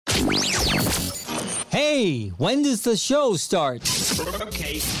Hey, when does the show start?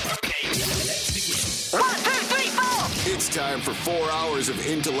 Okay, let's begin. 1, 2, 3, 4. It's time for 4 hours of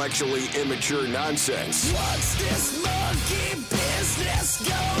intellectually immature nonsense. What's this monkey business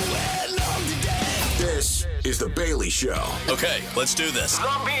going on today? This is The Bailey Show. Okay, let's do this. The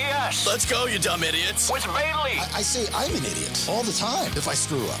BS. Let's go, you dumb idiots. With Bailey. I say I'm an idiot all the time if I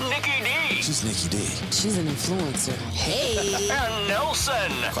screw up. Nikki D. She's Nikki D. She's an influencer. Hey. And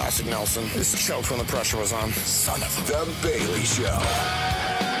Nelson. Classic Nelson. This choked when the pressure was on. Son of The Bailey Show.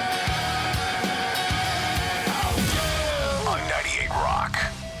 On 98 Rock.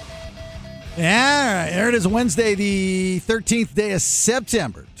 All right, there it is, Wednesday, the 13th day of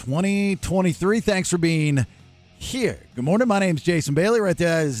September, 2023. Thanks for being here. Good morning. My name's Jason Bailey. Right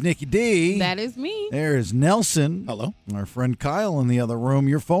there is Nikki D. That is me. There's Nelson. Hello. Our friend Kyle in the other room.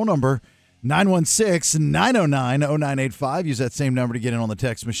 Your phone number, 916-909-0985. Use that same number to get in on the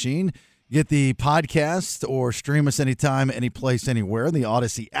text machine. Get the podcast or stream us anytime, any place, anywhere. The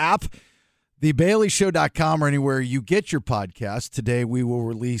Odyssey app, thebaileyshow.com, or anywhere you get your podcast. Today we will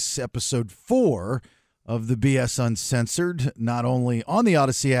release episode 4 of the BS Uncensored, not only on the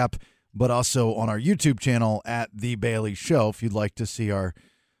Odyssey app, but also on our YouTube channel at The Bailey Show, if you'd like to see our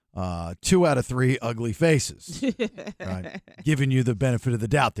 2 out of 3 ugly faces. Right. Giving you the benefit of the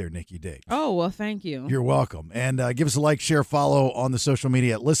doubt there, Nikki D. Oh, well, thank you. You're welcome. And give us a like, share, follow on the social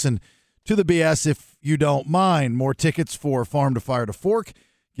media. Listen to the BS if you don't mind. More tickets for Farm to Fire to Fork.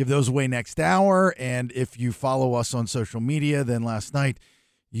 Give those away next hour. And if you follow us on social media, then last night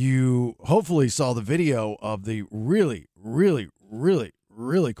you hopefully saw the video of the really, really, really,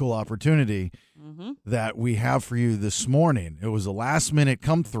 really cool opportunity that we have for you this morning. It was a last-minute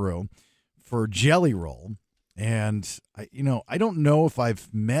come-through for Jelly Roll. And, I don't know if I've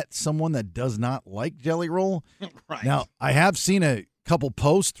met someone that does not like Jelly Roll. Right. Now, I have seen a couple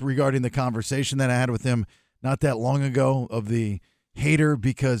posts regarding the conversation that I had with him not that long ago of the hater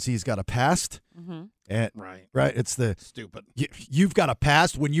because he's got a past. And, right. It's the Stupid. You've got a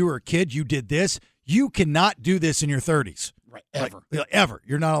past. When you were a kid, you did this. You cannot do this in your 30s. Right. Ever. Ever.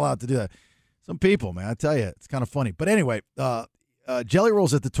 You're not allowed to do that. Some people, man, I tell you, it's kind of funny. But anyway, Jelly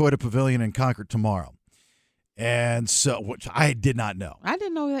Roll's at the Toyota Pavilion in Concord tomorrow. And so, which I did not know. I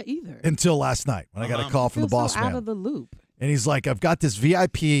didn't know that either. Until last night when I got a call from the boss man. Out of the loop. And he's like, I've got this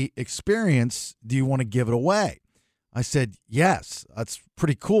VIP experience. Do you want to give it away? I said, yes. That's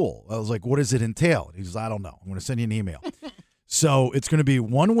pretty cool. I was like, what does it entail? And he goes, I don't know. I'm going to send you an email. So it's going to be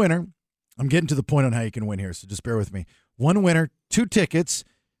one winner. I'm getting to the point on how you can win here, so just bear with me. One winner, 2 tickets.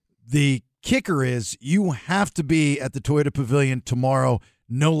 The kicker is you have to be at the Toyota Pavilion tomorrow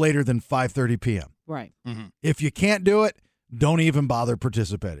no later than 5:30 p.m. Right. If you can't do it, don't even bother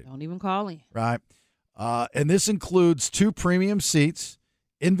participating. Don't even call in. Right. And this includes 2 premium seats,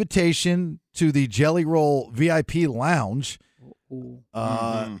 invitation to the Jelly Roll VIP lounge.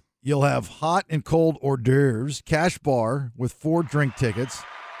 You'll have hot and cold hors d'oeuvres, cash bar with 4 drink tickets,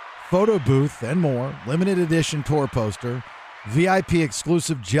 photo booth, and more, limited edition tour poster, VIP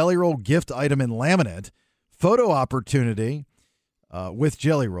exclusive Jelly Roll gift item in laminate, photo opportunity with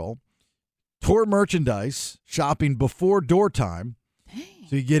Jelly Roll, tour merchandise, shopping before door time. Dang.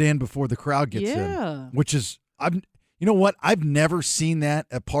 So you get in before the crowd gets in, which is, you know what? I've never seen that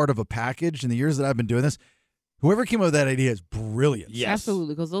a part of a package in the years that I've been doing this. Whoever came up with that idea is brilliant. Yes.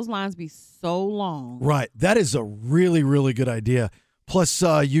 Absolutely, because those lines be so long. Right. That is a really, really good idea. Plus,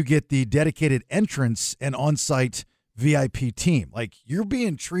 you get the dedicated entrance and on-site VIP team. Like, you're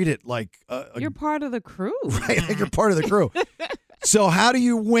being treated like you're part of the crew. Right, like you're part of the crew. So how do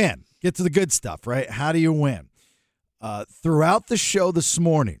you win? Get to the good stuff, right? How do you win? Throughout the show this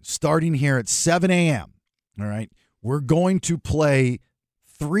morning, starting here at 7 a.m., all right, we're going to play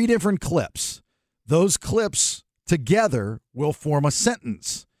 3 different clips. Those clips together will form a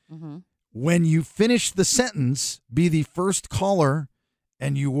sentence. When you finish the sentence, be the first caller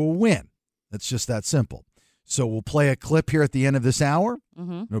and you will win. It's just that simple. So we'll play a clip here at the end of this hour.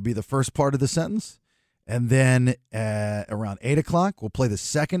 It'll be the first part of the sentence. And then around 8 o'clock, we'll play the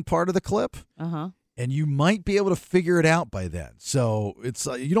second part of the clip. And you might be able to figure it out by then. So it's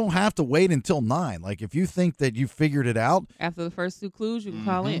you don't have to wait until 9. Like, if you think that you figured it out. After the first 2 clues, you can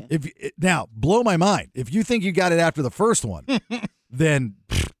call in. Now, blow my mind. If you think you got it after the first one, then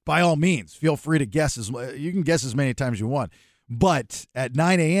by all means, feel free to guess. You can guess as many times as you want. But at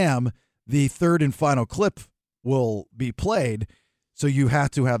 9 a.m., the third and final clip will be played. So you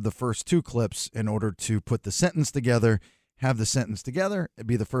have to have the first 2 clips in order to put the sentence together, have the sentence together, and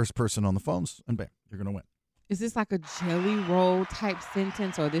be the first person on the phones, and bam, you're going to win. Is this like a Jelly Roll type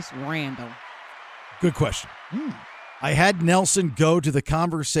sentence or this random? Good question. I had Nelson go to the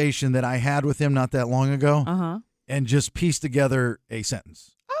conversation that I had with him not that long ago and just piece together a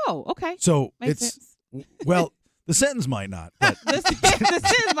sentence. Oh, okay. So Makes it's, sense. well, the sentence might not. But the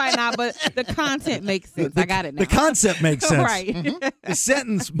sentence might not, but the content makes sense. I got it now. the concept makes sense. Right. The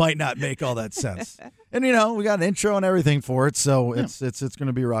sentence might not make all that sense. And, we got an intro and everything for it, so it's going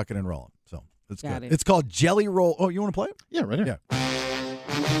to be rocking and rolling. So it's Got good. it. It's called Jelly Roll. Oh, you want to play it? Yeah, right here.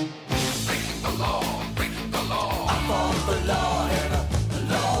 Yeah.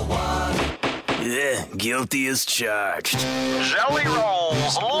 Yeah, guilty as charged. Jelly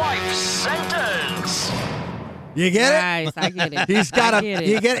Roll's life sentence. You get it? Nice, I get it. He's got I a get it.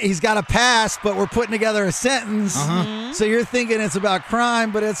 you get it. He's got a pass, but we're putting together a sentence. So you're thinking it's about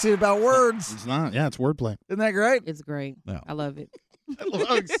crime, but it's about words. It's not. Yeah, it's wordplay. Isn't that great? It's great. Yeah. I love it. I love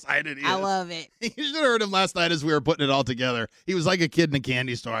how excited he is. I love it. You should have heard him last night as we were putting it all together. He was like a kid in a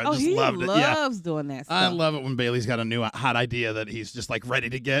candy store. I just he loved it. Yeah. loves doing that stuff. I love it when Bailey's got a new hot idea that he's just like ready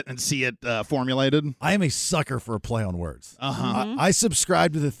to get and see it formulated. I am a sucker for a play on words. Uh-huh. I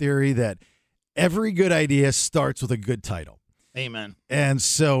subscribe to the theory that every good idea starts with a good title. Amen. And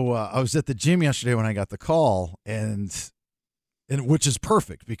so I was at the gym yesterday when I got the call, and which is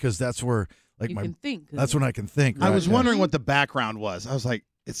perfect because that's where you can think. that's when I can think. I right? was Yeah. wondering what the background was. I was like,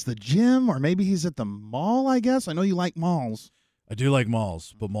 it's the gym, or maybe he's at the mall, I guess. I know you like malls. I do like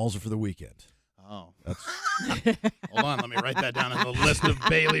malls, but malls are for the weekend. Oh. That's Hold on. Let me write that down in the list of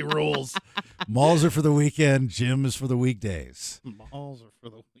Bailey rules. malls are for the weekend. Gym is for the weekdays. Malls are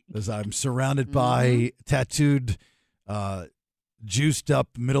for the weekend. As I'm surrounded by tattooed, juiced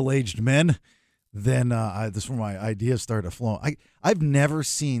up middle-aged men, then this is where my ideas started to flow. I've never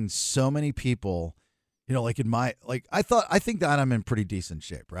seen so many people, like in my I think that I'm in pretty decent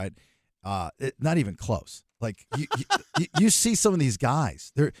shape, right? Not even close. Like you see some of these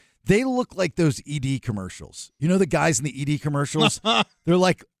guys, they look like those ED commercials. You know the guys in the ED commercials? They're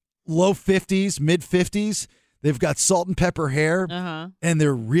like low 50s, mid 50s. They've got salt and pepper hair, and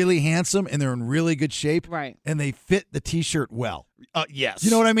they're really handsome, and they're in really good shape, Right. and they fit the T-shirt well. Yes. You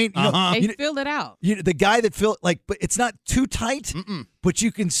know what I mean? They fill it out. The guy that but it's not too tight, but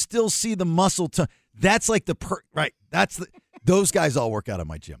you can still see the muscle. That's like right. Those guys all work out at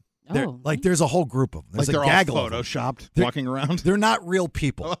my gym. There's a whole group of them. There's like they're a gaggle all of them. photoshopped walking around. They're not real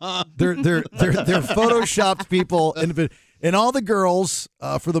people. they're photoshopped people, and all the girls,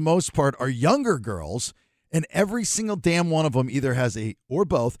 for the most part, are younger girls, and every single damn one of them either has or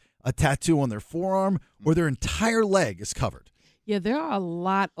both a tattoo on their forearm or their entire leg is covered. Yeah, there are a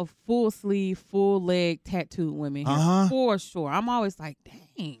lot of full sleeve, full leg tattooed women here, for sure. I'm always like,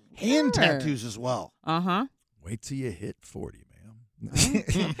 dang. Hand sure. tattoos as well. Wait till you hit 40, ma'am.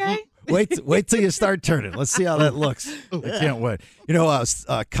 Okay. Wait till you start turning. Let's see how that looks. I can't wait.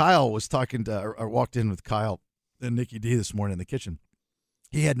 Kyle was talking to, or walked in with Kyle and Nikki D this morning in the kitchen.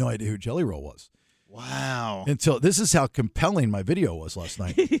 He had no idea who Jelly Roll was. Wow. Until this is how compelling my video was last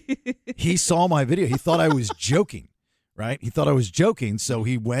night. He saw my video. He thought I was joking, right? He thought I was joking, so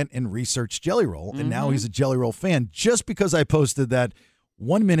he went and researched Jelly Roll, and now he's a Jelly Roll fan just because I posted that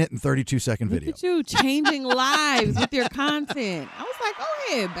 1 minute and 32-second video. Look at you changing lives with your content. I was like, go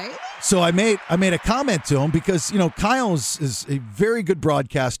ahead, baby. So I made a comment to him because, Kyle is a very good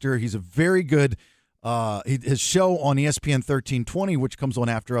broadcaster. He's a very good his show on ESPN 1320, which comes on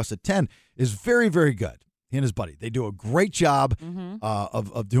after us at 10, is very, very good. He and his buddy, they do a great job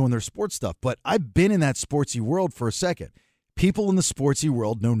of doing their sports stuff. But I've been in that sportsy world for a second. People in the sportsy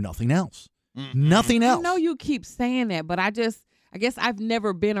world know nothing else. Nothing else. I know you keep saying that, but I guess I've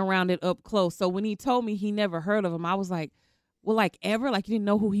never been around it up close. So when he told me he never heard of him, I was like, well, like ever? Like you didn't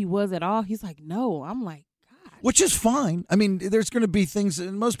know who he was at all? He's like, no. I'm like, God. Which is fine. I mean, there's going to be things,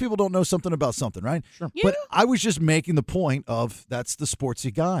 and most people don't know something about something, right? Sure. But I was just making the point of that's the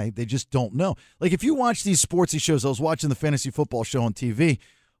sportsy guy. They just don't know. Like if you watch these sportsy shows, I was watching the fantasy football show on TV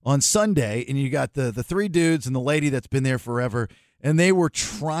on Sunday, and you got the three dudes and the lady that's been there forever, and they were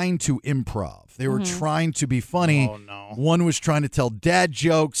trying to improv. They were trying to be funny. Oh, no. One was trying to tell dad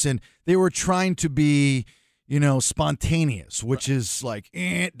jokes, and they were trying to be, spontaneous, which is like,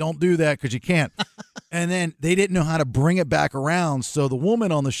 don't do that because you can't. And then they didn't know how to bring it back around. So the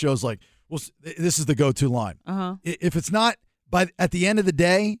woman on the show is like, well, this is the go-to line. If it's not at the end of the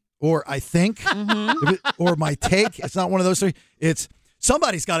day, or I think, or my take, it's not one of those three. It's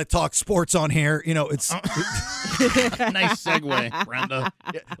somebody's got to talk sports on here. It's Nice segue, Brenda.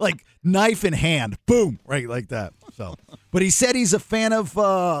 like knife in hand, boom, right like that. So, but he said he's a fan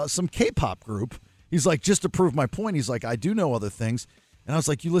of some K-pop group. He's like, just to prove my point, he's like, I do know other things. And I was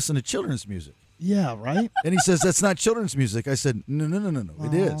like, you listen to children's music. Yeah, right? And he says, that's not children's music. I said, no,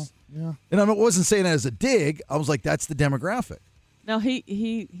 it is. Yeah. And I wasn't saying that as a dig. I was like, that's the demographic. No, he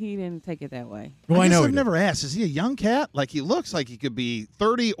didn't take it that way. Well, I know I've never asked. Is he a young cat? Like, he looks like he could be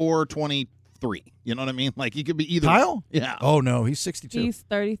 30 or 23. You know what I mean? Like, he could be either. Kyle? Yeah. Oh, no, he's 62. He's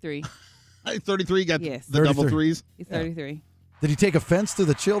 33. 33, got Yes. the double 33. threes? He's 33. Did he take offense to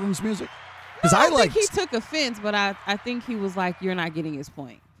the children's music? Because I think he took offense, but I think he was like, you're not getting his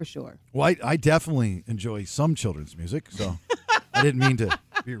point, for sure. Well, I definitely enjoy some children's music, so I didn't mean to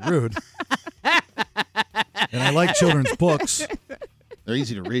be rude. And I like children's books. They're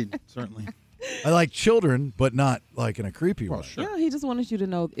easy to read, certainly. I like children, but not like in a creepy way. Sure. Yeah, he just wanted you to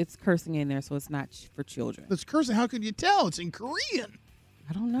know it's cursing in there, so it's not for children. It's cursing. How could you tell? It's in Korean.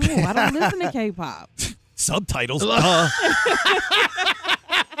 I don't know. I don't listen to K-pop. Subtitles.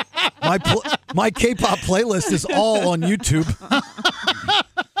 My K-pop playlist is all on YouTube.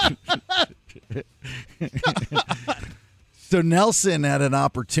 So Nelson had an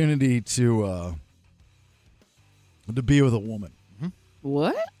opportunity to be with a woman.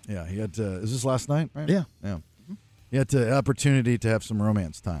 What? Yeah, he had to. Is this last night? Right? Yeah. He had the opportunity to have some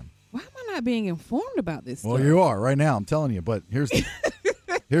romance time. Why am I not being informed about this Well, stuff? you are right now. I'm telling you. But here's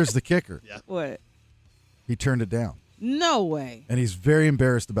the kicker. Yeah. What? He turned it down, No way. and he's very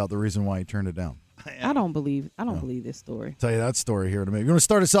embarrassed about the reason why he turned it down. I don't believe this story. Tell you that story here in a minute. You're going to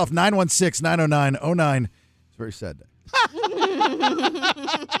start us off 916-909-09. It's a very sad day.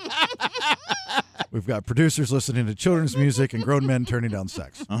 We've got producers listening to children's music and grown men turning down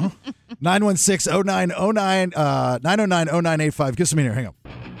sex. 916-0909, 909-0985. Give us a minute. Hang on.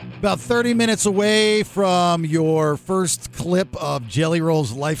 About 30 minutes away from your first clip of Jelly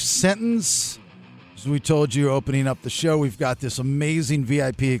Roll's life sentence. As we told you opening up the show, we've got this amazing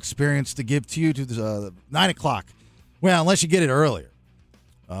VIP experience to give to you to 9 o'clock. Well, unless you get it earlier.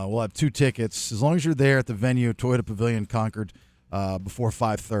 We'll have 2 tickets as long as you're there at the venue, Toyota Pavilion, Concord, before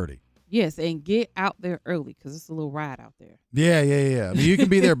 5:30. Yes, and get out there early because it's a little ride out there. Yeah. I mean, you can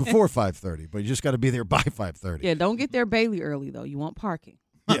be there before 5:30, but you just got to be there by 5:30. Yeah, don't get there Bailey early, though. You want parking.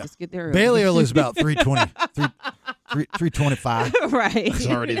 Yeah. Just get there early. Bailey early is about 3:25. Right. It's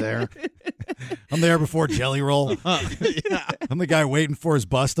already there. I'm there before Jelly Roll. I'm the guy waiting for his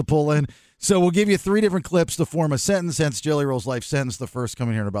bus to pull in. So we'll give you 3 different clips to form a sentence, hence Jelly Roll's life sentence, the first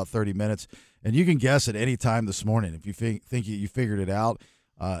coming here in about 30 minutes. And you can guess at any time this morning. If you think you figured it out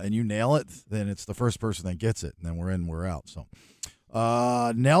and you nail it, then it's the first person that gets it. And then we're in, we're out. So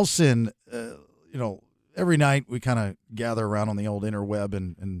Nelson, every night we kind of gather around on the old interweb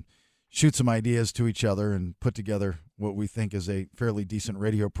and shoot some ideas to each other and put together what we think is a fairly decent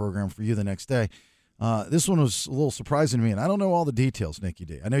radio program for you the next day. This one was a little surprising to me, and I don't know all the details, Nikki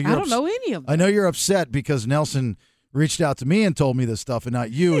D. I don't know any of them. I know you're upset because Nelson reached out to me and told me this stuff, and not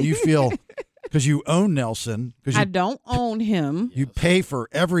you, and you feel because you own Nelson. I don't own him. You pay for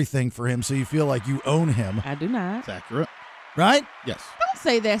everything for him, so you feel like you own him. I do not. It's accurate. Right? Yes. Don't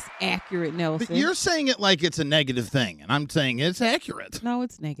say that's accurate, Nelson. But you're saying it like it's a negative thing, and I'm saying it's accurate. No,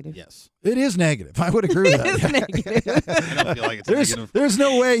 it's negative. Yes. It is negative. I would agree with that. It's negative. I don't feel like it's negative. There's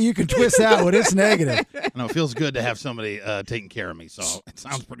no way you can twist that one. It's negative. No, it feels good to have somebody taking care of me, so it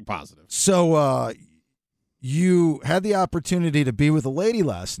sounds pretty positive. So you had the opportunity to be with a lady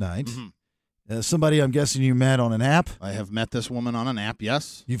last night. Mm-hmm. Somebody I'm guessing you met on an app. I have met this woman on an app,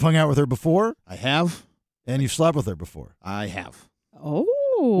 yes. You've hung out with her before? I have. And you've slept with her before? I have. Oh.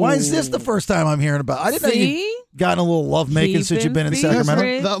 Why is this the first time I'm hearing about? I didn't know you'd gotten a little lovemaking since you've been in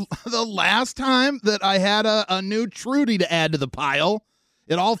Sacramento. The last time that I had a new Trudy to add to the pile,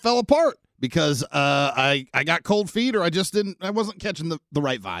 it all fell apart because I got cold feet or I wasn't catching the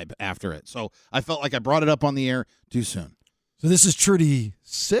right vibe after it. So I felt like I brought it up on the air too soon. So this is Trudy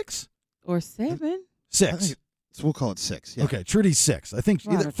 6? Or 7? 6. So we'll call it 6. Yeah. Okay, Trudy 6. I think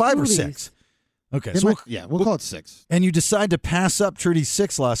either 5 or 6. Okay, so we'll call it 6. And you decide to pass up Trudy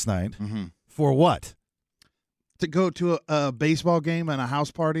 6 last night for what? To go to a baseball game and a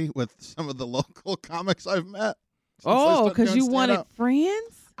house party with some of the local comics I've met. Oh, because you wanted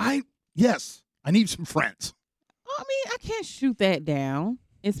friends? Yes, I need some friends. I mean, I can't shoot that down,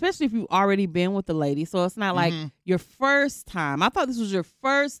 especially if you've already been with the lady. So it's not like your first time. I thought this was your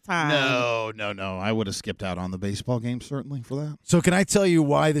first time. No. I would have skipped out on the baseball game, certainly, for that. So can I tell you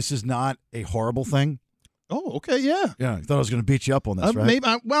why this is not a horrible thing? Oh, okay, yeah. Yeah, I thought I was going to beat you up on this, right? Maybe.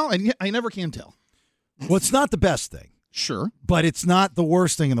 I never can tell. Well, it's not the best thing. Sure. But it's not the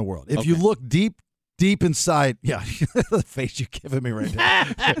worst thing in the world. If you look deep inside, yeah, the face you're giving me right now.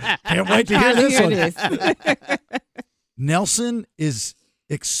 Can't wait to hear this one. Nelson is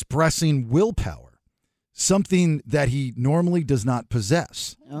expressing willpower, something that he normally does not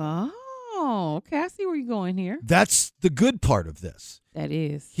possess. Oh. Oh, okay. I see where you're going here. That's the good part of this. That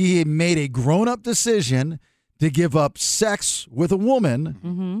is. He made a grown-up decision to give up sex with a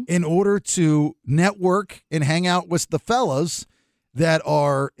woman in order to network and hang out with the fellas that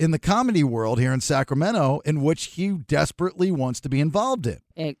are in the comedy world here in Sacramento, in which he desperately wants to be involved in.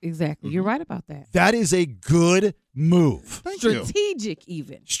 Exactly. You're right about that. That is a good move. Strategic,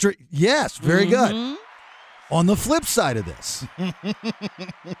 even. Yes, very good. On the flip side of this,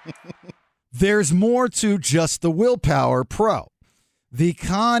 there's more to just the willpower pro. The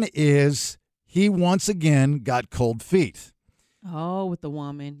con is he once again got cold feet. Oh, with the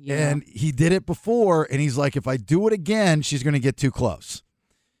woman. Yeah. And he did it before, and he's like, if I do it again, she's going to get too close.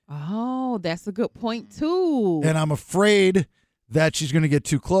 Oh, that's a good point, too. And I'm afraid that she's going to get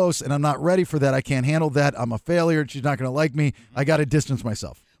too close, and I'm not ready for that. I can't handle that. I'm a failure. She's not going to like me. I got to distance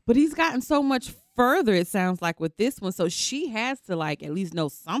myself. But he's gotten so much further, it sounds like, with this one. So she has to, like, at least know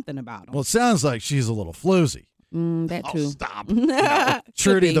something about him. Well, it sounds like she's a little floozy. That too. Stop. No.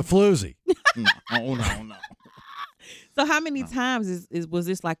 Trudy the floozy. No. So how many times was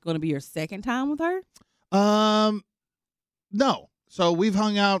this like going to be your second time with her? No. So we've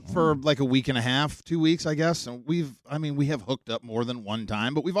hung out for like a week and a half, 2 weeks, I guess. And we have hooked up more than one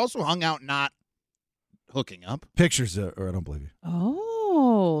time, but we've also hung out not hooking up. Pictures, or I don't believe you.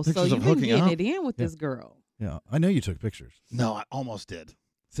 Oh, so Pictures you've of been hooking getting up? it in with this girl. Yeah, I know you took pictures. No, I almost did.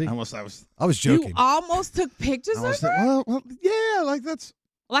 See, I was joking. You almost took pictures of her? well, yeah, like that's.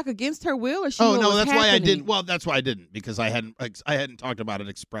 Like against her will, or she? Oh knew no, what was that's why I happening? didn't. Well, that's why I didn't, because I hadn't talked about it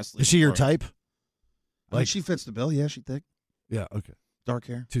expressly. Is she your before. type? Like she fits the bill. Yeah, she thick, Yeah, okay. dark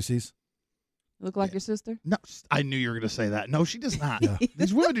hair. 2 C's? Look like your sister? No, I knew you were going to say that. No, she does not. Yeah.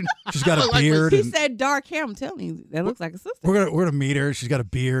 These women do not. She's got a look like beard. He and said dark hair. I'm telling you, that looks like a sister. we're gonna meet her. She's got a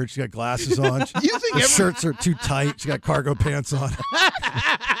beard. She's got glasses on. You think Her every- shirts are too tight. She got cargo pants on.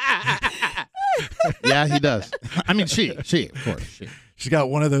 Yeah, he does. I mean, she, of course, she. She's got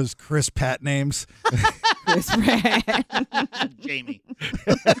one of those Chris Pat names. Chris Pratt. Jamie.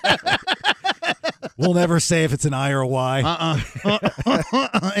 We'll never say if it's an I or a Y.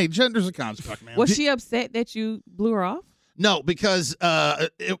 Hey, gender's a construct, man. Was she upset that you blew her off? No, because I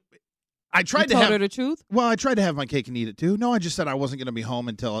tried You to told have her the truth? Well, I tried to have my cake and eat it too. No, I just said I wasn't going to be home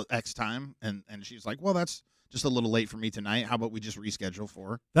until X time, and she's like, "Well, that's just a little late for me tonight. How about we just reschedule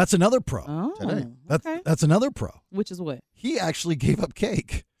for That's another pro. Oh, Today. okay. That's another pro. Which is what? He actually gave up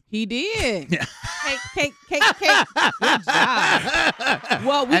cake. He did. Yeah. Cake. Good job.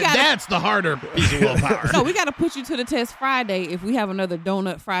 Well, we And got that's the harder piece of willpower. So we got to put you to the test Friday if we have another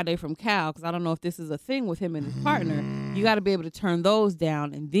Donut Friday from Cal, because I don't know if this is a thing with him and his partner. You got to be able to turn those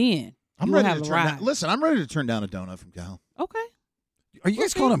down, and then I'm you will ready have to a turn ride. down. Listen, I'm ready to turn down a donut from Cal. Okay. Are you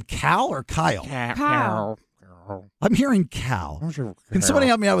guys calling him Cal or Kyle? Kyle. I'm hearing Cal. Can somebody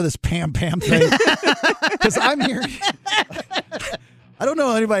help me out with this Pam thing? Because I'm hearing. I don't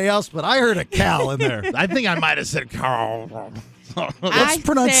know anybody else, but I heard a Cal in there. I think I might have said Carl. Let's I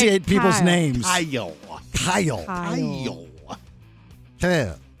pronunciate said people's Kyle. names. Kyle. Kyle. Kyle.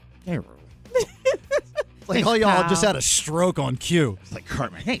 Kyle. Like all y'all just had a stroke on cue. It's like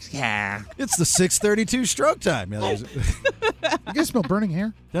Cartman. Thanks, Cal. It's the 6:32 stroke time. Yeah, You guys smell burning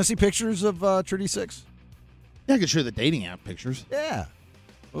hair? can I see pictures of Trudy 6? Yeah, I could show the dating app pictures. Yeah.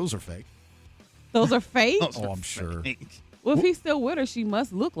 Those are fake. Those are fake? Those Oh, are I'm sure. fake. Well, if he's still with her, she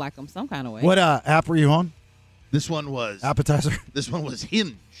must look like him some kind of way. What app were you on? This one was Appetizer?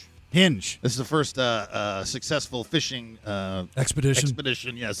 Hinge. Hinge. This is the first successful fishing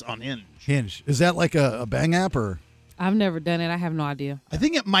Expedition? yes, on Hinge. Hinge. Is that like a Bang app or? I've never done it. I have no idea. I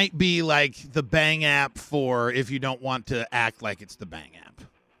think it might be like the Bang app for if you don't want to act like it's the Bang app.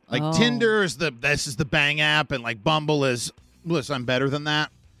 Like Oh. Tinder is this is the Bang app, and like Bumble is, listen, I'm better than that.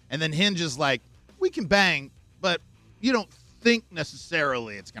 And then Hinge is like, we can bang, but you don't think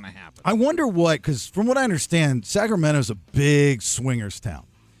necessarily it's going to happen. I wonder what, because from what I understand, Sacramento's a big swingers town.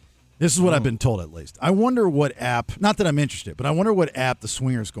 This is what I've been told, at least. I wonder what app, not that I'm interested, but I wonder what app the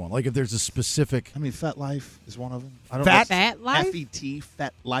swingers go on. Like if there's a specific, I mean, Fet Life is one of them. I don't Fat- know. Fat Life? F-E-T,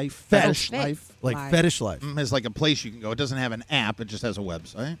 Fet Life. Fetish Fetish Life. like Life. Fetish Life. Is like a place you can go. It doesn't have an app. It just has a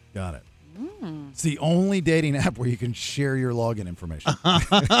website. Got it. It's the only dating app where you can share your login information. How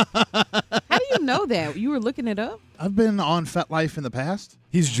do you know that? You were looking it up? I've been on Fet Life in the past.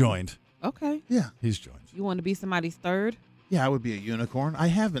 He's joined. Okay. Yeah. He's joined. You want to be somebody's third? Yeah, I would be a unicorn. I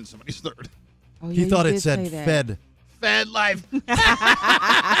have been somebody's third. Oh, yeah, He you thought it did said say that. Fed. Fed Life.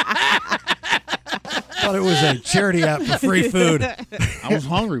 Thought it was a charity app for free food. I was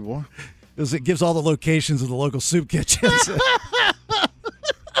hungry, boy. It gives all the locations of the local soup kitchens.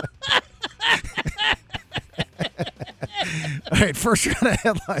 All right, first round of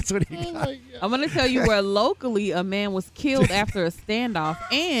headlines. What do you got? I'm going to tell you where locally a man was killed after a standoff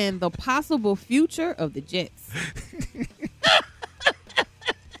and the possible future of the Jets.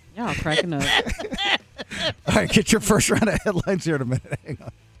 Y'all cracking up. All right, get your first round of headlines here in a minute. Hang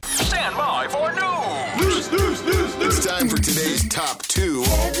on. Stand by for news. It's time for today's top 2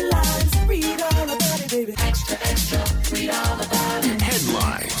 Headlines, read all about it, baby. Extra, extra, read all about it.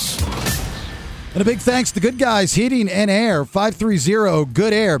 headlines. And a big thanks to Good Guys Heating and Air, 530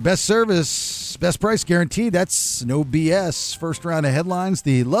 Good Air. Best service, best price guaranteed. That's no BS. First round of headlines,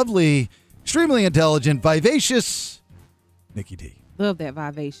 the lovely, extremely intelligent, vivacious Nikki D. Love that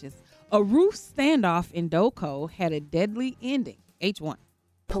vivacious. A roof standoff in Doco had a deadly ending. H1.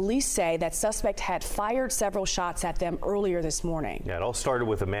 Police say that suspect had fired several shots at them earlier this morning. Yeah, it all started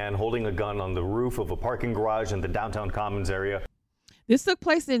with a man holding a gun on the roof of a parking garage in the downtown Commons area. This took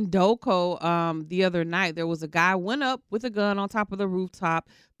place in Doco the other night. There was a guy went up with a gun on top of the rooftop.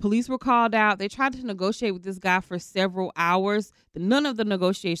 Police were called out. They tried to negotiate with this guy for several hours. None of the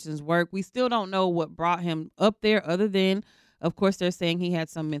negotiations worked. We still don't know what brought him up there other than, of course, they're saying he had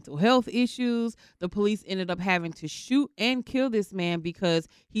some mental health issues. The police ended up having to shoot and kill this man because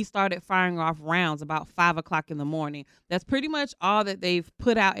he started firing off rounds about 5 o'clock in the morning. That's pretty much all that they've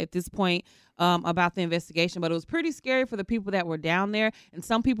put out at this point about the investigation. But it was pretty scary for the people that were down there. And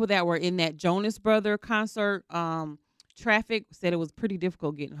some people that were in that Jonas Brother concert traffic said it was pretty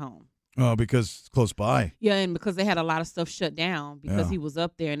difficult getting home. Oh, because it's close by. Yeah, and because they had a lot of stuff shut down because he was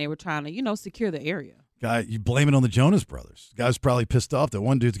up there and they were trying to, secure the area. Guy, you blame it on the Jonas Brothers. The guy's probably pissed off that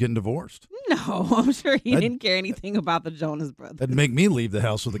one dude's getting divorced. No, I'm sure he didn't care anything about the Jonas Brothers. That'd make me leave the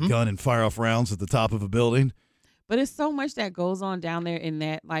house with a gun and fire off rounds at the top of a building. But it's so much that goes on down there in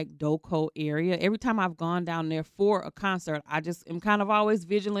that Doco area. Every time I've gone down there for a concert, I just am kind of always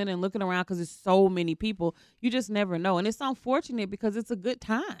vigilant and looking around because there's so many people. You just never know. And it's unfortunate because it's a good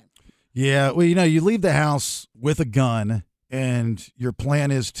time. Yeah, well, you leave the house with a gun and your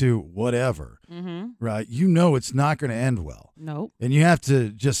plan is to whatever, right? It's not going to end well. Nope. And you have to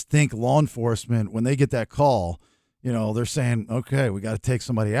just think law enforcement, when they get that call, they're saying, okay, we got to take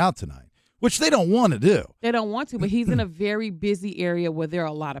somebody out tonight, which they don't want to do. They don't want to, but he's in a very busy area where there are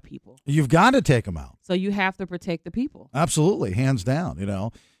a lot of people. You've got to take them out. So you have to protect the people. Absolutely, hands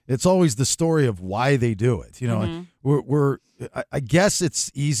down, It's always the story of why they do it. I guess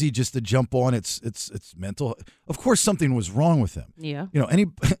it's easy just to jump on. It's mental. Of course, something was wrong with him. Yeah.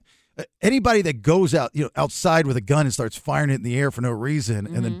 Anybody that goes out, outside with a gun and starts firing it in the air for no reason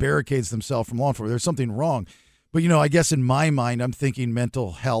and then barricades themselves from law enforcement, there's something wrong. But I guess in my mind, I'm thinking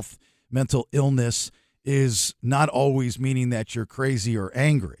mental health, mental illness is not always meaning that you're crazy or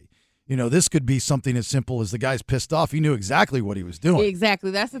angry. This could be something as simple as the guy's pissed off. He knew exactly what he was doing. Exactly.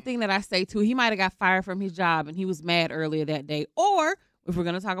 That's the thing that I say, too. He might have got fired from his job and he was mad earlier that day. Or if we're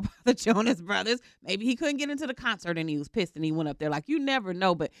going to talk about the Jonas Brothers, maybe he couldn't get into the concert and he was pissed and he went up there. You never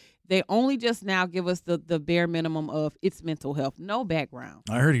know. But they only just now give us the bare minimum of it's mental health. No background.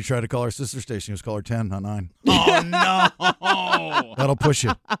 I heard he tried to call our sister station. He was call her 10, not 9. Oh, no. That'll push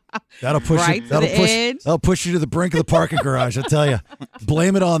you. That'll push right you. That'll push you to the brink of the parking garage. I tell you.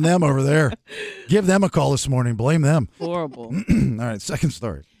 Blame it on them over there. Give them a call this morning. Blame them. Horrible. All right, second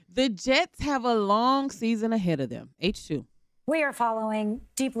story. The Jets have a long season ahead of them. H2. We are following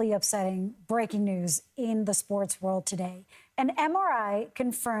deeply upsetting breaking news in the sports world today. An MRI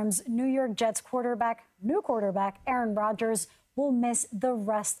confirms New York Jets new quarterback Aaron Rodgers will miss the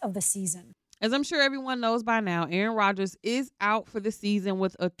rest of the season. As I'm sure everyone knows by now, Aaron Rodgers is out for the season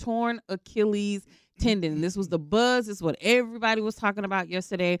with a torn Achilles tendon. This was the buzz. This is what everybody was talking about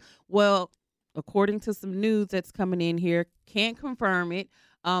yesterday. Well, according to some news that's coming in here, can't confirm it.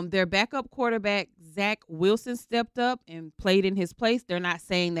 Their backup quarterback, Zach Wilson, stepped up and played in his place. They're not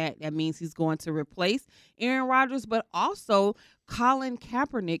saying that means he's going to replace Aaron Rodgers, but also Colin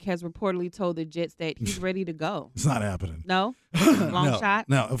Kaepernick has reportedly told the Jets that he's ready to go. It's not happening. No? Long shot?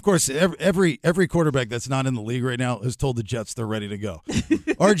 No, of course, every quarterback that's not in the league right now has told the Jets they're ready to go.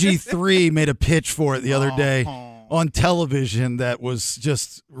 RG3 made a pitch for it the other day on television that was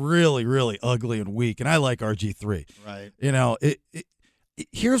just really, really ugly and weak, and I like RG3. Right.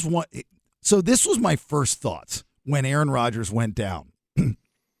 Here's one. So this was my first thoughts when Aaron Rodgers went down.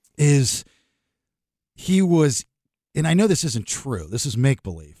 Is he was, and I know this isn't true. This is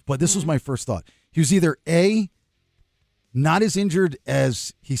make-believe, but this was my first thought. He was either A, not as injured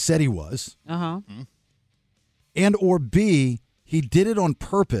as he said he was, and or B, he did it on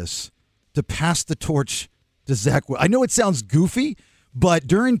purpose to pass the torch to Zach Wilson. I know it sounds goofy, but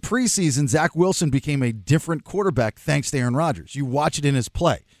during preseason, Zach Wilson became a different quarterback thanks to Aaron Rodgers. You watch it in his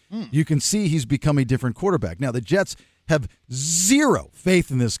play. you can see he's become a different quarterback. Now, the Jets have zero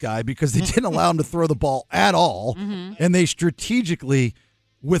faith in this guy because they didn't allow him to throw the ball at all, and they strategically,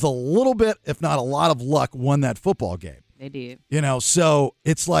 with a little bit, if not a lot of luck, won that football game. They did. So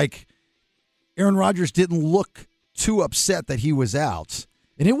it's like Aaron Rodgers didn't look too upset that he was out.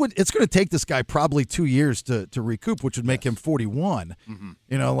 And it's going to take this guy probably 2 years to recoup, which would make him 41.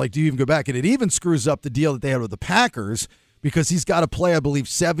 Do you even go back? And it even screws up the deal that they had with the Packers because he's got to play, I believe,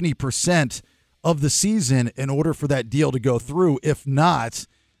 70% of the season in order for that deal to go through. If not,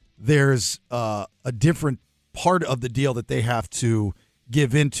 there's a different part of the deal that they have to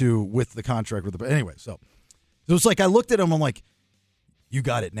give into with the contract with the. Anyway, so it's like I looked at him. I'm like, you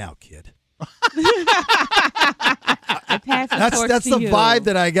got it now, kid. That's the vibe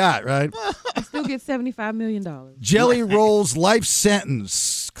that I got, right? I still get $75 million. Jelly Roll's life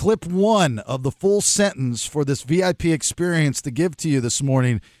sentence. Clip 1 of the full sentence for this VIP experience to give to you this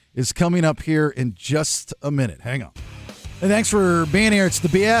morning is coming up here in just a minute. Hang on. And thanks for being here. It's the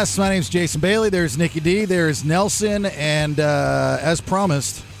BS. My name's Jason Bailey. There's Nikki D. There's Nelson. And as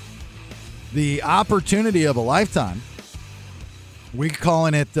promised, the opportunity of a lifetime. We're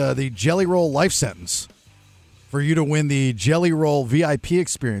calling it the Jelly Roll life sentence for you to win the Jelly Roll VIP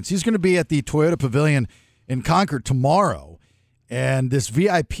experience. He's going to be at the Toyota Pavilion in Concord tomorrow, and this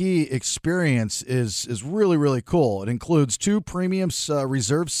VIP experience is really, really cool. It includes 2 premium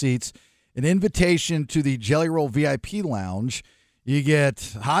reserve seats, an invitation to the Jelly Roll VIP lounge. You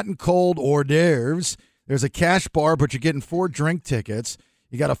get hot and cold hors d'oeuvres. There's a cash bar, but you're getting 4 drink tickets.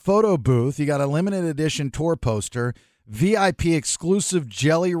 You got a photo booth. You got a limited edition tour poster, VIP exclusive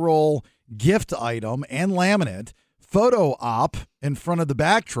Jelly Roll gift item and laminate, photo op in front of the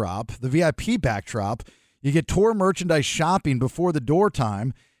backdrop, the VIP backdrop. You get tour merchandise shopping before the door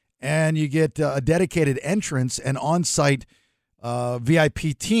time, and you get a dedicated entrance and on-site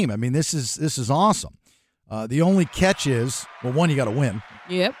VIP team. I mean, this is awesome. The only catch is, well, 1, you got to win.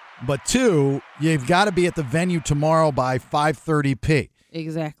 Yep. But 2, you've got to be at the venue tomorrow by 5:30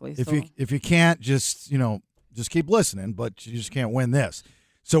 Exactly. If you can't, just keep listening, but you just can't win this.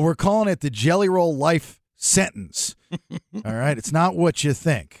 So we're calling it the Jelly Roll life sentence. All right? It's not what you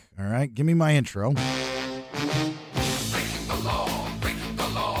think. All right? Give me my intro.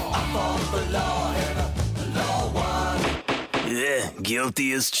 Yeah,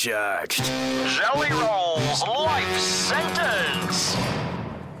 guilty as charged. Jelly Roll's life sentence.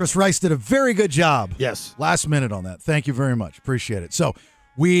 Chris Rice did a very good job. Yes. Last minute on that. Thank you very much. Appreciate it. So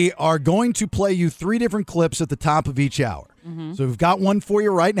we are going to play you 3 different clips at the top of each hour. So we've got one for you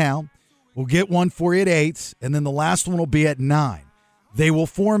right now. We'll get one for you at 8, and then the last one will be at 9. They will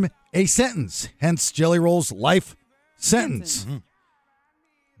form a sentence, hence Jelly Roll's life sentence.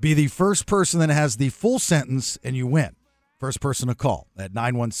 Be the first person that has the full sentence, and you win. First person to call at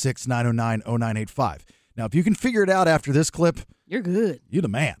 916-909-0985. Now, if you can figure it out after this clip, you're good. You're the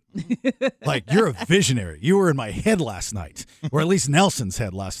man. Like, you're a visionary. You were in my head last night, or at least Nelson's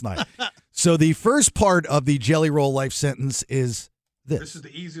head last night. So the first part of the Jelly Roll life sentence is this. This is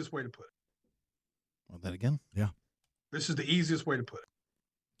the easiest way to put it. Want that again? Yeah. This is the easiest way to put it.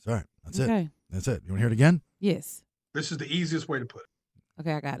 It's all right. That's Okay. it. That's it. You want to hear it again? Yes. This is the easiest way to put it.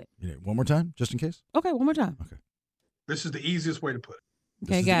 Okay, I got it. You need it one more time, just in case? Okay, one more time. Okay. This is the easiest way to put it.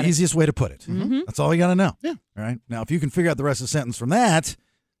 Okay, This is got the it. easiest way to put it. Mhm. That's all you got to know. Yeah. All right. Now, if you can figure out the rest of the sentence from that,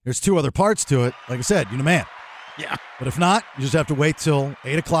 there's 2 other parts to it. Like I said, you're the man. Yeah. But if not, you just have to wait till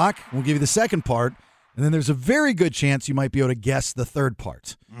 8 o'clock. We'll give you the second part. And then there's a very good chance you might be able to guess the third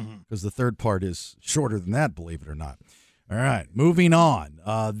part. Because the third part is shorter than that, believe it or not. All right. Moving on.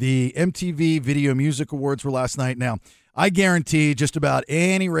 The MTV Video Music Awards were last night. Now, I guarantee just about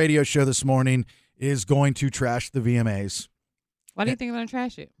any radio show this morning is going to trash the VMAs. Why do you think they're going to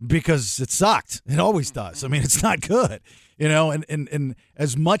trash it? Because it sucked. It always does. I mean, it's not good. And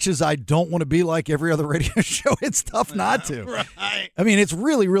as much as I don't want to be like every other radio show, it's tough not to. Right. I mean, it's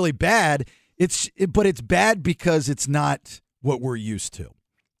really, really bad. But it's bad because it's not what we're used to,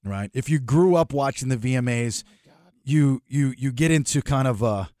 right? If you grew up watching the VMAs, you get into kind of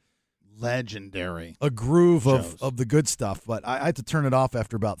a legendary groove of the good stuff. But I had to turn it off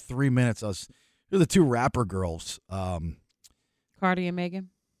after about 3 minutes. They're the 2 rapper girls. Cardi and Megan.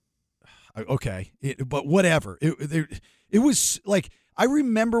 Okay, but whatever. It was like, I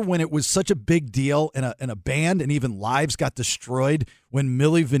remember when it was such a big deal in a band, and even lives got destroyed when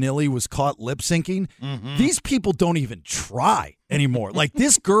Milli Vanilli was caught lip syncing. These people don't even try anymore. Like,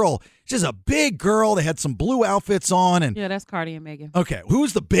 this girl, she's a big girl. They had some blue outfits on, and Yeah, that's Cardi and Megan. okay, who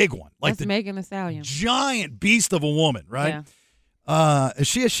was the big one? Like That's the Megan Thee Stallion. giant beast of a woman, right? Is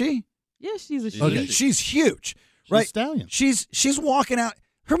she a she? Yeah, she's a she. Okay, she's huge, right? Stallion. She's walking out.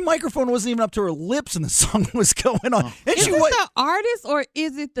 Her microphone wasn't even up to her lips and the song was going on. And Is she it was the artists or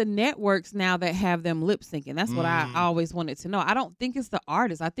is it the networks now that have them lip syncing? That's what I always wanted to know. I don't think it's the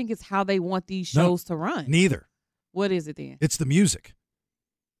artists. I think it's how they want these shows to run. Neither. What is it then? It's the music.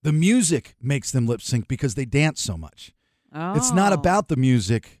 The music makes them lip sync because they dance so much. Oh. It's not about the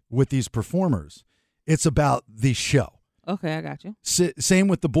music with these performers. It's about the show. Okay, I got you. Same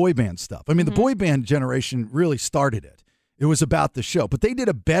with the boy band stuff. I mean, the boy band generation really started it. It was about the show, but they did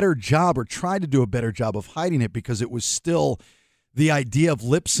a better job or tried to do a better job of hiding it because it was still the idea of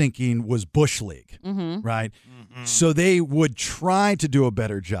lip syncing was Bush League, right? So they would try to do a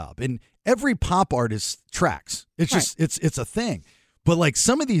better job. And every pop artist tracks. It's just, it's a thing. But like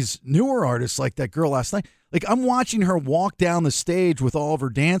some of these newer artists, like that girl last night, like I'm watching her walk down the stage with all of her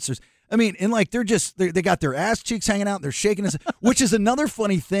dancers. I mean, and like they got their ass cheeks hanging out, they're shaking us, which is another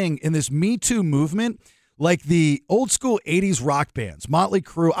funny thing in this Me Too movement. Like the old school 80s rock bands, Motley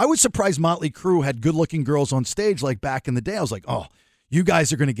Crue. I was surprised Motley Crue had good looking girls on stage like back in the day. I was like, oh, you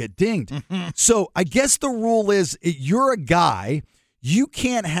guys are going to get dinged. So I guess the rule is you're a guy, you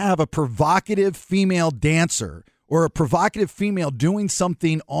can't have a provocative female dancer or a provocative female doing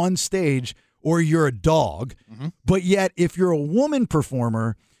something on stage or you're a dog. But yet if you're a woman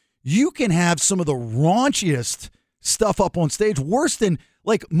performer, you can have some of the raunchiest stuff up on stage, worse than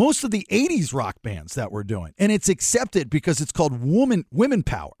like most of the 80s rock bands that we're doing. And it's accepted because it's called women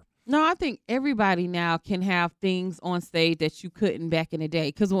power. No, I think everybody now can have things on stage that you couldn't back in the day.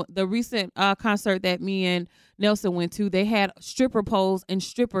 Because the recent concert that me and Nelson went to, they had stripper poles and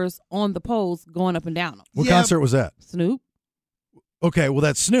strippers on the poles going up and down them. What concert was that? Snoop. Okay, well,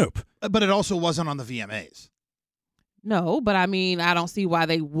 that's Snoop. But it also wasn't on the VMAs. No, but I mean, I don't see why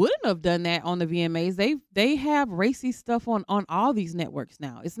they wouldn't have done that on the VMAs. They have racy stuff on all these networks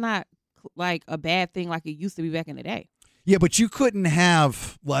now. It's not like a bad thing like it used to be back in the day. Yeah, but you couldn't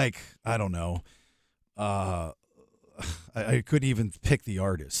have like, I don't know, I couldn't even pick the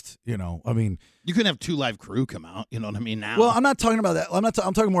artist, you know. I mean, you couldn't have Two Live Crew come out, you know what I mean now. Well, I'm not talking about that.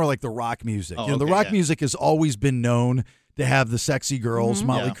 I'm talking more like the rock music. Oh, you know, the rock music has always been known to have the sexy girls,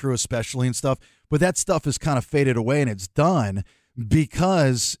 Motley Crue especially and stuff. But that stuff is kind of faded away, and it's done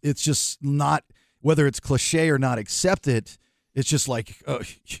because it's just not, whether it's cliche or not accepted, it's just like,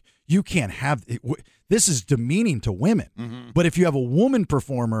 you can't have it. This is demeaning to women. But if you have a woman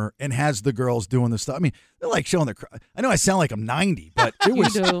performer and has the girls doing this stuff, I mean, they're like showing their, I know I sound like I'm 90, but it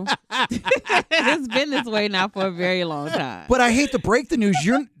was. You do. It's been this way now for a very long time. But I hate to break the news.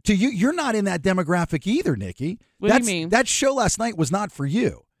 You're not in that demographic either, Nikki. What do you mean? That show last night was not for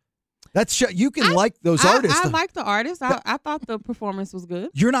you. You can like those artists. I like the artists. I thought the performance was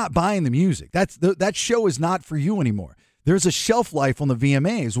good. You're not buying the music. That show is not for you anymore. There's a shelf life on the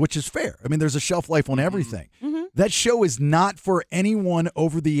VMAs, which is fair. I mean, there's a shelf life on everything. That show is not for anyone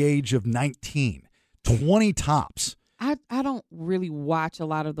over the age of 19, 20 tops. I don't really watch a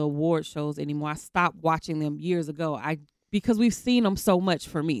lot of the award shows anymore. I stopped watching them years ago. Because we've seen them so much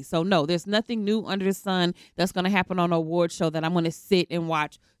for me. So no, there's nothing new under the sun that's going to happen on an award show that I'm going to sit and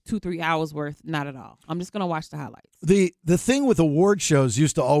watch 2-3 hours worth. Not at all. I'm just going to watch the highlights. The thing with award shows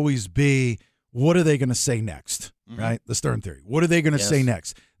used to always be, what are they going to say next? Right? The Stern Theory. What are they going to say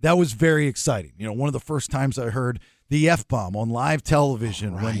next? That was very exciting. You know, one of the first times I heard the F-bomb on live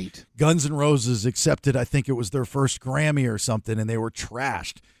television when Guns N' Roses accepted, I think it was their first Grammy or something, and they were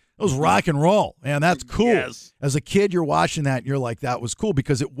trashed. It was rock and roll, man. That's cool. Yes. As a kid, you're watching that, and you're like, that was cool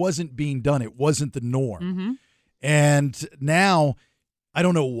because it wasn't being done. It wasn't the norm. And now, I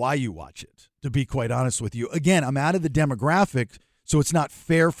don't know why you watch it, to be quite honest with you. Again, I'm out of the demographic, so it's not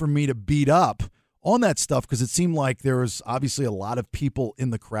fair for me to beat up on that stuff because it seemed like there was obviously a lot of people in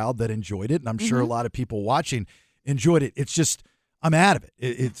the crowd that enjoyed it, and I'm sure a lot of people watching enjoyed it. It's just, I'm out of it.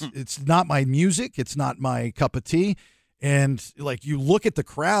 It's not my music. It's not my cup of tea. And like you look at the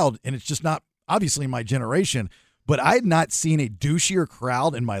crowd and it's just not obviously my generation, but I had not seen a douchier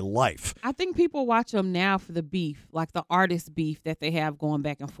crowd in my life. I think people watch them now for the beef, like the artist beef that they have going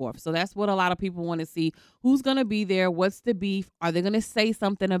back and forth. So that's what a lot of people want to see. Who's going to be there? What's the beef? Are they going to say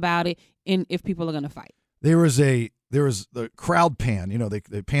something about it? And if people are going to fight. There was the crowd pan, you know, they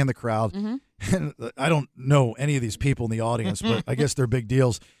pan the crowd. And I don't know any of these people in the audience, but I guess they're big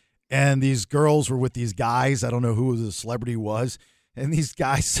deals. And these girls were with these guys. I don't know who the celebrity was. And these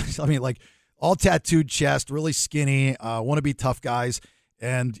guys, I mean, like all tattooed chest, really skinny, want to be tough guys.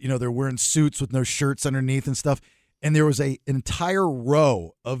 And, you know, they're wearing suits with no shirts underneath and stuff. And there was an entire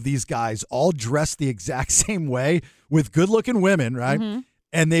row of these guys all dressed the exact same way with good looking women, right?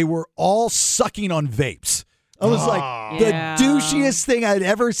 And they were all sucking on vapes. I was like, the douchiest thing I'd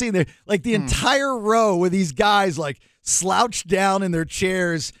ever seen there. Like the entire row with these guys like slouched down in their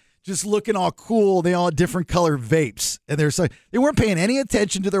chairs, just looking all cool. They all had different color vapes. And they weren't paying any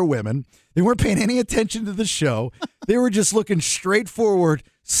attention to their women. They weren't paying any attention to the show. They were just looking straight forward,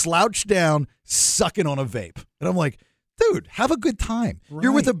 slouched down, sucking on a vape. And I'm like, dude, have a good time. Right.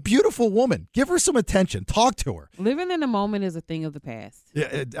 You're with a beautiful woman. Give her some attention. Talk to her. Living in the moment is a thing of the past.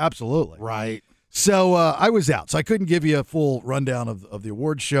 Yeah, absolutely. Right. So I was out, so I couldn't give you a full rundown of the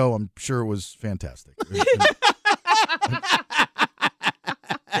awards show. I'm sure it was fantastic.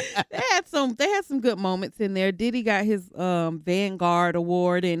 They had some good moments in there. Diddy got his Vanguard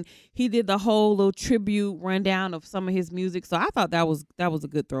Award, and he did the whole little tribute rundown of some of his music. So I thought that was a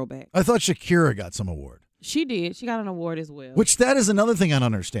good throwback. I thought Shakira got some award. She did. She got an award as well. Which that is another thing I don't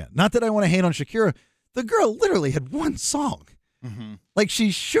understand. Not that I want to hate on Shakira. The girl literally had one song. Mm-hmm. Like she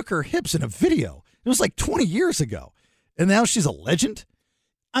shook her hips in a video. It was like 20 years ago. And now she's a legend?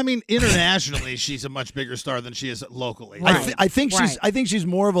 I mean, internationally, she's a much bigger star than she is locally. Right. I think she's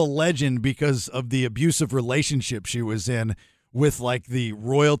more of a legend because of the abusive relationship she was in with like the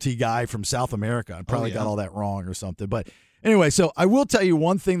royalty guy from South America. I probably got all that wrong or something. But anyway, so I will tell you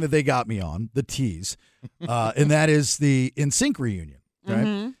one thing that they got me on, the tease, and that is the NSYNC reunion. Right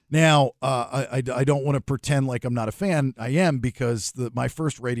Mm-hmm. now, I don't want to pretend like I'm not a fan. I am, because my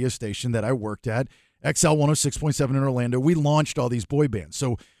first radio station that I worked at, XL 106.7 in Orlando, we launched all these boy bands.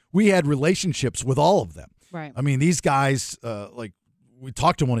 So we had relationships with all of them. Right. I mean, these guys, like we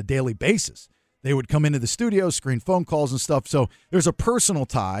talked to them on a daily basis. They would come into the studio, screen phone calls and stuff. So there's a personal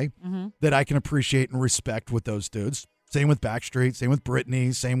tie that I can appreciate and respect with those dudes. Same with Backstreet, same with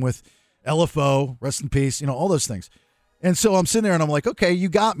Britney, same with LFO, rest in peace, all those things. And so I'm sitting there and I'm like, okay, you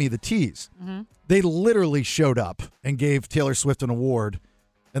got me, the tease. Mm-hmm. They literally showed up and gave Taylor Swift an award,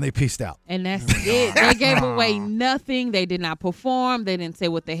 and they peaced out. And that's it. They gave away nothing. They did not perform. They didn't say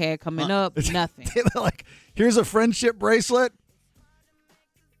what they had coming up. Nothing. They're like, here's a friendship bracelet.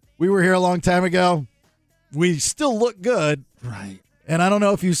 We were here a long time ago. We still look good. Right. And I don't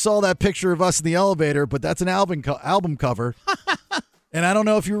know if you saw that picture of us in the elevator, but that's an album cover. And I don't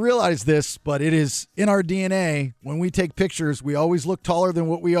know if you realize this, but it is in our DNA. When we take pictures, we always look taller than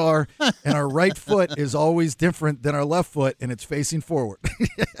what we are, and our right foot is always different than our left foot, and it's facing forward.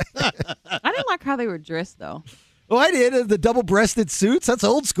 I didn't like how they were dressed, though. Oh, I did. The double-breasted suits, that's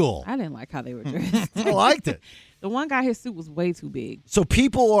old school. I didn't like how they were dressed. I liked it. The one guy, his suit was way too big. So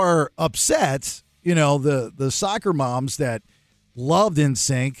people are upset, the soccer moms that loved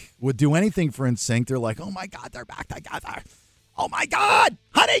NSYNC, would do anything for NSYNC. They're like, oh, my God, they're back together. Oh, my God.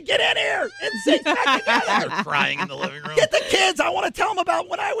 Honey, get in here. NSYNC's back together. They're crying in the living room. Get the kids. I want to tell them about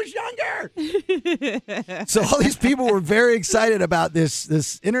when I was younger. So all these people were very excited about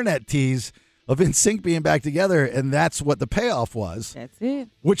this internet tease of NSYNC being back together, and that's what the payoff was. That's it.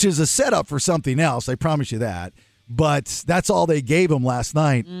 Which is a setup for something else. I promise you that. But that's all they gave them last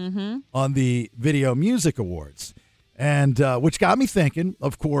night on the Video Music Awards. And which got me thinking,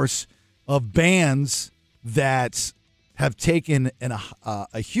 of course, of bands that have taken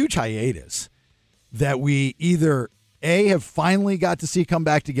a huge hiatus that we either A, have finally got to see come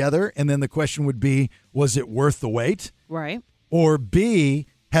back together, and then the question would be, was it worth the wait? Right. Or B,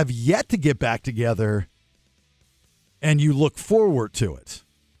 have yet to get back together and you look forward to it.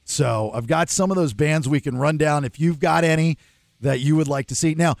 So I've got some of those bands we can run down if you've got any that you would like to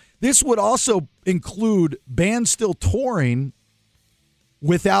see. Now, this would also include bands still touring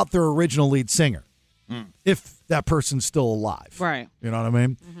without their original lead singer. If that person's still alive. Right. You know what I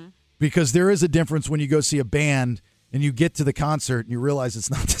mean? Mm-hmm. Because there is a difference when you go see a band and you get to the concert and you realize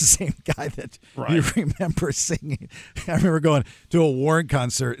it's not the same guy that you remember singing. I remember going to a Warren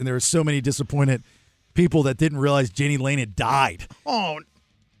concert and there were so many disappointed people that didn't realize Jenny Lane had died. Oh.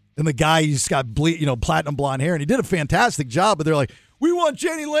 And the guy just got platinum blonde hair, and he did a fantastic job, but they're like, we want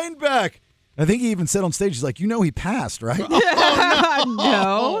Jenny Lane back. I think he even said on stage, he's like, he passed, right?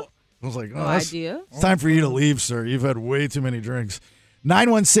 No. I was like, no idea. It's time for you to leave, sir. You've had way too many drinks.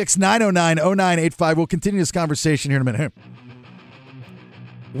 916-909-0985. We'll continue this conversation here in a minute.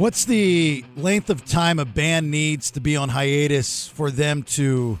 What's the length of time a band needs to be on hiatus for them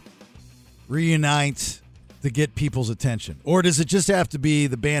to reunite to get people's attention? Or does it just have to be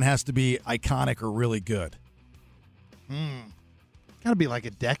the band has to be iconic or really good? Got to be like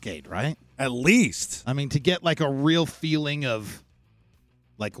a decade, right? At least. I mean, to get like a real feeling of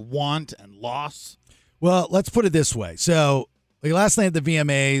like want and loss. Well, let's put it this way. So, like last night at the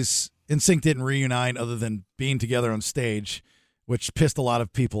VMAs, NSYNC didn't reunite other than being together on stage, which pissed a lot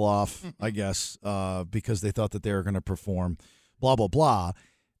of people off, I guess, because they thought that they were going to perform, blah, blah, blah.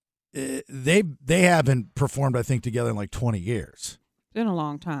 They haven't performed, I think, together in like 20 years. Been a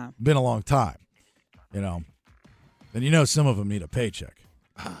long time. Been a long time, And you know some of them need a paycheck.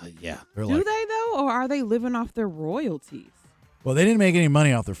 Yeah. They're Do like, they though, or are they living off their royalties? well, they didn't make any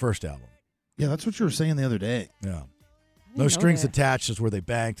money off their first album. Yeah, that's what you were saying the other day. Yeah. know No strings that. attached is where they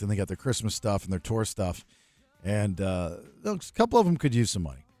banked, and they got their Christmas stuff and their tour stuff. And a couple of them could use some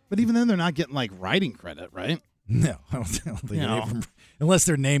money. But even then, they're not getting like writing credit, right? No, I don't think You any know. of them, unless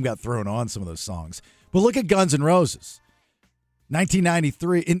their name got thrown on some of those songs. But look at Guns N' Roses,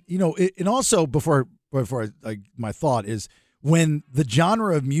 1993, and also before my thought is when the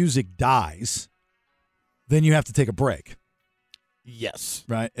genre of music dies, then you have to take a break, Yes.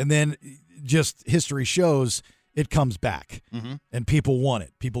 right? And then just history shows it comes back, and people want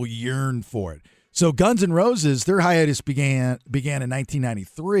it, people yearn for it. So Guns N' Roses, their hiatus began in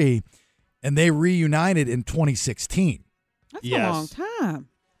 1993. And they reunited in 2016. That's a long time.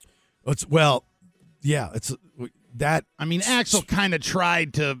 It's that. I mean, Axl kind of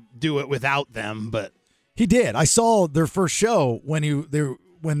tried to do it without them, but he did. I saw their first show when they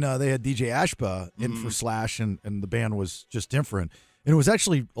had DJ Ashba in for Slash, and the band was just different. And it was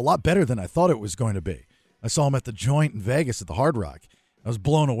actually a lot better than I thought it was going to be. I saw them at the Joint in Vegas at the Hard Rock. I was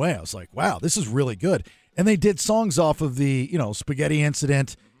blown away. I was like, wow, this is really good. And they did songs off of the Spaghetti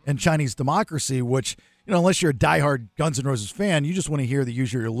Incident and Chinese Democracy, which, unless you're a diehard Guns N' Roses fan, you just want to hear the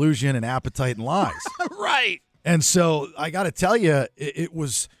Use Your Illusion and Appetite and Lies. right. And so I got to tell you, it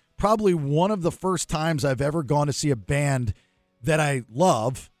was probably one of the first times I've ever gone to see a band that I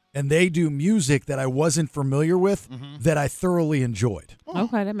love, and they do music that I wasn't familiar with that I thoroughly enjoyed.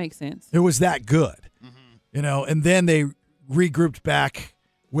 Okay, that makes sense. It was that good, and then they regrouped back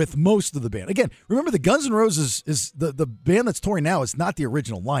with most of the band. Again, remember the Guns N' Roses is the band that's touring now is not the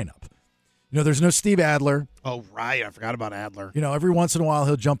original lineup. There's no Steve Adler. Oh, right. I forgot about Adler. Every once in a while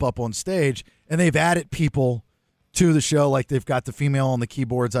he'll jump up on stage, and they've added people to the show, like they've got the female on the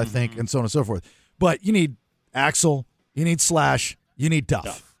keyboards, I think, and so on and so forth. But you need Axl, you need Slash, you need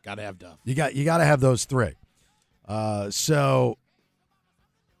Duff. Got to have Duff. You got to have those three. So,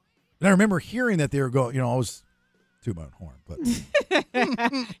 and I remember hearing that they were going. I was toot my own horn, but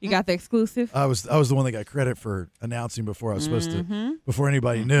You got the exclusive? I was the one that got credit for announcing before I was supposed to, before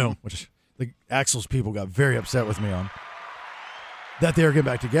anybody knew, which the Axl's people got very upset with me on, that they were getting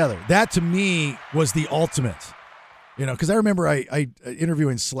back together. That to me was the ultimate, because I remember I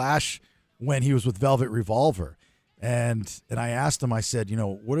interviewing Slash when he was with Velvet Revolver, and I asked him, I said,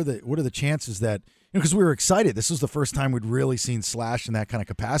 what are the chances that, because we were excited. This was the first time we'd really seen Slash in that kind of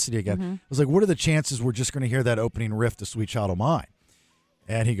capacity again. I was like, what are the chances we're just going to hear that opening riff to Sweet Child O' Mine?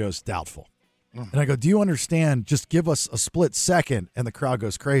 And he goes, doubtful. And I go, do you understand? Just give us a split second, and the crowd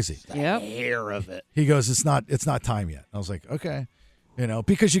goes crazy. Yep. Hair of it. He goes, it's not time yet. I was like, okay,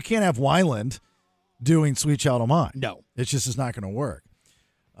 because you can't have Weiland doing Sweet Child O' Mine. No, it's not going to work.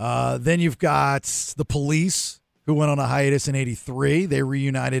 Then you've got the Police, who went on a hiatus in '83. They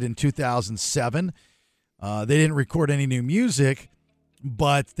reunited in 2007. They didn't record any new music,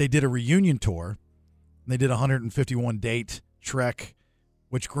 but they did a reunion tour. They did a 151-date trek,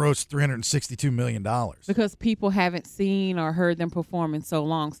 which grossed $362 million. Because people haven't seen or heard them perform in so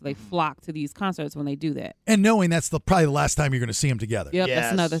long, so they flock to these concerts when they do that. And knowing that's probably the last time you're going to see them together. Yep,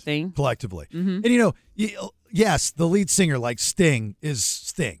 that's another thing. Collectively. And, yes, the lead singer, like Sting, is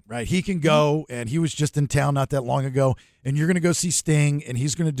Sting, right? He can go, and he was just in town not that long ago, and you're going to go see Sting, and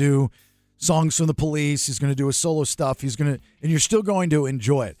he's going to do songs from the Police. He's going to do his solo stuff. And you're still going to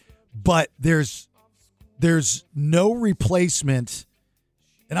enjoy it. But there's no replacement.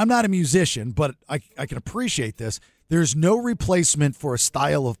 And I'm not a musician, but I can appreciate this. There's no replacement for a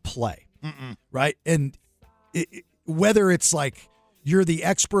style of play, right? And whether it's like you're the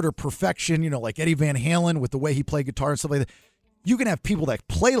expert or perfection, like Eddie Van Halen with the way he played guitar and stuff like that, you can have people that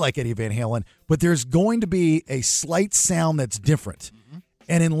play like Eddie Van Halen, but there's going to be a slight sound that's different.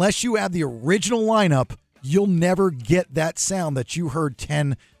 And unless you have the original lineup, you'll never get that sound that you heard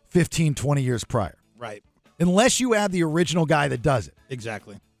 10, 15, 20 years prior. Right. Unless you have the original guy that does it.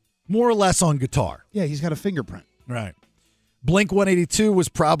 Exactly. More or less on guitar. Yeah, he's got a fingerprint. Right. Blink-182 was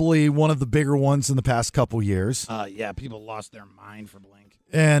probably one of the bigger ones in the past couple years. Yeah, people lost their mind for Blink.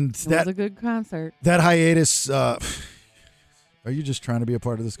 And It was a good concert. That hiatus, are you just trying to be a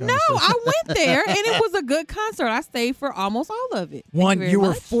part of this conversation? No, I went there, and it was a good concert. I stayed for almost all of it. One, you were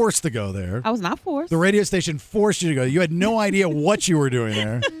much. forced to go there. I was not forced. The radio station forced you to go. You had no idea what you were doing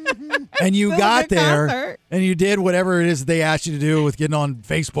there. And you It was a got good there, concert. and you did whatever it is they asked you to do with getting on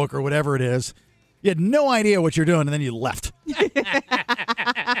Facebook or whatever it is. You had no idea what you're doing, and then you left.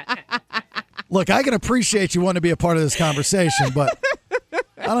 Look, I can appreciate you wanting to be a part of this conversation, but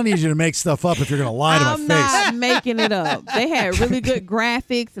I don't need you to make stuff up if you're going to lie to my I'm face. not making it up. They had really good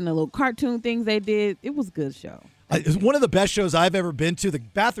graphics and the little cartoon things they did. It was a good show. It's one of the best shows I've ever been to. The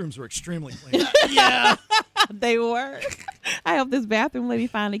bathrooms were extremely clean. Yeah. They were. I hope this bathroom lady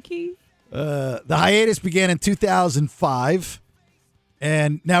find a key. The hiatus began in 2005.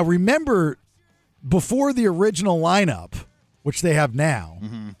 And now remember, before the original lineup, which they have now,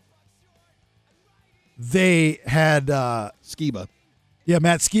 they had Skiba. Yeah,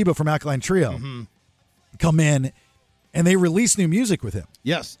 Matt Skiba from Alkaline Trio come in, and they released new music with him.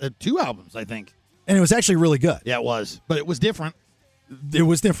 Yes, 2 albums, I think. And it was actually really good. Yeah, it was. But it was different. It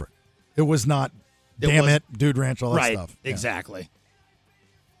was different. It was not, Damn It, Dude Ranch, all that right, stuff. Exactly.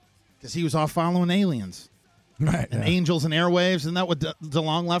 Because he was off following aliens. Right. And Angels and Airwaves. Isn't that what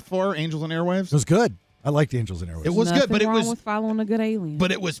DeLong left for? Angels and Airwaves? It was good. I liked Angels and Airwaves. It was good, but it Nothing wrong was with following a good alien.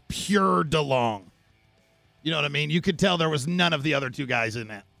 But it was pure DeLong. You know what I mean? You could tell there was none of the other 2 guys in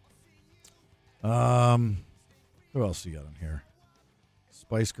it. Who else you got on here?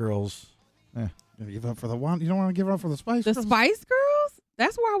 Spice Girls. You give up for the one. You don't want to give up for the Spice Girls? The Spice Girls?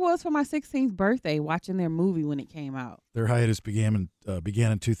 That's where I was for my 16th birthday, watching their movie when it came out. Their hiatus began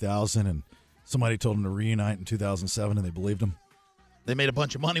in 2000, and somebody told them to reunite in 2007, and they believed them. They made a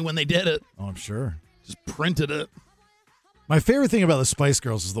bunch of money when they did it. Oh, I'm sure. Just printed it. My favorite thing about the Spice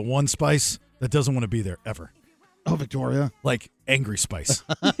Girls is the one Spice that doesn't want to be there ever. Oh, Victoria. Like Angry Spice.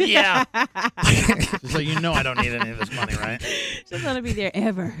 Yeah. So you know I don't need any of this money, right? She's going to be there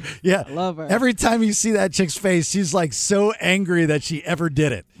ever. Yeah. I love her. Every time you see that chick's face, she's like so angry that she ever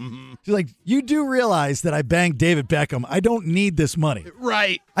did it. She's like, you do realize that I banged David Beckham. I don't need this money.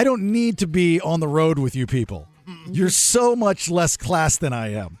 Right. I don't need to be on the road with you people. You're so much less class than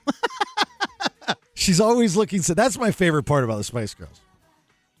I am. She's always looking. So that's my favorite part about the Spice Girls.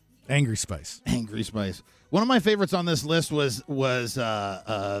 Angry Spice. Angry Spice. One of my favorites on this list was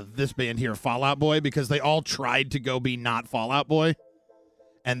this band here, Fall Out Boy, because they all tried to go be not Fall Out Boy,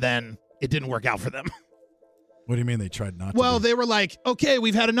 and then it didn't work out for them. What do you mean they tried not to? Well, they were like, okay,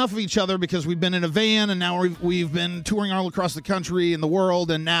 we've had enough of each other because we've been in a van, and now we've been touring all across the country and the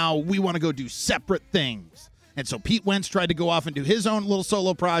world, and now we want to go do separate things. And so Pete Wentz tried to go off and do his own little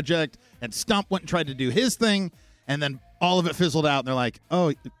solo project, and Stump went and tried to do his thing, and then all of it fizzled out, and they're like,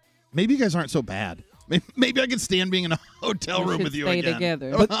 oh, maybe you guys aren't so bad. Maybe I could stand being in a hotel room with you stay again.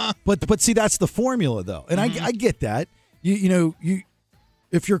 Together. But see, that's the formula, though, and I get that. You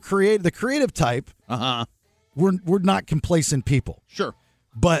if you're the creative type, we're not complacent people. Sure,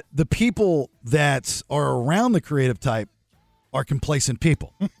 but the people that are around the creative type are complacent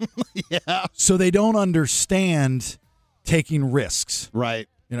people. Yeah, so they don't understand taking risks. Right.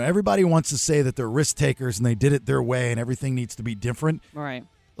 Everybody wants to say that they're risk takers and they did it their way and everything needs to be different. Right.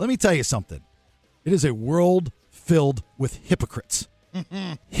 Let me tell you something. It is a world filled with hypocrites.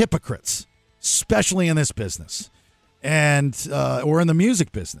 Hypocrites, especially in this business and or in the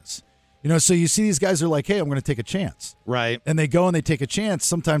music business. So you see these guys are like, hey, I'm going to take a chance. Right. And they go and they take a chance.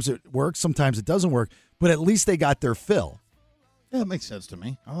 Sometimes it works. Sometimes it doesn't work. But at least they got their fill. Yeah, that makes sense to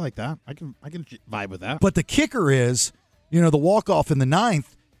me. I like that. I can vibe with that. But the kicker is, the walk-off in the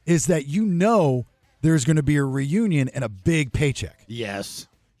 9th is that there's going to be a reunion and a big paycheck. Yes.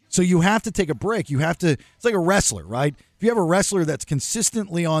 So you have to take a break. It's like a wrestler, right? If you have a wrestler that's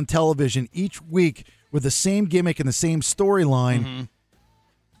consistently on television each week with the same gimmick and the same storyline,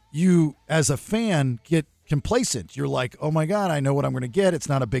 you, as a fan, get complacent. You're like, oh my God, I know what I'm going to get. It's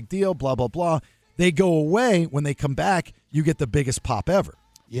not a big deal, blah, blah, blah. They go away. When they come back, you get the biggest pop ever.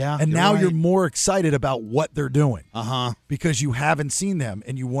 Yeah. And now right. you're more excited about what they're doing. Because you haven't seen them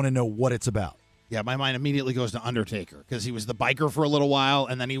and you want to know what it's about. Yeah, my mind immediately goes to Undertaker because he was the biker for a little while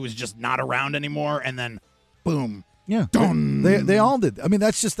and then he was just not around anymore and then boom. Yeah. They all did. I mean,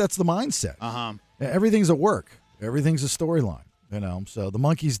 that's the mindset. Everything's a work. Everything's a storyline, So the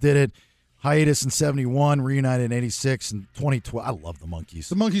Monkees did it. Hiatus in 71, reunited in 86 and 2012. I love the Monkees.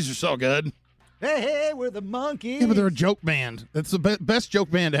 The Monkees are so good. Hey, we're the Monkees. Yeah, but they're a joke band. It's the best joke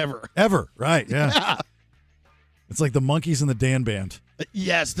band ever. Ever, right, yeah. It's like the Monkees and the Dan Band.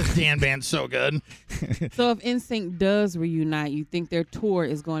 Yes, the Dan Band's so good. So if NSYNC does reunite, you think their tour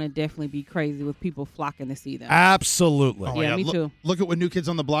is going to definitely be crazy with people flocking to see them? Absolutely. Oh, yeah, me too. Look at what New Kids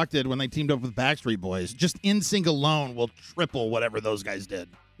on the Block did when they teamed up with Backstreet Boys. Just NSYNC alone will triple whatever those guys did.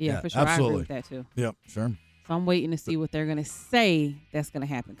 Yeah, for sure. Absolutely. I agree with that too. Yep, sure. So I'm waiting to see what they're going to say that's going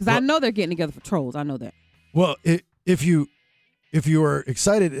to happen. Because I know they're getting together for Trolls. I know that. Well, if you are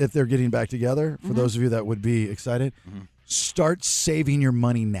excited if they're getting back together, for those of you that would be excited, start saving your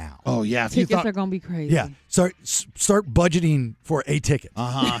money now. Oh, yeah. Tickets are going to be crazy. Yeah. Start budgeting for a ticket.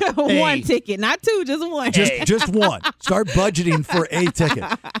 One ticket, not two, just one. Just one. Start budgeting for a ticket.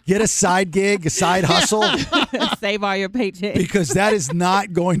 Get a side gig, a side hustle. Save all your paychecks. Because that is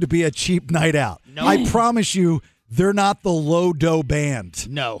not going to be a cheap night out. No. I promise you they're not the low dough band.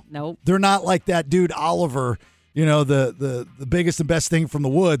 No. Nope. They're not like that dude Oliver, the biggest and best thing from the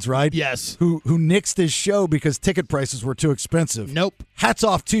woods, right? Yes. Who nixed his show because ticket prices were too expensive. Nope. Hats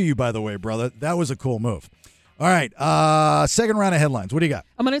off to you, by the way, brother. That was a cool move. All right, second round of headlines. What do you got?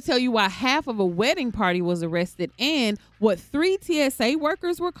 I'm going to tell you why half of a wedding party was arrested and what 3 TSA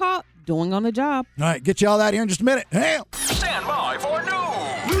workers were caught doing on the job. All right, get you all that here in just a minute. Hey. Stand by for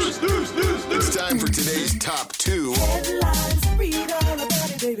news. It's time for today's top 2 Headlines, read all about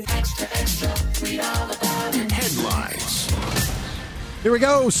it, baby. Extra, extra, read all about it. headlines. Here we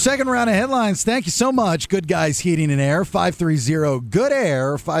go. Second round of headlines. Thank you so much. Good Guys Heating and Air.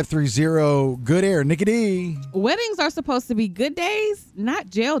 530-GOOD-AIR. 530-GOOD-AIR. Nikki D. Weddings are supposed to be good days,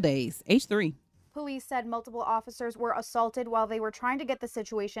 not jail days. H3. Police said multiple officers were assaulted while they were trying to get the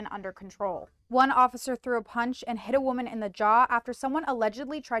situation under control. One officer threw a punch and hit a woman in the jaw after someone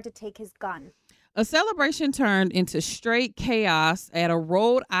allegedly tried to take his gun. A celebration turned into straight chaos at a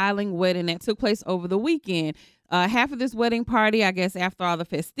Rhode Island wedding that took place over the weekend. Half of this wedding party, I guess after all the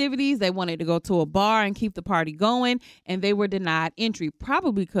festivities, they wanted to go to a bar and keep the party going, and they were denied entry,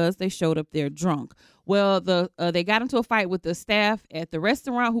 probably because they showed up there drunk. Well, they got into a fight with the staff at the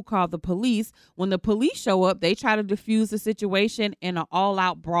restaurant who called the police. When the police show up, they try to defuse the situation, and an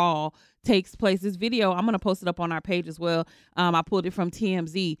all-out brawl takes place. This video, I'm going to post it up on our page as well. I pulled it from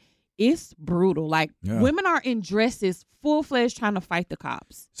TMZ. It's brutal. Women are in dresses, full-fledged, trying to fight the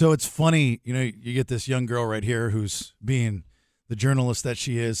cops. So it's funny, you get this young girl right here who's being the journalist that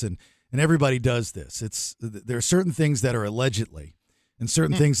she is, and everybody does this. There are certain things that are allegedly, and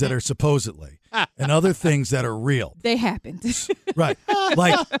certain things that are supposedly, and other things that are real. They happened. Right.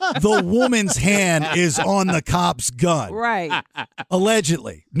 Like the woman's hand is on the cop's gun. Right.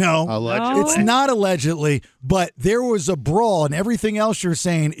 Allegedly. No. Allegedly. It's not allegedly, but there was a brawl, and everything else you're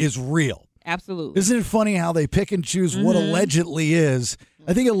saying is real. Absolutely. Isn't it funny how they pick and choose what allegedly is?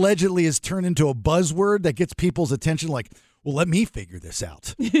 I think allegedly is turned into a buzzword that gets people's attention like, well, let me figure this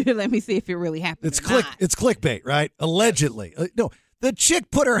out. Let me see if it really happened. It's clickbait, right? Allegedly. No, the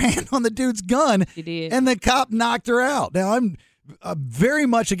chick put her hand on the dude's gun, She did. and the cop knocked her out. Now, I'm very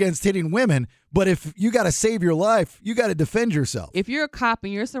much against hitting women, but if you got to save your life, you got to defend yourself. If you're a cop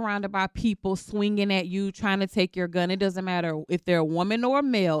and you're surrounded by people swinging at you, trying to take your gun, it doesn't matter if they're a woman or a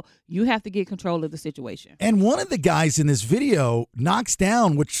male, you have to get control of the situation. And one of the guys in this video knocks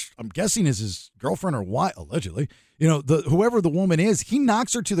down, which I'm guessing is his girlfriend or wife, allegedly, whoever the woman is, he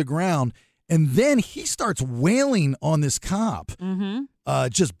knocks her to the ground, and then he starts wailing on this cop.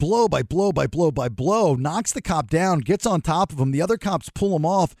 Just blow by blow by blow by blow, knocks the cop down, gets on top of him. The other cops pull him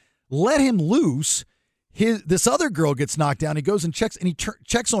off, let him loose. This other girl gets knocked down. He goes and checks, and he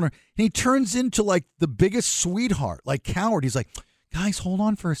checks on her, and he turns into like the biggest sweetheart, like coward. He's like, guys, hold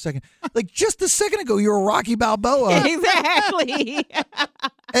on for a second. Like just a second ago, you were Rocky Balboa. Exactly.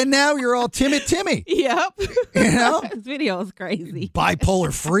 And now you're all timid Timmy. Yep. This video is crazy.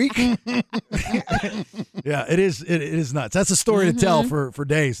 Bipolar freak. Yeah, it is. It is nuts. That's a story to tell for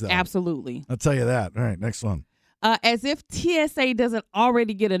days, though. Absolutely. I'll tell you that. All right, next one. As if TSA doesn't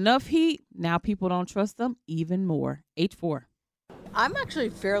already get enough heat, now people don't trust them even more. H4. I'm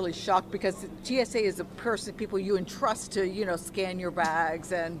actually fairly shocked because TSA is a person, people you entrust to, scan your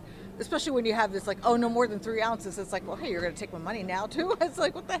bags. And especially when you have this no more than 3 ounces. It's like, well, hey, you're going to take my money now too? It's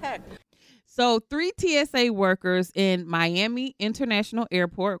like, what the heck? So 3 TSA workers in Miami International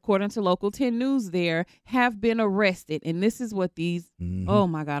Airport, according to Local 10 News there, have been arrested. And this is what these, oh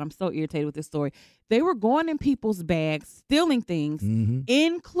my God, I'm so irritated with this story. They were going in people's bags, stealing things,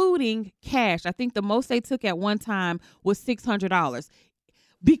 including cash. I think the most they took at one time was $600.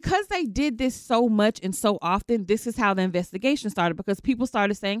 Because they did this so much and so often, this is how the investigation started, because people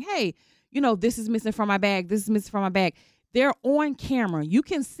started saying, hey, this is missing from my bag. This is missing from my bag. They're on camera. You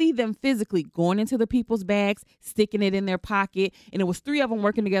can see them physically going into the people's bags, sticking it in their pocket. And it was 3 of them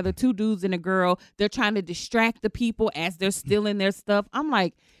working together, 2 dudes and a girl. They're trying to distract the people as they're stealing their stuff. I'm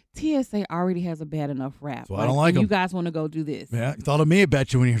like, TSA already has a bad enough rap. So I don't like them. You guys want to go do this? Yeah, you thought of me, I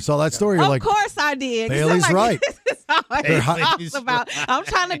bet you, when you saw that story. You're like, of course I did. Bailey's right. This is all I talks about. I'm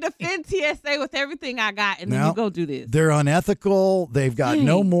trying to defend TSA with everything I got, and then you go do this. They're unethical. They've got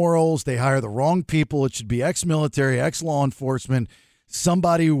no morals. They hire the wrong people. It should be ex-military, ex-law enforcement,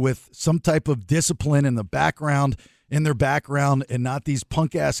 somebody with some type of discipline in their background, and not these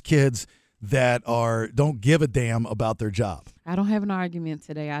punk-ass kids that don't give a damn about their job. I don't have an argument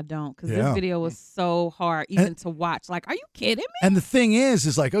today. I don't, because this video was so hard even to watch. Like, are you kidding me? And the thing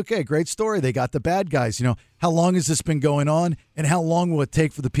is like, okay, great story. They got the bad guys. How long has this been going on, and how long will it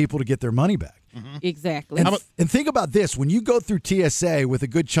take for the people to get their money back? Exactly. And think about this. When you go through TSA with a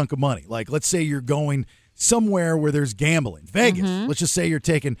good chunk of money, like let's say you're going somewhere where there's gambling. Vegas. Let's just say you're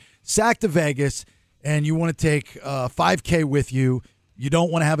taking Sac to Vegas and you want to take 5K with you. You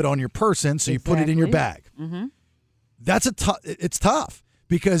don't want to have it on your person, so you put it in your bag. That's it's tough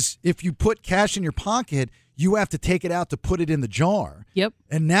because if you put cash in your pocket, you have to take it out to put it in the jar. Yep.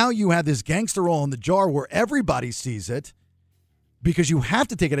 And now you have this gangster roll in the jar where everybody sees it because you have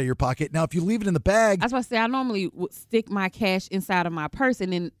to take it out of your pocket. Now, if you leave it in the bag. That's why I say I normally would stick my cash inside of my purse.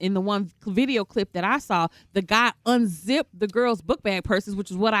 And in the one video clip that I saw, the guy unzipped the girl's book bag purses,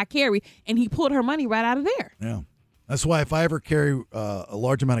 which is what I carry, and he pulled her money right out of there. Yeah. That's why if I ever carry a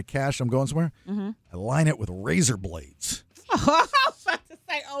large amount of cash, I'm going somewhere, I line it with razor blades. I was about to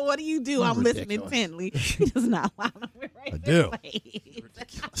say, oh, what do you do? I'm listening intently. He does not line them with razor I do.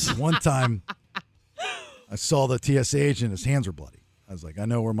 blades. One time, I saw the TSA agent, his hands were bloody. I was like, I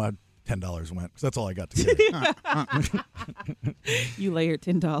know where my $10 went, because that's all I got to carry. You layered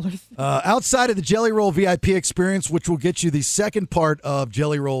 $10. Outside of the Jelly Roll VIP experience, which will get you the second part of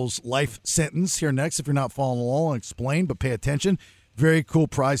Jelly Roll's life sentence here next. If you're not following along, I'll explain, but pay attention. Very cool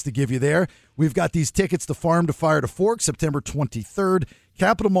prize to give you there. We've got these tickets to Farm to Fire to Fork, September 23rd,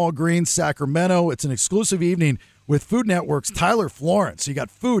 Capitol Mall Green, Sacramento. It's an exclusive evening with Food Network's Tyler Florence. So you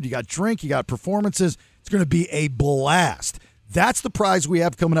got food, you got drink, you got performances. It's going to be a blast. That's the prize we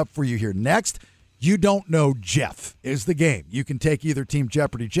have coming up for you here next. You Don't Know Jeff is the game. You can take either Team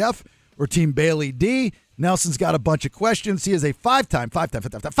Jeopardy Jeff or Team Bailey D. Nelson's got a bunch of questions. He is a five-time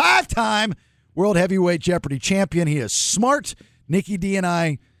World Heavyweight Jeopardy champion. He is smart. Nikki D and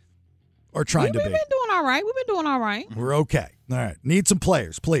I are trying to be. We've been doing all right. We're okay. All right. Need some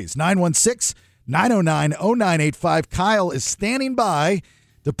players, please. 916-909-0985. Kyle is standing by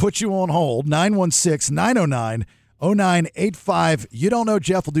to put you on hold. 916-909-0985. You Don't Know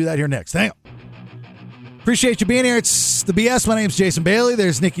Jeff. We'll do that here next. Hang on. Appreciate you being here. It's the BS. My name's Jason Bailey.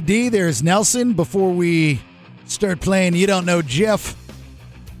 There's Nikki D. There's Nelson. Before we start playing You Don't Know Jeff,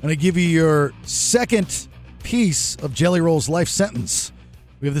 I'm going to give you your second piece of Jelly Roll's life sentence.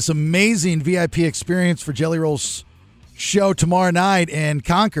 We have this amazing VIP experience for Jelly Roll's show tomorrow night in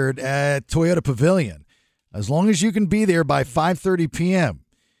Concord at Toyota Pavilion. As long as you can be there by 5:30 p.m.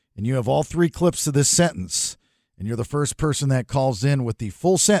 and you have all three clips of this sentence, and you're the first person that calls in with the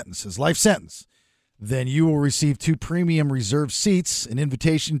full sentence, his life sentence, then you will receive 2 premium reserved seats, an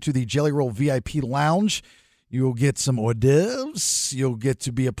invitation to the Jelly Roll VIP lounge. You will get some hors d'oeuvres. You'll get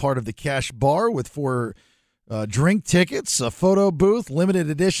to be a part of the cash bar with 4 drink tickets, a photo booth, limited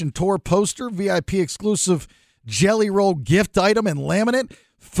edition tour poster, VIP exclusive Jelly Roll gift item and laminate,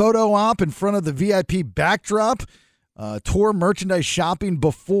 photo op in front of the VIP backdrop, tour merchandise shopping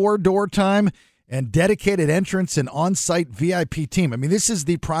before door time, and dedicated entrance and on-site VIP team. I mean, this is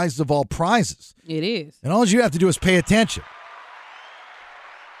the prize of all prizes. It is. And all you have to do is pay attention.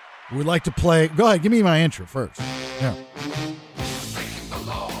 We'd like to play. Go ahead, give me my intro first. Yeah.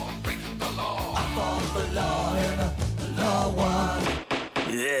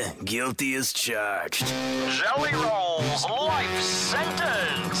 Yeah, guilty as charged. Jelly Roll's life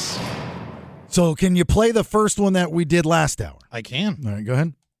sentence. So can you play the first one that we did last hour? I can. All right, go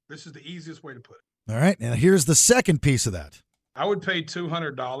ahead. This is the easiest way to put it. All right, and here's the second piece of that. I would pay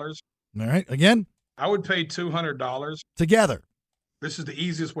 $200. All right, again. I would pay $200. Together. This is the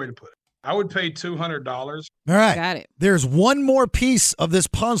easiest way to put it. I would pay $200. All right. Got it. There's one more piece of this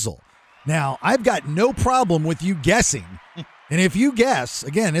puzzle. Now, I've got no problem with you guessing. And if you guess,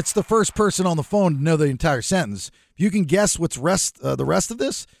 again, it's the first person on the phone to know the entire sentence. If you can guess what's the rest of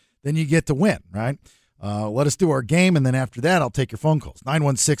this, then you get to win, right? Let us do our game, and then after that, I'll take your phone calls.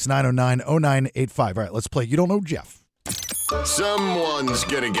 916-909-0985. All right, let's play You Don't Know Jeff. Someone's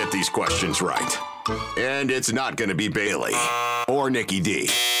going to get these questions right. And it's not going to be Bailey or Nikki D.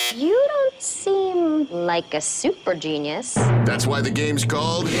 You don't seem like a super genius. That's why the game's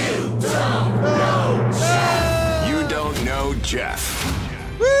called You Don't Know Jeff. You Don't Know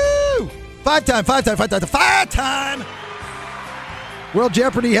Jeff. Woo! Five-time World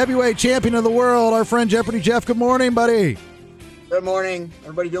Jeopardy heavyweight champion of the world, our friend Jeopardy Jeff. Good morning, buddy. Good morning.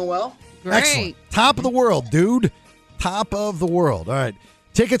 Everybody doing well? Great. Excellent. Top of the world, dude. Top of the world. All right.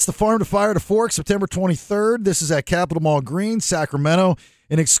 Tickets to Farm to Fire to Fork, September 23rd. This is at Capitol Mall Green, Sacramento.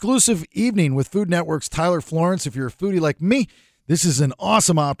 An exclusive evening with Food Network's Tyler Florence. If you're a foodie like me, this is an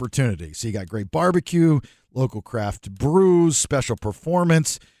awesome opportunity. So you got great barbecue, local craft brews, special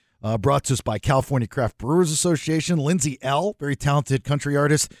performance, brought to us by California Craft Brewers Association. Lindsay L., very talented country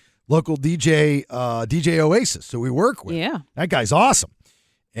artist, local DJ Oasis, who we work with. Yeah. That guy's awesome.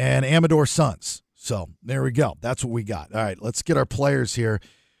 And Amador Sons. So there we go. That's what we got. All right, let's get our players here.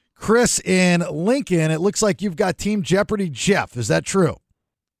 Chris in Lincoln, it looks like you've got Team Jeopardy Jeff. Is that true?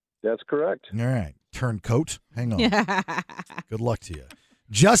 That's correct. All right. Turncoat. Hang on. Good luck to you.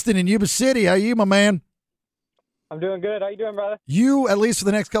 Justin in Yuba City. How are you, my man? I'm doing good. How you doing, brother? You, at least for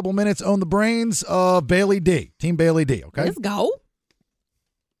the next couple minutes, own the brains of Bailey D. Team Bailey D, okay? Let's go.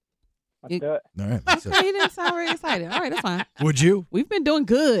 Let's do it. All right. Okay, you didn't sound very excited. All right, that's fine. Would you? We've been doing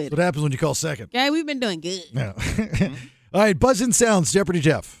good. What happens when you call second? Okay, we've been doing good. Yeah. All right, buzz-in sounds. Jeopardy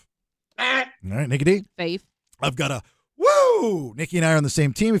Jeff. All right, Nikki D. Faith. I've got a woo. Nikki and I are on the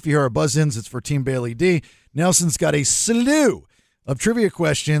same team. If you hear our buzz-ins, it's for Team Bailey D. Nelson's got a slew of trivia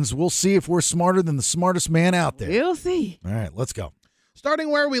questions. We'll see if we're smarter than the smartest man out there. We'll see. All right, let's go. Starting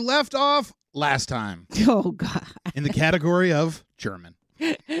where we left off last time. Oh, God. In the category of German.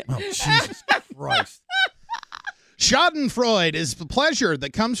 Oh, Jesus Christ. Schadenfreude is the pleasure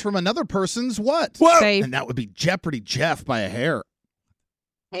that comes from another person's what? Whoa. Faith. And that would be Jeopardy Jeff by a hair.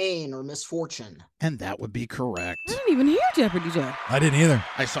 Pain or misfortune. And that would be correct. I didn't even hear Jeopardy Jeff. I didn't either.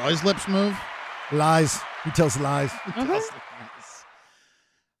 I saw his lips move. Lies. He tells lies.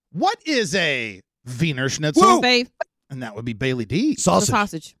 What is a Wiener Schnitzel? Whoa. Faith. And that would be Bailey D. Sausage. The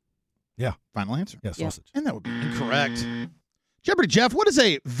sausage. Yeah. Final answer. Yeah, sausage. And that would be incorrect. Jeopardy Jeff, what is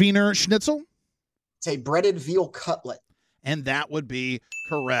a Wiener Schnitzel? It's a breaded veal cutlet. And that would be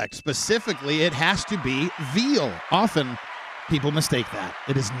correct. Specifically, it has to be veal. Often people mistake that.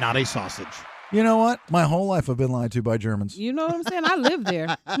 It is not a sausage. You know what? My whole life I've been lied to by Germans. You know what I'm saying? I live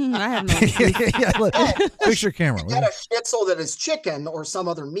there. I have no idea. Yeah, look, fix your camera. You get a schnitzel that is chicken or some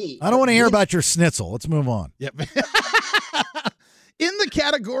other meat. I don't want to hear about your schnitzel. Let's move on. Yep. In the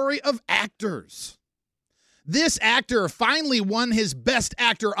category of actors, this actor finally won his Best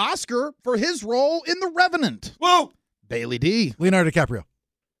Actor Oscar for his role in The Revenant. Whoa! Bailey D. Leonardo DiCaprio.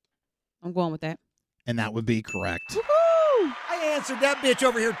 I'm going with that. And that would be correct. Woo-hoo! I answered that bitch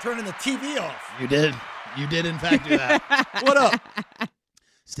over here turning the TV off. You did. You did, in fact, do that. What up?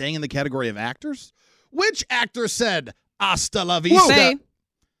 Staying in the category of actors, which actor said, hasta la vista? Say.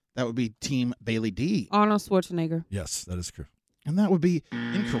 That would be Team Bailey D. Arnold Schwarzenegger. Yes, that is true. And that would be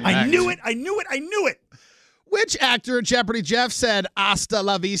incorrect. I knew it. I knew it. I knew it. Which actor, Jeopardy Jeff, said hasta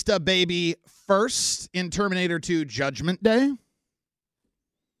la vista, baby, first in Terminator 2 Judgment Day?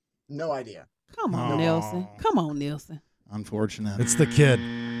 No idea. Come on, Nelson. Come on, Nelson. Unfortunate. It's the kid.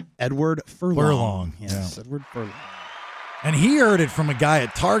 Edward Furlong. Furlong. Yes, Yeah. Edward Furlong. And he heard it from a guy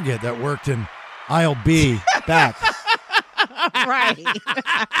at Target that worked in aisle B back. Right.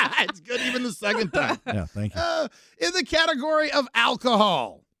 It's good even the second time. Yeah, thank you. In the category of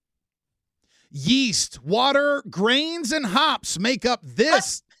alcohol, yeast, water, grains, and hops make up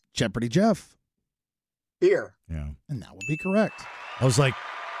this Jeopardy Jeff. Beer. Yeah. And that would be correct. I was like,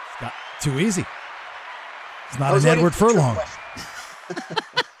 it's not too easy. It's not Those an are the Edward future Furlong. questions.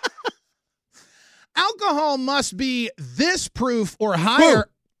 Alcohol must be this proof or higher. Whoa.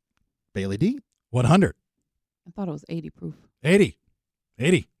 Bailey D. 100. I thought it was 80 proof. 80.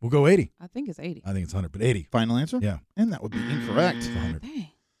 80. We'll go 80. I think it's 80. I think it's 100, but 80. Final answer? Yeah. And that would be incorrect. It's 100. Dang.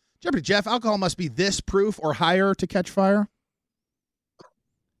 Jeopardy Jeff, alcohol must be this proof or higher to catch fire.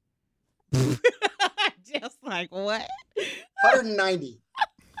 Just like what? 190.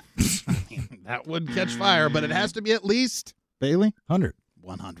 That would catch fire, but it has to be at least, Bailey, 100.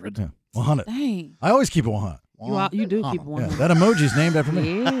 100. Yeah. 100. Dang. I always keep it 100. You do keep one. Yeah, that emoji's named after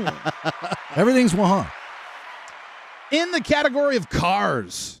me. Yeah. Everything's 100. In the category of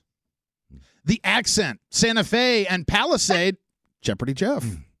cars, the Accent, Santa Fe, and Palisade, Jeopardy Jeff.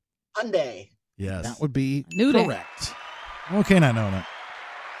 Hyundai. Yes. That would be Knew that. correct. Okay, not knowing that.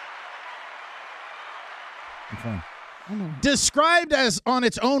 I'm fine. I know. Described as on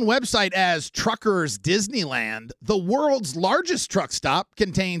its own website as Truckers Disneyland, the world's largest truck stop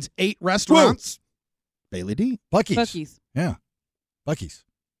contains 8 restaurants. Bailey D. Buc-ee's. Buc-ee's. Yeah. Buc-ee's.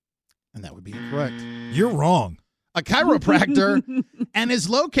 And that would be incorrect. You're wrong. A chiropractor and is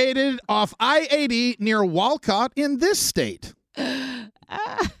located off I-80 near Walcott in this state.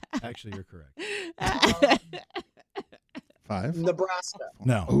 Actually, you're correct. 5. Nebraska.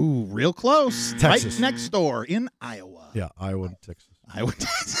 No. Ooh, real close. Texas. Right next door in Iowa. Yeah, Iowa, Texas. Iowa,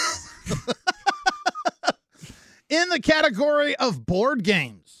 Texas. In the category of board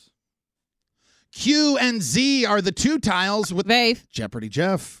games, Q and Z are the 2 tiles with Vave. Jeopardy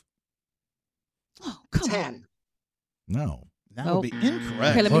Jeff. Oh, come 10. on. No. That Nope. would be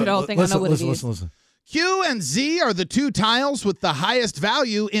incorrect. Okay, let me don't think I know what it is. Listen. Q and Z are the 2 tiles with the highest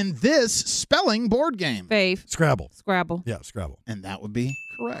value in this spelling board game. Fave. Scrabble. Scrabble. Yeah, Scrabble. And that would be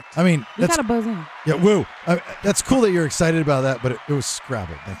correct. I mean, We that's gotta buzz in. yeah. Woo. That's cool that you're excited about that, but it was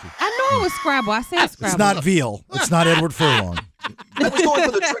Scrabble. Thank you. I know it was Scrabble. I said Scrabble. It's not veal. It's not Edward Furlong. I was going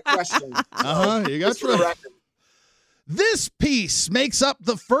for the trick question. Uh-huh. You got Just for the trick. record. This piece makes up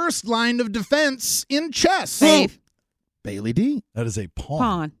the first line of defense in chess. Dave. Bailey D. That is a pawn.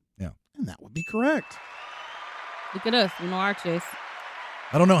 Pawn. Yeah. And that would be correct. Look at us. We know our chess.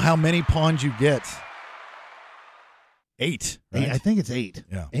 I don't know how many pawns you get. 8. Right? I think it's 8.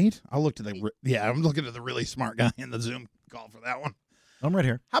 Yeah. 8? I'll look to the. Yeah, I'm looking at the really smart guy in the Zoom call for that one. I'm right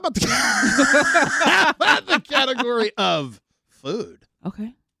here. How about the category of food?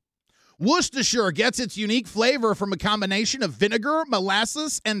 Okay. Worcestershire gets its unique flavor from a combination of vinegar,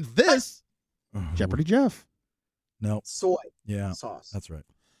 molasses, and this. Jeopardy Jeff. No. Soy Yeah. sauce. That's right.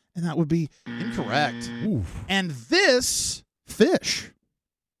 And that would be incorrect. Ooh. And this fish.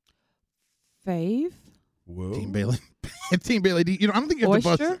 Fave. Whoa. Team Bailey. Team Bailey. I don't think you have to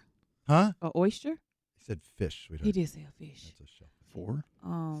bust it. Oyster. Huh? A oyster. He said fish. Sweetheart. He did say a fish. That's a show. 4,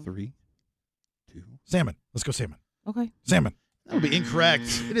 3, 2. Salmon. Let's go salmon. Okay. Salmon. That would be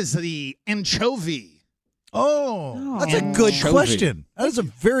incorrect. It is the anchovy. Oh, that's a good Anchovy. question. That is a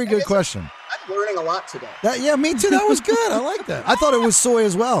very good question. I'm learning a lot today. Yeah, me too. That was good. I like that. I thought it was soy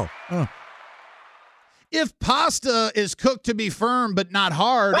as well. Oh. If pasta is cooked to be firm but not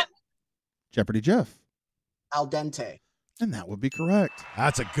hard. Jeopardy Jeff. Al dente. And that would be correct.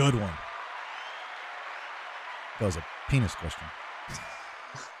 That's a good one. That was a penis question.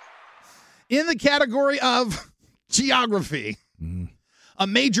 In the category of geography, a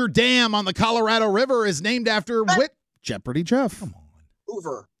major dam on the Colorado River is named after Whit. Jeopardy Jeff. Come on.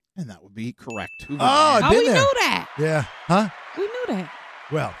 Hoover. And that would be correct. Hoover. Oh, I've been we there. knew that. Yeah. Huh? We knew that.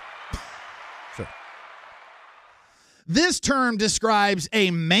 Well, sure. This term describes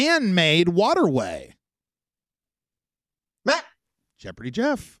a man-made waterway. Matt. Jeopardy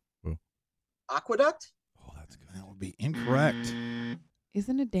Jeff. Aqueduct. Oh, that's good. That would be incorrect.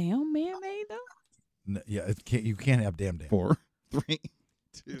 Isn't a dam man-made though? No, yeah, you can't have damn. 4, 3,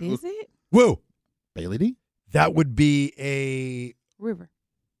 2. Is it? Woo. Bailey D. That would be a River.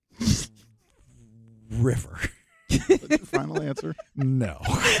 river. What's your final answer? No.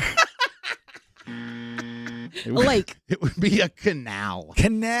 A lake. It would be a canal.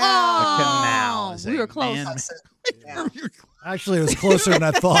 Canal. A canal. is We a were close. Yeah. Actually, it was closer than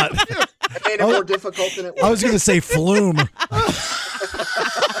I thought. It made it more difficult than it was. I was going to say flume.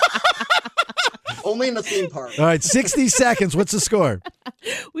 Only in the theme park. All right, 60 seconds. What's the score?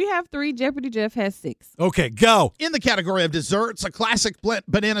 We have 3. Jeopardy Jeff has 6. Okay, go. In the category of desserts, a classic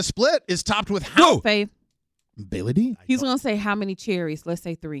banana split is topped with how? Fave. Bailey D. He's gonna say how many cherries? Let's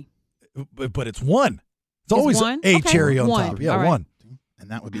say 3. But it's one. It's always one? a Okay. cherry on One. top. Yeah, All right. one. And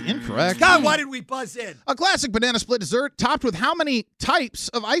that would be incorrect. God, why did we buzz in? A classic banana split dessert topped with how many types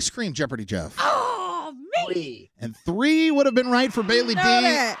of ice cream, Jeopardy Jeff? Oh, me. 3. And 3 would have been right for Bailey D.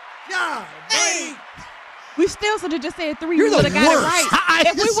 That. God, Hey. We still should have just said 3. You're We the would have got it worst. right.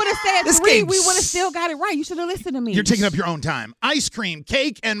 If we would have said This 3, game we would have still got it right. You should have listened to me. You're taking up your own time. Ice cream,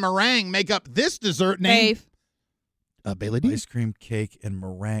 cake, and meringue make up this dessert name. Fave. Bailey D. Ice cream, cake, and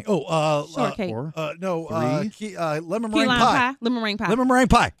meringue. Oh, Shortcake. 4. lemon Key meringue lime pie. Lemon meringue pie. Lemon meringue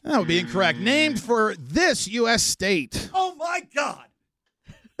pie. That would be incorrect. Named for this U.S. state. Oh, my God.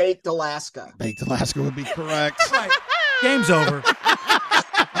 Baked Alaska. Baked Alaska would be correct. All right. Game's over.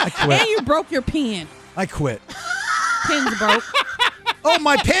 I quit. And you broke your pen. I quit. Pen's broke. Oh,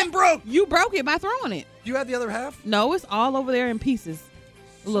 my pen broke. You broke it by throwing it. You had the other half? No, it's all over there in pieces.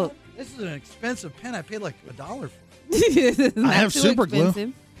 Look. This is an expensive pen. I paid like $1 for it. I have super glue. I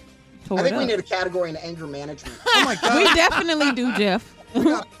think we need a category in anger management. Oh, my God. We definitely do, Jeff.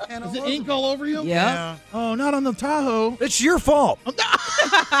 Is it ink all over you? Yeah. Oh, not on the Tahoe. It's your fault. You're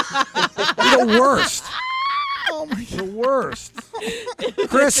the worst. Oh, my God. The worst.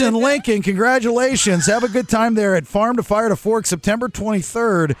 Chris and Lincoln, congratulations. Have a good time there at Farm to Fire to Fork, September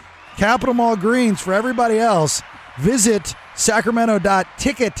 23rd. Capitol Mall Greens. For everybody else, visit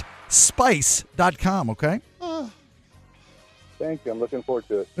sacramento.ticketspice.com, okay? Thank you. I'm looking forward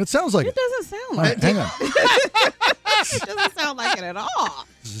to it. It sounds like It it. doesn't sound All like right, hang on. it. Doesn't sound like it at all.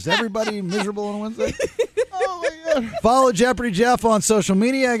 Is everybody miserable on Wednesday? Oh, my God. Follow Jeopardy Jeff on social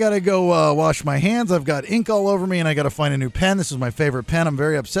media. I got to go wash my hands. I've got ink all over me, and I got to find a new pen. This is my favorite pen. I'm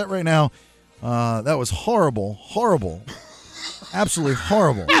very upset right now. That was horrible. Horrible. Absolutely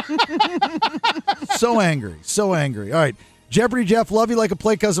horrible. So angry. So angry. All right. Jeopardy Jeff, love you like a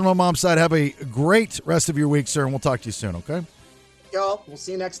play cousin on my mom's side. Have a great rest of your week, sir, and we'll talk to you soon, okay? Y'all, we'll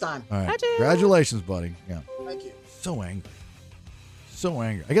see you next time. All right. Congratulations, buddy. Yeah. Thank you. So angry. So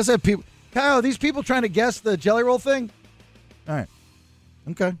angry. I guess I have people. Kyle, are these people trying to guess the jelly roll thing? All right.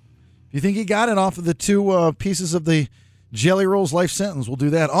 Okay. If you think you got it off of the 2 pieces of the jelly rolls life sentence, we'll do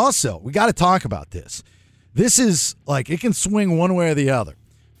that. Also, we got to talk about this. This is like, it can swing one way or the other.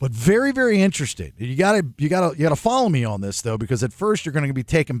 But very, very interesting. You gotta follow me on this though, because at first you're going to be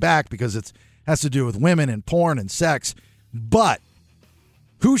taken back because it has to do with women and porn and sex. But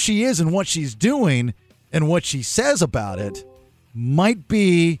who she is and what she's doing and what she says about it might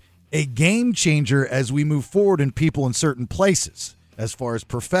be a game changer as we move forward in people in certain places as far as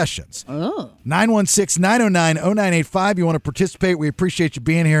professions. 916-909-0985. You want to participate? We appreciate you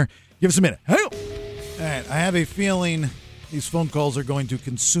being here. Give us a minute. Hey. All right, I have a feeling these phone calls are going to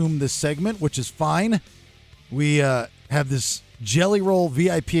consume this segment, which is fine. We have this Jelly Roll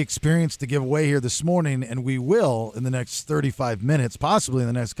VIP experience to give away here this morning, and we will in the next 35 minutes, possibly in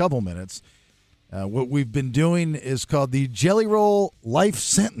the next couple minutes. What we've been doing is called the Jelly Roll Life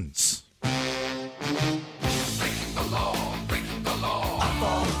Sentence.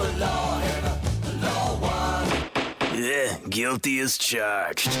 Yeah, guilty as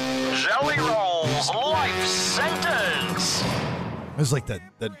charged. Jelly Roll's life sentence. It was like that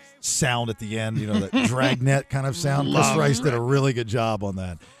sound at the end, that dragnet kind of sound. Chris Rice did a really good job on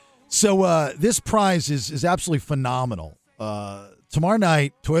that. So this prize is absolutely phenomenal. Tomorrow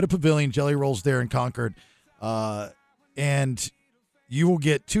night, Toyota Pavilion, Jelly Roll's there in Concord, and you will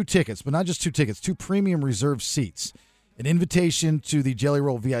get 2 tickets, but not just 2 tickets, 2 premium reserved seats, an invitation to the Jelly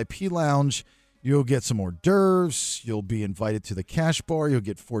Roll VIP Lounge. You'll get some hors d'oeuvres. You'll be invited to the cash bar. You'll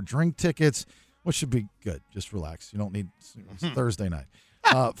get 4 drink tickets, which should be good. Just relax. You don't need it's Thursday night.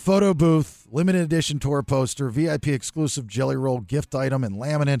 Photo booth, limited edition tour poster, VIP exclusive Jelly Roll gift item and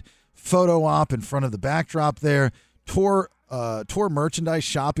laminate, photo op in front of the backdrop there, tour merchandise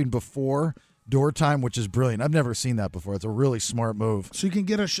shopping before door time, which is brilliant. I've never seen that before. It's a really smart move. So you can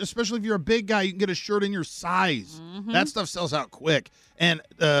get especially if you're a big guy, you can get a shirt in your size. That stuff sells out quick. And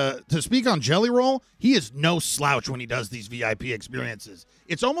to speak on Jelly Roll, he is no slouch when he does these VIP experiences.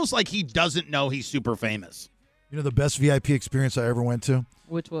 It's almost like he doesn't know he's super famous. You know the best VIP experience I ever went to?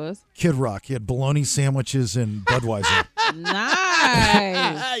 Which was? Kid Rock. He had bologna sandwiches and Budweiser.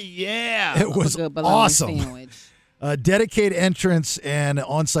 Nice. Yeah. It was awesome. Dedicated entrance and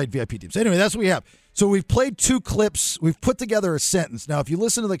on-site VIP teams. Anyway, that's what we have. So we've played 2 clips. We've put together a sentence. Now, if you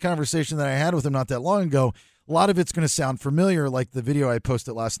listen to the conversation that I had with him not that long ago, a lot of it's going to sound familiar, like the video I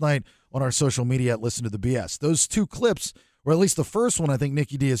posted last night on our social media at Listen to the BS. Those 2 clips, or at least the first one, I think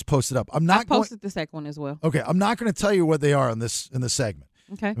Nikki D has posted up. I posted the second one as well. Okay, I'm not going to tell you what they are in this segment.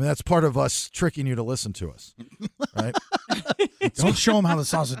 Okay. I mean, that's part of us tricking you to listen to us, right? Don't show them how the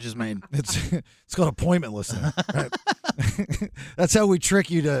sausage is made. It's called appointment listening. Right? That's how we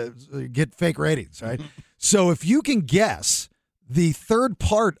trick you to get fake ratings, right? So if you can guess the third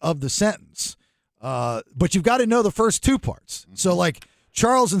part of the sentence, but you've got to know the first 2 parts. So like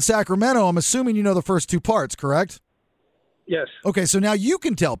Charles in Sacramento, I'm assuming you know the first 2 parts, correct? Yes. Okay, so now you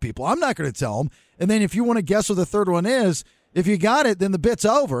can tell people. I'm not going to tell them. And then if you want to guess what the third one is, if you got it, then the bit's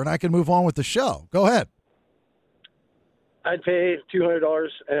over and I can move on with the show. Go ahead. I'd pay $200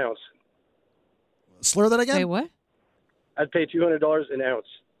 an ounce. Slur that again? Say what? I'd pay $200 an ounce.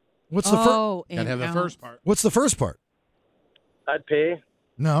 What's the first? Gotta have the first part. What's the first part? I'd pay.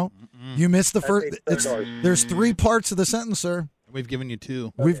 No, you missed the first. I'd pay $30. There's 3 parts of the sentence, sir. We've given you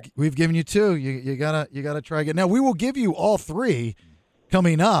 2. We've given you 2. You gotta try again. Now we will give you all 3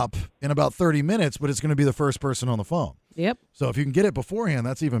 coming up in about 30 minutes, but it's going to be the first person on the phone. Yep. So if you can get it beforehand,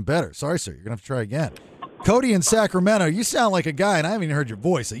 that's even better. Sorry, sir. You're going to have to try again. Cody in Sacramento, you sound like a guy, and I haven't even heard your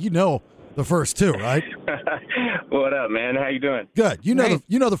voice. So you know the first 2, right? What up, man? How you doing? Good. You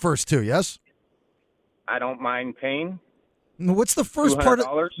know the first 2, yes? I don't mind pain. What's the first part of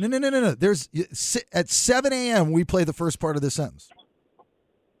 $200? No. There's at 7 a.m. we play the first part of this sentence.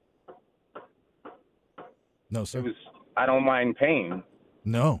 No, sir. I don't mind pain.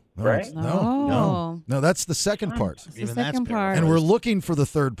 No, right? No. That's the second part. It's the second part. And we're looking for the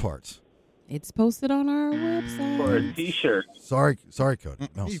third part. It's posted on our website. For a T-shirt. Sorry, Cody.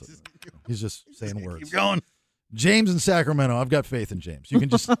 No, he's just saying words. Keep going. James in Sacramento. I've got faith in James. You can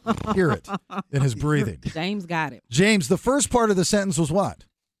just hear it in his breathing. James got it. James, the first part of the sentence was what?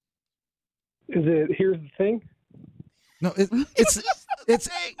 Is it, here's the thing? No, it's.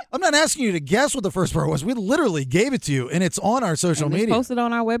 I'm not asking you to guess what the first part was. We literally gave it to you, and it's on our social media. It's posted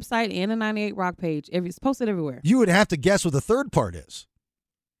on our website and the 98 Rock page. It's posted everywhere. You would have to guess what the third part is.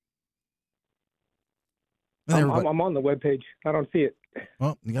 I'm on the webpage. I don't see it.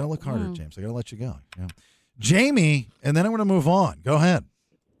 Well, you got to look harder, James. I got to let you go. Yeah. Jamie, and then I'm going to move on. Go ahead.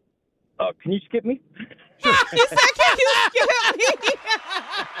 Can you skip me? Sure. He said, "Can you skip me?"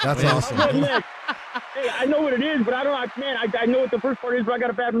 That's awesome. Hey, I know what it is, but I don't. Man, I know what the first part is, but I got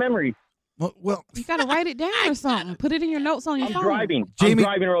a bad memory. Well, you got to write it down or something. Put it in your notes on your phone. Driving. Jamie, I'm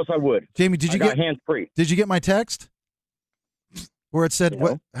driving, or else I would. Jamie, did you get hands free? Did you get my text? where it said,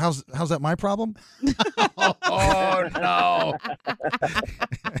 "What? How's that my problem?" Oh no,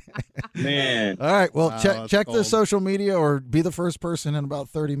 man! All right, well, Wow, check that's the social media or be the first person in about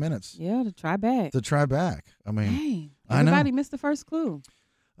 30 minutes Yeah, to try back. I mean, Dang. I know. Everybody missed the first clue.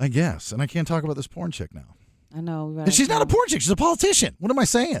 I guess, and I can't talk about this porn chick now. I know. And she's not a porn chick; she's a politician. What am I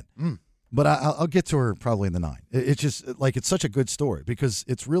saying? But I'll get to her probably in the 9. It's just like it's such a good story because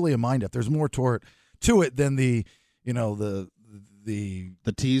it's really a mind up. There's more to it than the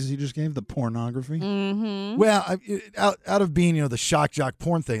tease you just gave, the pornography. Mm-hmm. Well, out of being the shock jock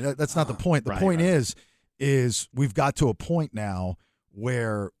porn thing, that's not the point. The point is we've got to a point now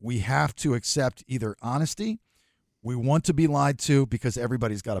where we have to accept either honesty. We want to be lied to because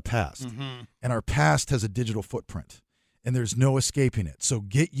everybody's got a past, and our past has a digital footprint, and there's no escaping it. So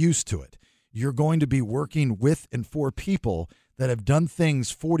get used to it. You're going to be working with and for people that have done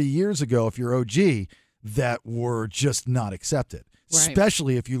things 40 years ago, if you're OG, that were just not accepted,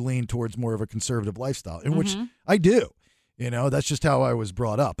 especially if you lean towards more of a conservative lifestyle, in which I do. That's just how I was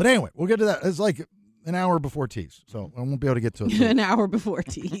brought up. But anyway, we'll get to that. It's like an hour before tease, so I won't be able to get to it. An hour before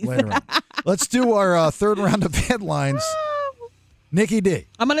tease. Later on. Let's do our third round of headlines. Nikki D.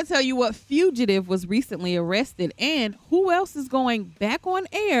 I'm going to tell you what fugitive was recently arrested and who else is going back on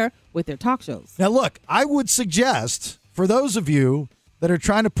air with their talk shows. Now, look, I would suggest for those of you that are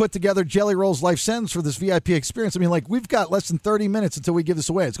trying to put together Jelly Roll's life sentence for this VIP experience, I mean, like, we've got less than 30 minutes until we give this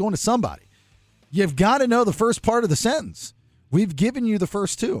away. It's going to somebody. You've got to know the first part of the sentence. We've given you the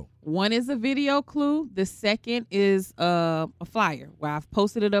first 2. One is a video clue. The second is a flyer where I've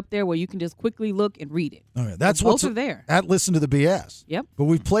posted it up there where you can just quickly look and read it. Okay, that's so what's both are there. At Listen to the BS. Yep. But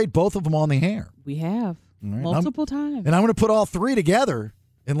we've played both of them on the air. We have. All right, Multiple times. And I'm going to put all 3 together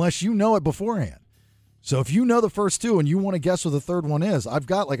unless you know it beforehand. So if you know the first 2 and you want to guess what the third one is, I've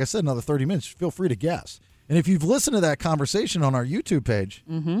got, like I said, another 30 minutes. Feel free to guess. And if you've listened to that conversation on our YouTube page,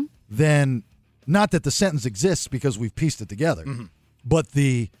 then not that the sentence exists because we've pieced it together, but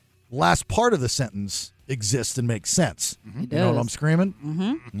the last part of the sentence exists and makes sense. You know what I'm screaming?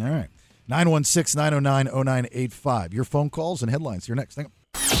 All right. 916-909-0985. Your phone calls and headlines. You're next. Thank you.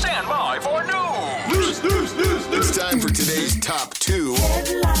 Stand by for news. It's time for today's top 2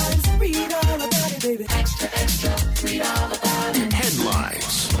 Headlines, read all about it, baby. Extra, read all about it.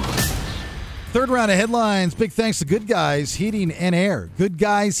 headlines. Third round of headlines. Big thanks to Good Guys Heating and Air.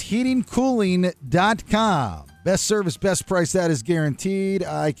 GoodGuysHeatingCooling.com. Best service, best price. That is guaranteed.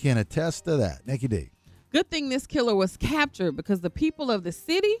 I can attest to that. Nikki D. Good thing this killer was captured because the people of the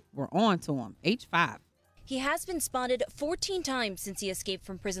city were on to him. H5. He has been spotted 14 times since he escaped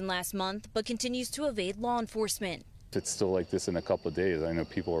from prison last month, but continues to evade law enforcement. If it's still like this in a couple of days, I know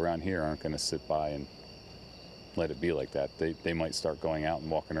people around here aren't going to sit by and let it be like that. They might start going out and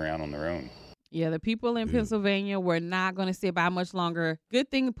walking around on their own. Yeah, the people in Pennsylvania were not going to sit by much longer.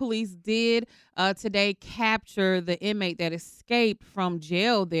 Good thing the police did today capture the inmate that escaped from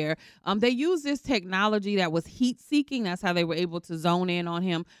jail there. They used this technology that was heat-seeking. That's how they were able to zone in on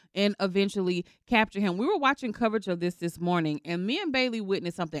him and eventually capture him. We were watching coverage of this morning, and me and Bailey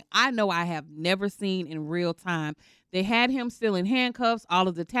witnessed something I know I have never seen in real time. They had him still in handcuffs, all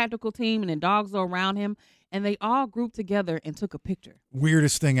of the tactical team and the dogs are around him, and they all grouped together and took a picture.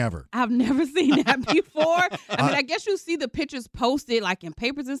 Weirdest thing ever. I've never seen that before. I mean, I guess you see the pictures posted like in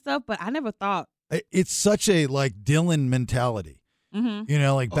papers and stuff, but I never thought. It's such a like Dylan mentality. Mm-hmm. You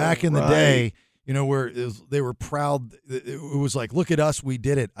know, like back in the day, you know, where they were proud. It was like, look at us, we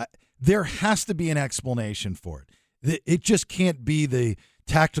did it. There has to be an explanation for it. It just can't be the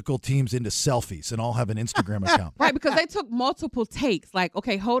tactical teams into selfies and all have an Instagram account. Right, because they took multiple takes. Like,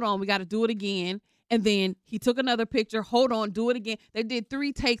 okay, hold on, we got to do it again. And then he took another picture. Hold on, do it again. They did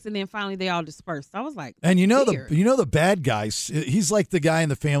 3 takes, and then finally they all dispersed. I was like, and weird. the bad guy. He's like the guy in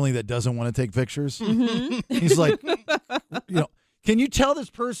the family that doesn't want to take pictures. Mm-hmm. He's like, can you tell this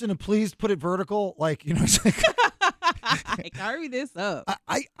person to please put it vertical? Like, it's like, hurry this up.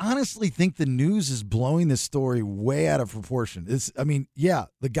 I honestly think the news is blowing this story way out of proportion.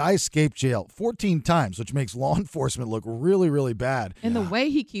 The guy escaped jail 14 times, which makes law enforcement look really, really bad. And the way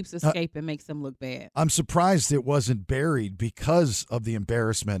he keeps escaping makes him look bad. I'm surprised it wasn't buried because of the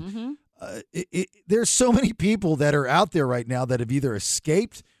embarrassment. Mm-hmm. There's so many people that are out there right now that have either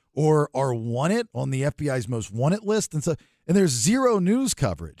escaped or are wanted on the FBI's most wanted list. And there's zero news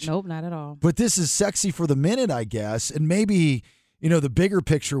coverage. Nope, not at all. But this is sexy for the minute, I guess. And maybe, the bigger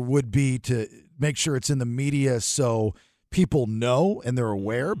picture would be to make sure it's in the media so people know and they're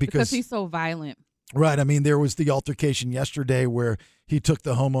aware. Because he's so violent. Right. I mean, there was the altercation yesterday where he took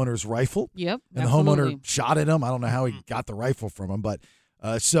the homeowner's rifle. Yep. And absolutely. the homeowner shot at him. I don't know how he got the rifle from him, but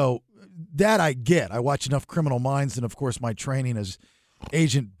So that I get. I watch enough Criminal Minds, and of course my training as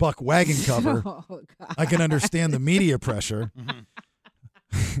Agent Buck Wagon Cover. I can understand the media pressure.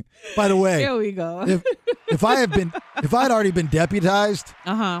 By the way, here we go. if I'd already been deputized,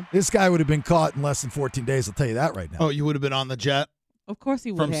 this guy would have been caught in less than 14 days. I'll tell you that right now. Oh, you would have been on the jet? Of course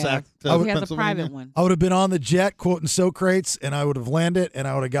he would From have. Sac to He has a Pennsylvania? private one. I would have been on the jet quoting Socrates, and I would have landed, and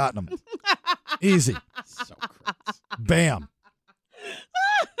I would have gotten him. Easy. Bam.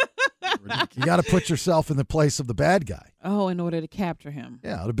 You got to put yourself in the place of the bad guy. Oh, in order to capture him.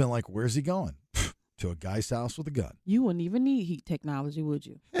 Yeah, I would have been like, where's he going? To a guy's house with a gun. You wouldn't even need heat technology, would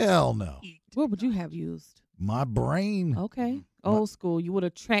you? Hell no. What would you have used? My brain. Okay. Old school. You would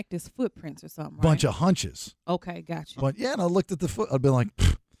have tracked his footprints or something, right? Bunch of hunches. Okay, gotcha. But yeah, and I looked at the foot. I'd been like,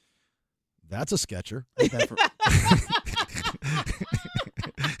 that's a sketcher.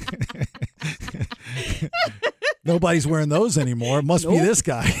 Nobody's wearing those anymore. It must be this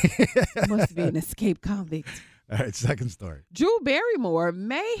guy. Must be an escaped convict. All right, second story. Drew Barrymore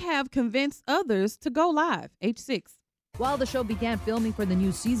may have convinced others to go live. H6. While the show began filming for the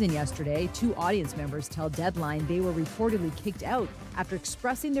new season yesterday, 2 audience members tell Deadline they were reportedly kicked out after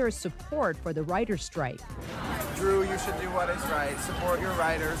expressing their support for the writer's strike. Drew, you should do what is right. Support your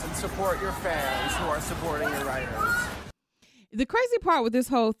writers and support your fans who are supporting your writers. The crazy part with this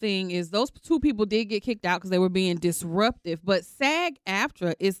whole thing is those 2 people did get kicked out because they were being disruptive, but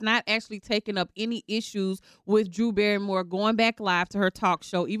SAG-AFTRA is not actually taking up any issues with Drew Barrymore going back live to her talk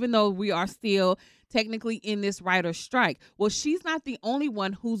show, even though we are still technically in this writer's strike. Well, she's not the only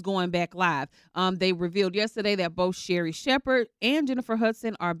one who's going back live. They revealed yesterday that both Sherry Shepherd and Jennifer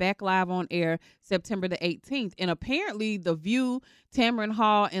Hudson are back live on air September the 18th. And apparently The View, Tamron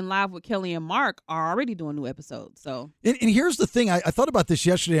Hall, and Live with Kelly and Mark are already doing new episodes. So, And here's the thing. I thought about this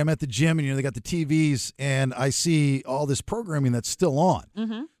yesterday. I'm at the gym, and they got the TVs, and I see all this programming that's still on.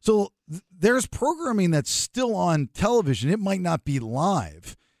 Mm-hmm. So there's programming that's still on television. It might not be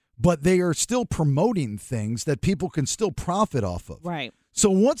live, but they are still promoting things that people can still profit off of. Right. So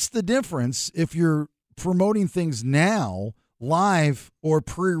what's the difference if you're promoting things now, live or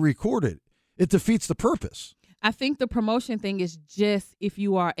pre-recorded? It defeats the purpose. I think the promotion thing is just if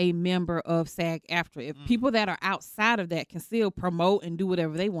you are a member of SAG-AFTRA. If people that are outside of that can still promote and do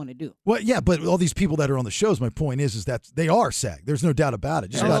whatever they want to do. Well, yeah, but all these people that are on the shows, my point is that they are SAG. There's no doubt about it.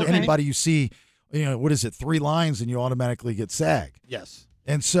 Just about anybody you see, what is it, 3 lines and you automatically get SAG. Yes.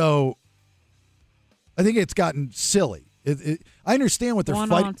 And so I think it's gotten silly. I understand what they're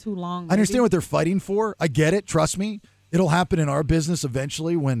fighting. On too long. I understand what they're fighting for. I get it. Trust me. It'll happen in our business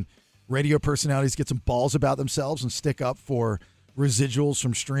eventually when radio personalities get some balls about themselves and stick up for residuals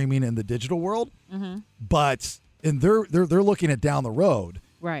from streaming in the digital world. Mm-hmm. But they're looking at down the road,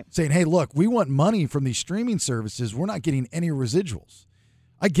 right? Saying, "Hey, look, we want money from these streaming services. We're not getting any residuals."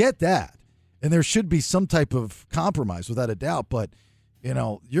 I get that, and there should be some type of compromise without a doubt. But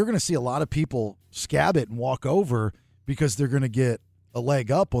you're going to see a lot of people scab it and walk over because they're going to get a leg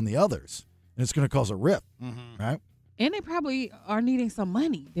up on the others, and it's going to cause a rip, right? And they probably are needing some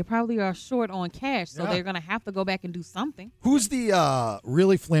money. They probably are short on cash, so they're going to have to go back and do something. Who's the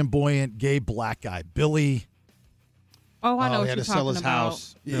really flamboyant gay black guy? Billy. Oh, I know what he had you're to sell talking his about.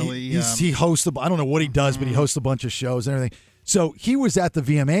 house. Billy, He hosts I don't know what he does, but he hosts a bunch of shows and everything. So he was at the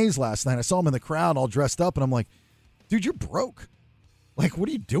VMAs last night. I saw him in the crowd all dressed up, and I'm like, dude, you're broke. Like, what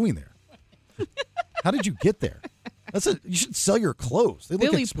are you doing there? How did you get there? You should sell your clothes. They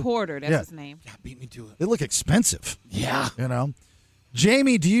Billy Porter, that's his name. Yeah, beat me to it. They look expensive. Yeah.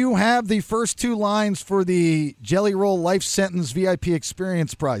 Jamie, do you have the first 2 lines for the Jelly Roll Life Sentence VIP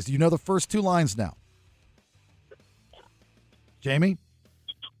Experience Prize? Do you know the first 2 lines now? Jamie?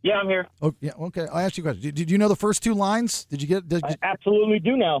 Yeah, I'm here. Oh, yeah. Okay. I'll ask you a question. Did you know the first 2 lines? Did you get? I absolutely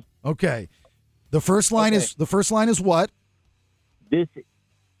do now. Okay. The first line is what? This is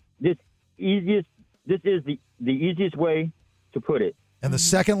the easiest way to put it. And the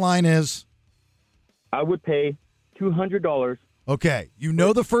second line is? I would pay $200. Okay. You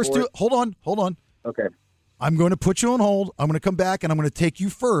know the first 2. Hold on. Okay. I'm going to put you on hold. I'm going to come back, and I'm going to take you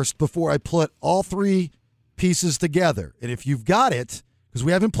first before I put all 3 pieces together. And if you've got it, because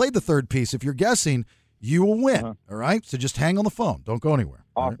we haven't played the third piece, if you're guessing, you will win. All right? So just hang on the phone. Don't go anywhere.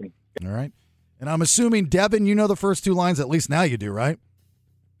 Awesome. All right? And I'm assuming, Devin, you know the first 2 lines. At least now you do, right?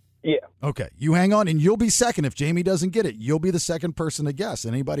 Yeah. Okay. You hang on, and you'll be second. If Jamie doesn't get it, you'll be the second person to guess.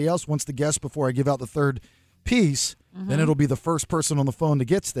 Anybody else wants to guess before I give out the third piece, then it'll be the first person on the phone that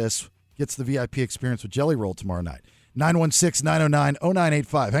gets the VIP experience with Jelly Roll tomorrow night.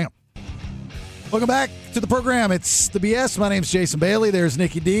 916-909-0985. Hang on. Welcome back to the program. It's the BS. My name's Jason Bailey. There's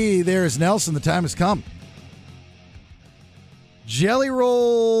Nikki D. There's Nelson. The time has come. Jelly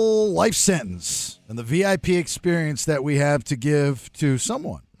Roll life sentence and the VIP experience that we have to give to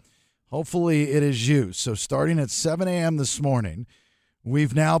someone. Hopefully it is you. So starting at 7 a.m. this morning,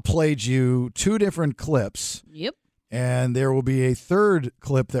 we've now played you 2 different clips. Yep. And there will be a third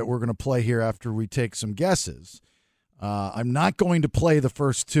clip that we're going to play here after we take some guesses. I'm not going to play the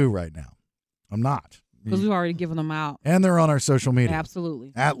first 2 right now. I'm not. Because we've already given them out. And they're on our social media.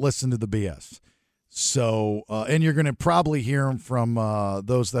 Absolutely. At Listen to the BS. So, and you're going to probably hear them from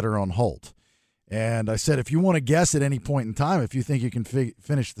those that are on hold. And I said, if you want to guess at any point in time, if you think you can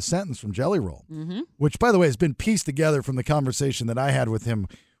finish the sentence from Jelly Roll, which, by the way, has been pieced together from the conversation that I had with him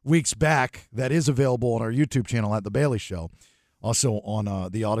weeks back, that is available on our YouTube channel at The Bailey Show, also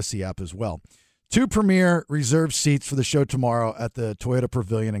on the Odyssey app as well. 2 premier reserved seats for the show tomorrow at the Toyota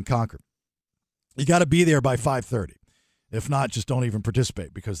Pavilion in Concord. You got to be there by 5:30. If not, just don't even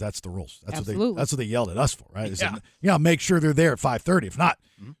participate because that's the rules. That's what they yelled at us for, right? Yeah. Make sure they're there at 5:30. If not,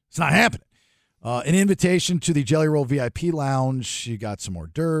 it's not happening. An invitation to the Jelly Roll VIP Lounge. You got some hors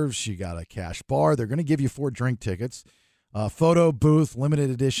d'oeuvres. You got a cash bar. They're going to give you 4 drink tickets. Photo booth, limited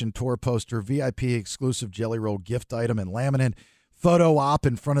edition tour poster, VIP exclusive Jelly Roll gift item and laminate, photo op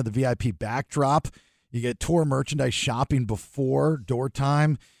in front of the VIP backdrop. You get tour merchandise shopping before door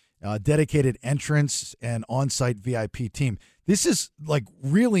time. Dedicated entrance and on-site VIP team. This is like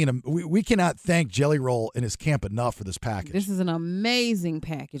really we cannot thank Jelly Roll and his camp enough for this package. This is an amazing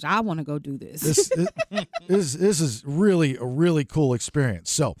package. I want to go do this. This is really a really cool experience.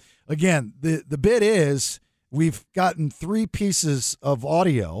 So again, the bit is we've gotten 3 pieces of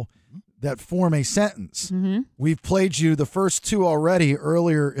audio that form a sentence. We've played you the first 2 already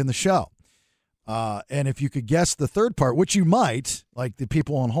earlier in the show. And if you could guess the third part, which you might, like the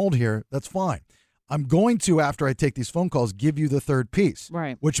people on hold here, that's fine. I'm going to, after I take these phone calls, give you the third piece.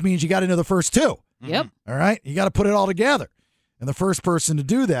 Right. Which means you got to know the first 2. Yep. All right? You got to put it all together. And the first person to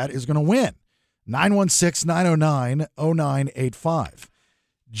do that is going to win. 916-909-0985.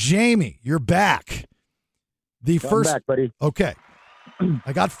 Jamie, you're back. I'm back, buddy. Okay.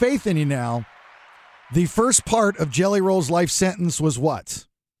 I got faith in you now. The first part of Jelly Roll's life sentence was what?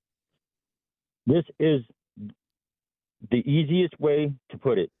 This is the easiest way to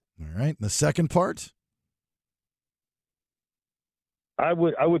put it. All right. And the second part? I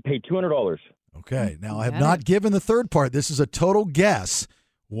would pay $200. Okay. Now, I have not given the third part. This is a total guess.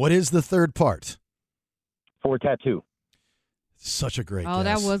 What is the third part? For a tattoo. Such a great guess. Oh,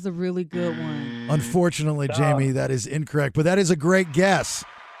 that was a really good one. Unfortunately, Jamie, that is incorrect, but that is a great guess.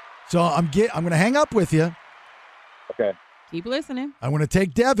 So I'm going to hang up with you. Okay. Keep listening. I'm going to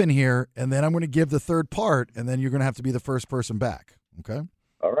take Devin here, and then I'm going to give the third part, and then you're going to have to be the first person back. Okay?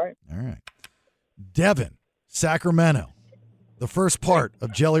 All right. All right. Devin, Sacramento, the first part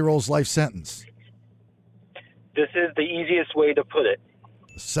of Jelly Roll's life sentence. This is the easiest way to put it.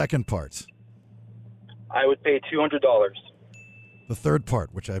 The second part. I would pay $200. The third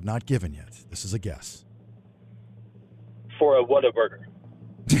part, which I have not given yet. This is a guess. For a Whataburger.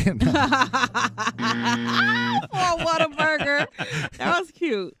 Oh, what a burger. That was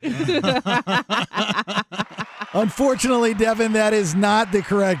cute. Unfortunately, Devin, that is not the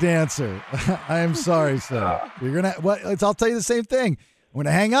correct answer. I am sorry, sir. I'll tell you the same thing. I'm going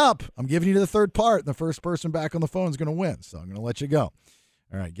to hang up. I'm giving you the third part. The first person back on the phone is going to win. So I'm going to let you go.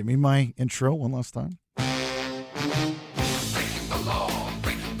 All right, give me my intro one last time.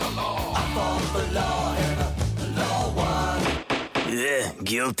 Yeah,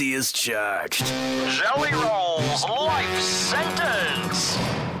 guilty as charged. Jelly Roll's life sentence.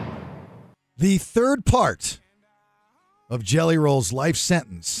 The third part of Jelly Roll's life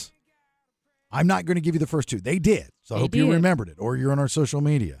sentence. I'm not going to give you the first 2. They did. So I hope you remembered it, or you're on our social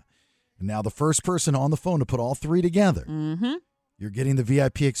media. And now the first person on the phone to put all 3 together, you're getting the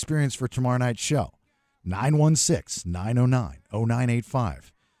VIP experience for tomorrow night's show.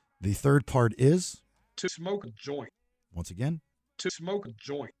 916-909-0985. The third part is? To smoke a joint. Once again? To smoke a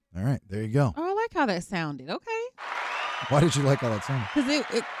joint. All right, there you go. Oh, I like how that sounded. Okay. Why did you like how that sounded?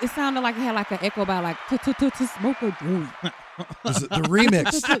 Because it sounded like it had like an echo about like to smoke a joint. The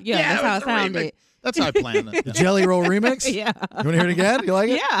remix. Yeah, that's how it sounded. That's how I planned it. The Jelly Roll remix? Yeah. You want to hear it again? You like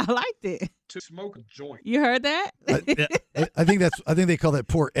it? Yeah, I liked it. To smoke a joint. You heard that? I think they call that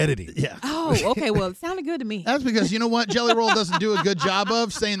poor editing. Yeah. Oh, okay. Well, it sounded good to me. That's because you know what? Jelly Roll doesn't do a good job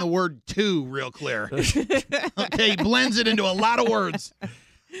of saying the word "to" real clear. Okay, he blends it into a lot of words.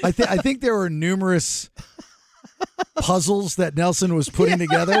 I think there were numerous puzzles that Nelson was putting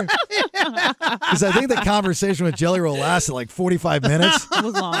together. Because I think the conversation with Jelly Roll lasted like 45 minutes. It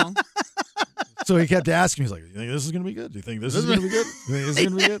was long. So he kept asking me, he's like, "You think this is going to be good? Do you think this is going to be good? Do you think this is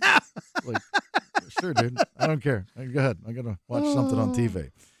going to be good?" Like, Sure, dude. I don't care. Go ahead. I'm going to watch something on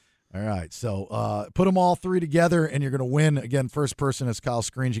TV. All right. So put them all three together, and you're going to win. Again, first person is Kyle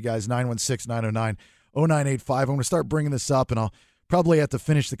screens you guys, 916-909-0985. I'm going to start bringing this up, and I'll probably have to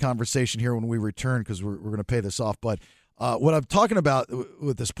finish the conversation here when we return because we're going to pay this off. But what I'm talking about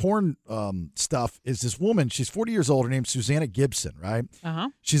with this porn stuff is this woman. She's 40 years old. Her name's Susanna Gibson, right? Uh-huh.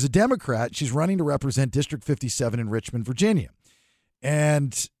 She's a Democrat. She's running to represent District 57 in Richmond, Virginia.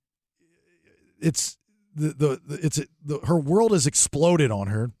 And it's her world has exploded on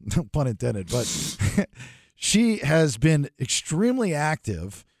her, no pun intended, but she has been extremely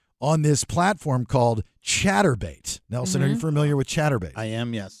active on this platform called Chatterbait. Nelson, are you familiar with Chatterbait? I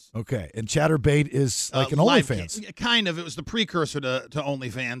am, yes. Okay, and Chatterbait is like an live OnlyFans. Kind of. It was the precursor to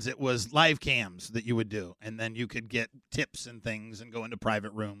OnlyFans. It was live cams that you would do, and then you could get tips and things and go into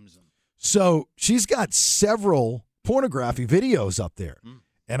private rooms. So she's got several pornography videos up there.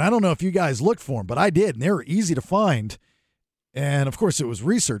 And I don't know if you guys looked for them, but I did, and they were easy to find. And, of course, it was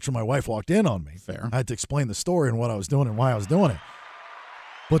research when my wife walked in on me. Fair. I had to explain the story and what I was doing and why I was doing it.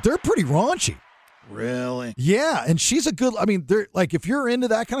 But they're pretty raunchy. Really? Yeah, and she's a good, I mean, they're like, if you're into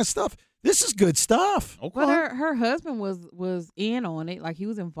that kind of stuff, this is good stuff. Okay. But her husband was in on it. Like, he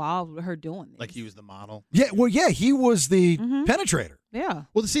was involved with her doing this. Like he was the model? Yeah, well, yeah, he was the penetrator. Yeah.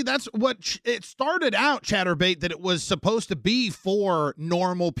 Well, see, that's what it started out, Chatterbait, that it was supposed to be for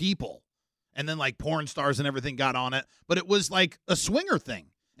normal people. And then, like, porn stars and everything got on it. But it was like a swinger thing.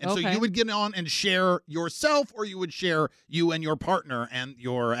 And so you would get on and share yourself, or you would share you and your partner and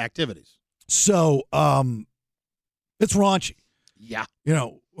your activities. So it's raunchy. Yeah. You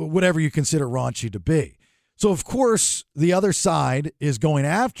know, whatever you consider raunchy to be. So, of course, the other side is going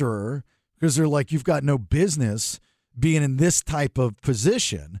after her because they're like, you've got no business being in this type of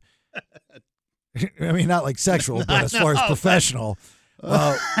position. I mean, not like sexual, but as far as professional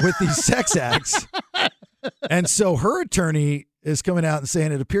with these sex acts. And so her attorney is coming out and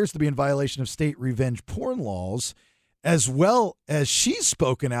saying it appears to be in violation of state revenge porn laws, as well as she's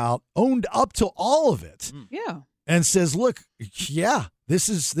spoken out, owned up to all of it. Yeah. And says, look, yeah, this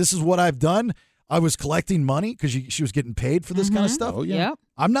is what I've done. I was collecting money because she was getting paid for this kind of stuff. Oh, yeah. Yep.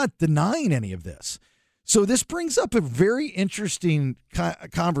 I'm not denying any of this. So this brings up a very interesting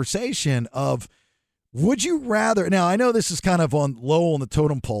conversation of, would you rather, now I know this is kind of on low on the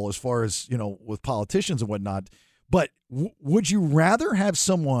totem pole as far as, you know, with politicians and whatnot, but would you rather have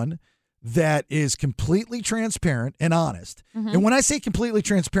someone that is completely transparent and honest? And when I say completely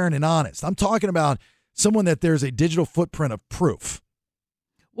transparent and honest, I'm talking about someone that there's a digital footprint of proof.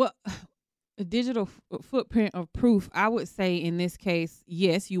 Well, a digital footprint of proof, I would say in this case,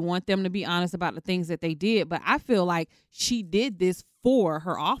 yes, you want them to be honest about the things that they did. But I feel like she did this for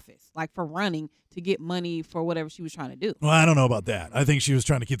her office, like for running to get money for whatever she was trying to do. Well, I don't know about that. I think she was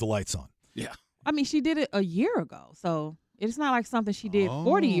trying to keep the lights on. Yeah. I mean, she did it a year ago. So it's not like something she did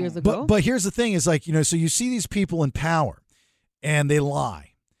 40 years ago. But here's the thing is like, you know, so you see these people in power and they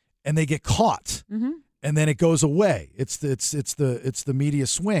lie and they get caught. And then it goes away. It's the media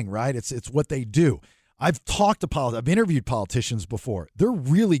swing, right? It's what they do. I've talked to politicians. I've interviewed politicians before. They're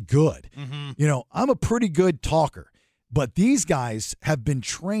really good. You know, I'm a pretty good talker, but these guys have been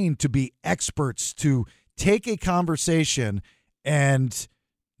trained to be experts to take a conversation and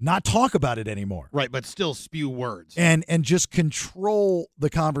not talk about it anymore. Right, but still spew words. And just control the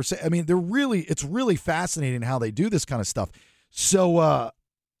conversation. I mean, it's really fascinating how they do this kind of stuff. So,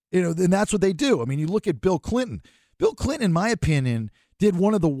 you know, and that's what they do. I mean, you look at Bill Clinton. Bill Clinton, in my opinion, did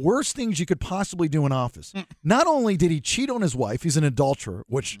one of the worst things you could possibly do in office. Not only did he cheat on his wife, he's an adulterer,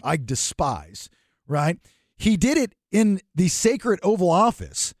 which I despise, right? He did it in the sacred Oval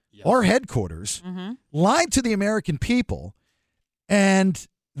Office, our headquarters, lied to the American people, and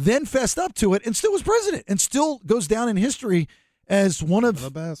then fessed up to it and still was president and still goes down in history as one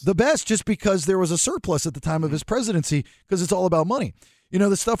of the best just because there was a surplus at the time of his presidency because it's all about money. You know,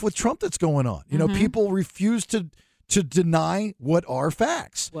 the stuff with Trump that's going on. You know, people refuse to deny what are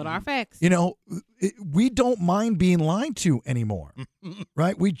facts. What are facts? You know, we don't mind being lied to anymore,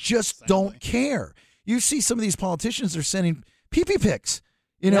 right? We just don't care. You see some of these politicians are sending pee-pee pics,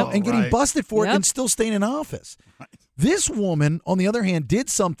 you know, and getting busted for it and still staying in office. This woman, on the other hand, did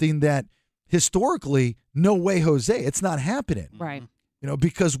something that historically, no way, Jose, it's not happening. Right. You know,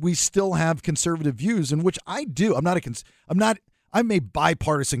 because we still have conservative views, in which I do. I'm a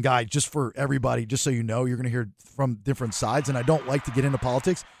bipartisan guy, just for everybody, just so you know. You're going to hear from different sides, and I don't like to get into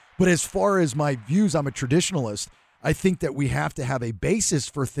politics. But as far as my views, I'm a traditionalist. I think that we have to have a basis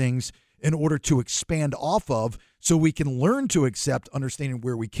for things in order to expand off of so we can learn to accept understanding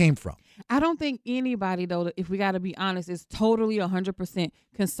where we came from. I don't think anybody, though, if we got to be honest, is totally 100%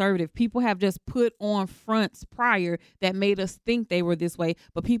 conservative. People have just put on fronts prior that made us think they were this way,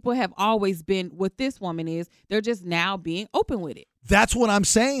 but people have always been what this woman is. They're just now being open with it. That's what I'm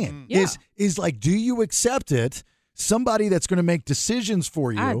saying. Yeah. Is like, do you accept it? Somebody that's going to make decisions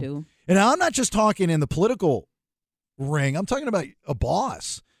for you. I do. And I'm not just talking in the political ring. I'm talking about a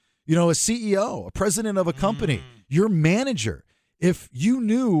boss, a CEO, a president of a company, your manager. If you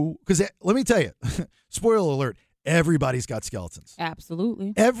knew, because let me tell you, spoiler alert, everybody's got skeletons.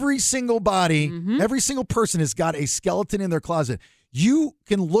 Absolutely. Every single body, every single person has got a skeleton in their closet. You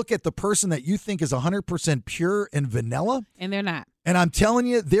can look at the person that you think is 100% pure and vanilla. And they're not. And I'm telling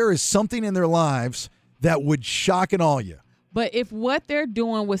you, there is something in their lives that would shock and awe you. But if what they're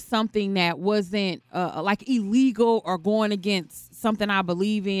doing was something that wasn't like illegal or going against something I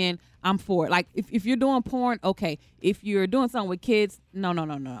believe in, I'm for it. Like if you're doing porn, okay. If you're doing something with kids, no.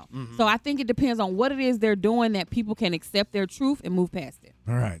 So I think it depends on what it is they're doing that people can accept their truth and move past it.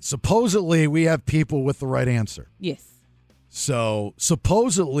 All right. Supposedly, we have people with the right answer. Yes. So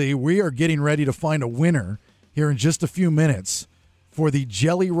supposedly, we are getting ready to find a winner here in just a few minutes for the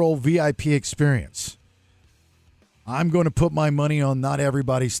Jelly Roll VIP experience. I'm going to put my money on not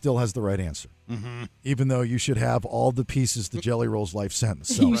everybody still has the right answer. Even though you should have all the pieces to Jelly Roll's life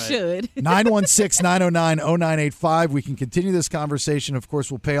sentence. So, you should. 916-909-0985. We can continue this conversation. Of course,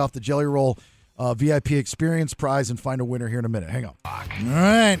 we'll pay off the Jelly Roll VIP experience prize and find a winner here in a minute. Hang on. All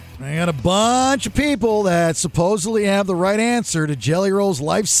right. I got a bunch of people that supposedly have the right answer to Jelly Roll's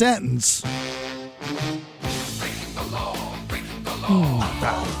life sentence.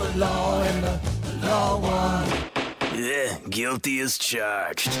 Yeah, guilty as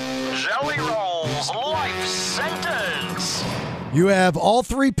charged. Jelly Roll's life sentence. You have all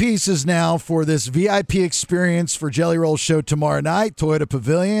three pieces now for this VIP experience for Jelly Roll show tomorrow night, Toyota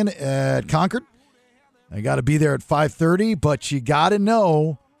Pavilion at Concord. I got to be there at 5:30, but you got to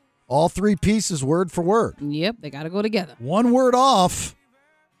know all three pieces word for word. Yep, they got to go together. One word off,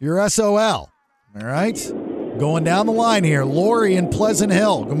 you're SOL. All right? Going down the line here, Lori in Pleasant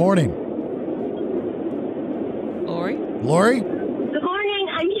Hill. Good morning. Lori? Good morning.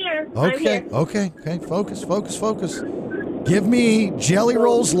 I'm here. Okay. Focus. Give me Jelly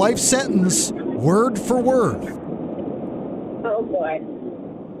Roll's life sentence, word for word. Oh, boy.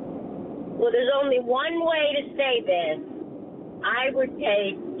 Well, there's only one way to say this. I would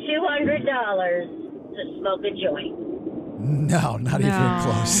pay $200 to smoke a joint. No, not even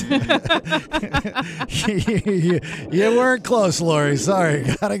close. You weren't close, Lori. Sorry,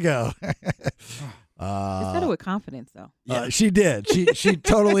 gotta go. She said it with confidence, though. She did. She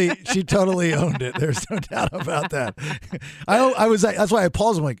totally owned it. There's no doubt about that. I was. That's why I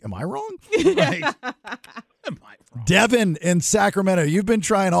paused. I'm like, am I wrong? Right. Am I wrong? Devin in Sacramento, you've been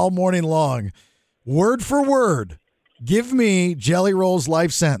trying all morning long. Word for word, give me Jelly Roll's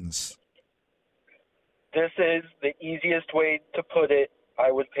life sentence. This is the easiest way to put it.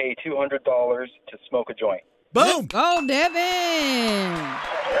 I would pay $200 to smoke a joint. Boom! Go, Devin!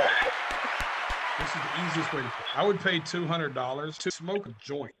 This is the easiest way to put it. I would pay $200 to smoke a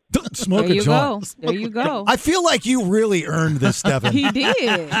joint. Smoke there a you joint. Go. There you go. I feel like you really earned this, Devin. He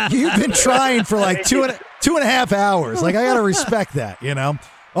did. You've been trying for like two and a half hours. Like, I got to respect that, All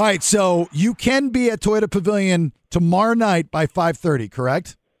right, so you can be at Toyota Pavilion tomorrow night by 5:30,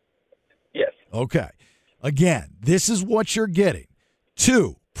 correct? Yes. Okay. Again, this is what you're getting.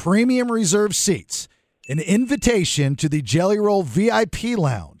 2 premium reserve seats, an invitation to the Jelly Roll VIP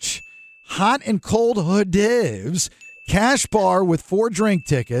lounge, hot and cold hors d'oeuvres, cash bar with 4 drink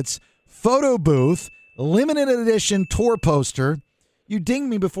tickets, photo booth, limited edition tour poster. You dinged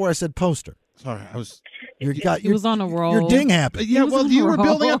me before I said poster. Sorry, I was. He was on a roll. Your ding happened. Yeah, well, you were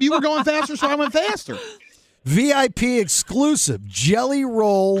building up. You were going faster, so I went faster. VIP exclusive Jelly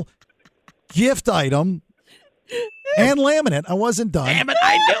Roll gift item and laminate. I wasn't done. Damn it,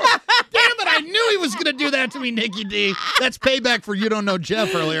 I knew he was going to do that to me, Nikki D. That's payback for You Don't Know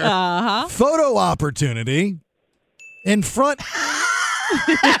Jeff earlier. Uh-huh. Photo opportunity in front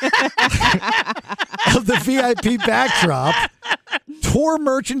of the VIP backdrop. Tour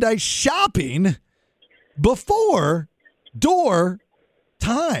merchandise shopping before door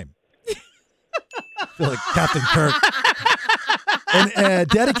time. I feel like Captain Kirk. And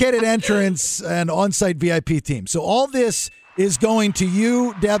dedicated entrance and on-site VIP team. So all this is going to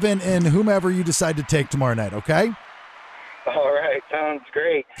you, Devin, and whomever you decide to take tomorrow night, okay? All right. Sounds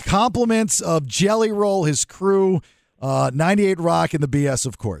great. Compliments of Jelly Roll, his crew, 98 Rock, and the BS,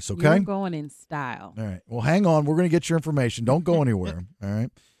 of course, okay? You're going in style. All right. Well, hang on. We're going to get your information. Don't go anywhere, all right?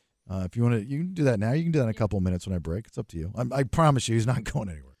 If you want to, you can do that now. You can do that in a couple of minutes when I break. It's up to you. I promise you, he's not going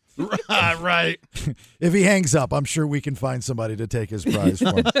anywhere. Right. If he hangs up, I'm sure we can find somebody to take his prize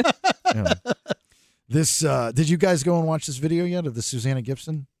for him. Yeah. This did you guys go and watch this video yet of the Susanna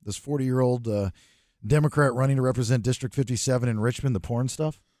Gibson, this 40-year-old Democrat running to represent District 57 in Richmond, the porn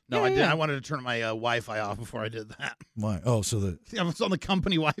stuff? No, I didn't. I wanted to turn my Wi-Fi off before I did that. Why? Oh, so I was on the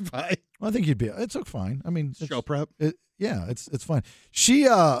company Wi-Fi. Well, I think you'd be. It's fine. I mean, show prep. It's fine. She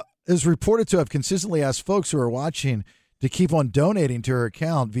is reported to have consistently asked folks who are watching to keep on donating to her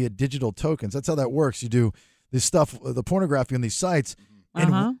account via digital tokens. That's how that works. You do this stuff, the pornography on these sites.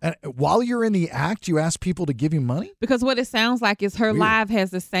 And while you're in the act, you ask people to give you money? Because what it sounds like is her live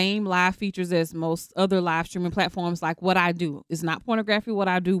has the same live features as most other live streaming platforms. Like what I do is not pornography, what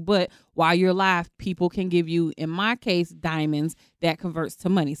I do, but while you're live, people can give you, in my case, diamonds that converts to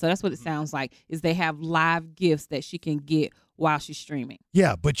money. So that's what it sounds like, is they have live gifts that she can get while she's streaming.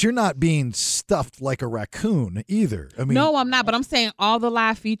 Yeah, but you're not being stuffed like a raccoon either. I mean, no, I'm not. But I'm saying all the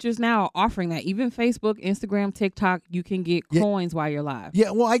live features now are offering that. Even Facebook, Instagram, TikTok, you can get coins while you're live.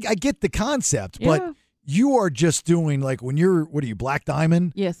 Yeah, well, I get the concept, but you are just doing like when you're, what are you, Black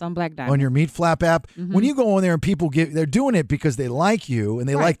Diamond? Yes, I'm Black Diamond. On your Meat Flap app. When you go on there and people they're doing it because they like you and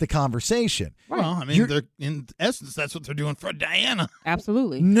they like the conversation. Well, I mean, in essence, that's what they're doing for Diana.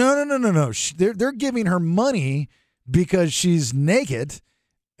 Absolutely. No. They're giving her money because she's naked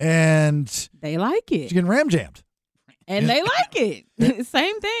and they like it. She's getting ram jammed. And they like it.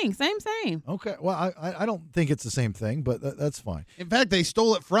 Same thing. Same. Okay. Well, I don't think it's the same thing, but that's fine. In fact, they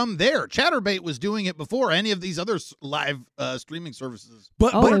stole it from there. Chatterbait was doing it before any of these other live streaming services.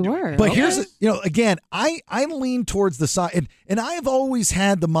 But they were. But here's, again, I lean towards the side, and I've always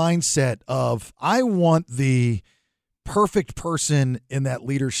had the mindset of I want the perfect person in that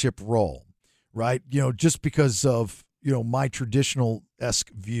leadership role, right? Just because of, my traditional-esque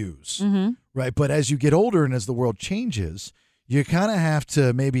views, right? But as you get older and as the world changes, you kind of have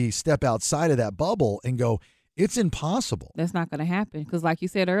to maybe step outside of that bubble and go, it's impossible. That's not going to happen because like you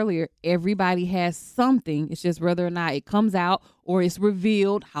said earlier, everybody has something. It's just whether or not it comes out or it's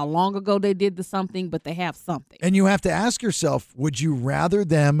revealed how long ago they did the something, but they have something. And you have to ask yourself, would you rather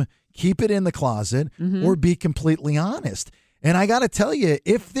them keep it in the closet or be completely honest? And I got to tell you,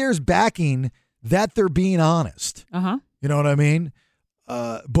 if there's backing that they're being honest, you know what I mean,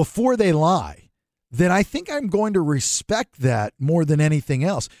 before they lie, then I think I'm going to respect that more than anything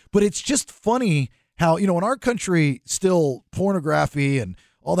else. But it's just funny how, in our country, still pornography and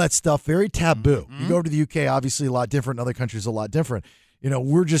all that stuff, very taboo. You go over to the UK, obviously a lot different. In other countries, a lot different.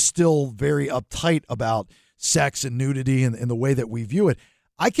 We're just still very uptight about sex and nudity and the way that we view it.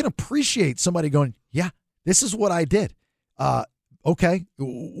 I can appreciate somebody going, yeah, this is what I did. Okay,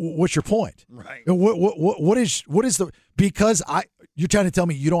 what's your point? Right. What is the, because you're trying to tell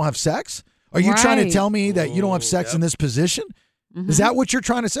me you don't have sex? Are you trying to tell me that you don't have sex in this position? Is that what you're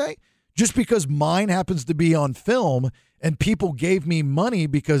trying to say? Just because mine happens to be on film and people gave me money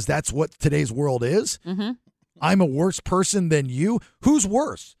because that's what today's world is, I'm a worse person than you? Who's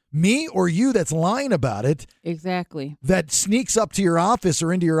worse? Me or you that's lying about it? Exactly. That sneaks up to your office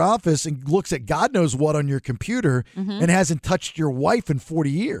or into your office and looks at God knows what on your computer and hasn't touched your wife in 40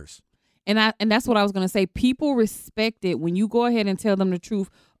 years. And that's what I was going to say. People respect it when you go ahead and tell them the truth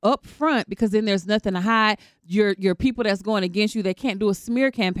up front, because then there's nothing to hide. Your people that's going against you, they can't do a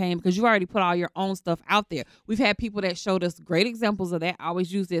smear campaign because you already put all your own stuff out there. We've had people that showed us great examples of that. I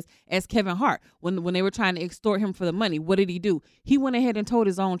always use this as Kevin Hart. When they were trying to extort him for the money, what did he do? He went ahead and told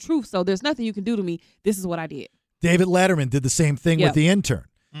his own truth. So there's nothing you can do to me. This is what I did. David Letterman did the same thing with The Intern.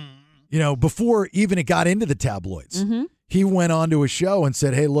 Before even it got into the tabloids, he went on to a show and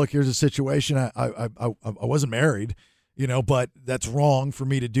said, hey, look, here's a situation. I wasn't married. But that's wrong for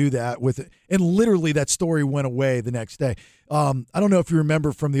me to do that with it. And literally that story went away the next day. I don't know if you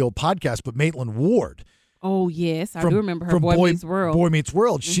remember from the old podcast, but Maitland Ward. Oh, yes. I do remember her, Boy Meets World. Boy Meets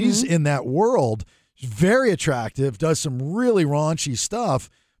World. She's in that world. She's very attractive, does some really raunchy stuff,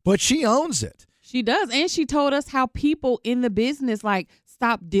 but she owns it. She does. And she told us how people in the business,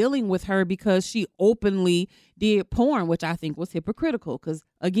 stopped dealing with her because she openly did porn, which I think was hypocritical because,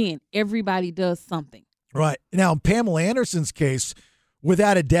 again, everybody does something. Right. Now, in Pamela Anderson's case,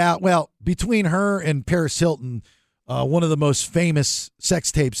 without a doubt, between her and Paris Hilton, one of the most famous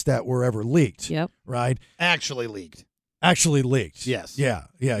sex tapes that were ever leaked. Yep. Right? Actually leaked. Yes. Yeah.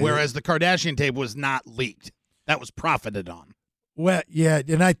 Whereas the Kardashian tape was not leaked. That was profited on. Well, yeah,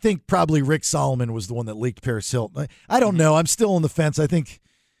 and I think probably Rick Solomon was the one that leaked Paris Hilton. I don't know. I'm still on the fence. I think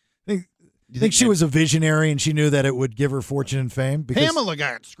she was a visionary and she knew that it would give her fortune and fame. Pamela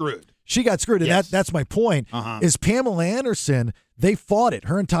got screwed. she got screwed. And Yes. that's my point, is Pamela Anderson, they fought it.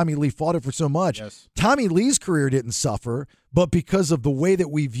 Her and Tommy Lee fought it for so much. Yes. Tommy Lee's career didn't suffer, but because of the way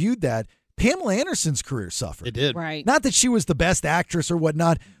that we viewed that, Pamela Anderson's career suffered. It did. Right. Not that she was the best actress or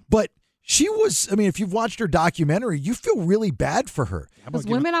whatnot, but she was, I mean, if you've watched her documentary, you feel really bad for her. Because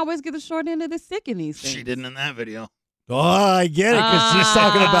women always get the short end of the stick in these things. She didn't in that video. Oh, I get it, because she's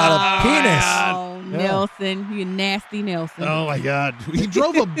talking about a penis. Oh, Yeah. Nelson, you nasty Nelson. Oh, my God. He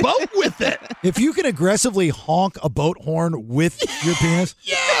drove a boat with it. If you can aggressively honk a boat horn with your penis,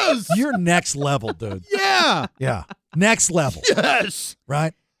 yes, you're next level, dude. Yeah. Yeah. Next level. Yes.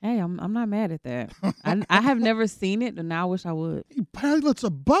 Right? Hey, I'm not mad at that. I have never seen it, and now I wish I would. He pilots a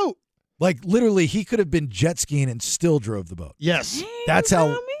boat. Like, literally, he could have been jet skiing and still drove the boat. Yes. That's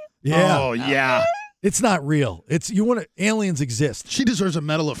how. Yeah. Oh, yeah. It's not real. It's aliens exist. She deserves a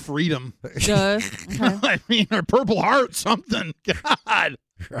Medal of Freedom. Does. Okay. I mean, her Purple Heart, something. God.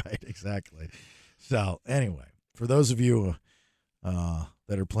 Right, exactly. So, anyway, for those of you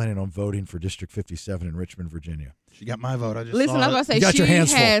that are planning on voting for District 57 in Richmond, Virginia. She got my vote. I just Listen, saw I'm it. going to You got say your she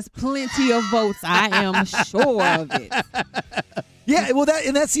hands full. has plenty of votes. I am sure of it. Yeah, well,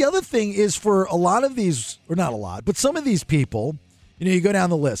 that's the other thing is for a lot of these, or not a lot, but some of these people, you go down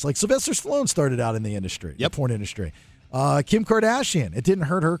the list. Like Sylvester Stallone started out in the industry, the porn industry. Kim Kardashian, it didn't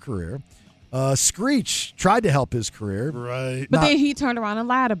hurt her career. Screech tried to help his career. Right. But then he turned around and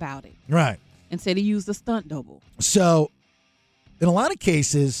lied about it Right. and said he used a stunt double. So, in a lot of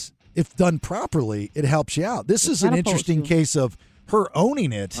cases, if done properly, it helps you out. This is an interesting case of her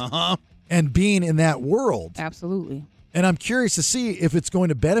owning it and being in that world. Absolutely. And I'm curious to see if it's going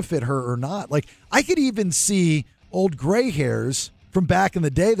to benefit her or not. Like, I could even see old gray hairs from back in the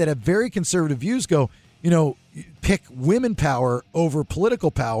day that have very conservative views go, pick women power over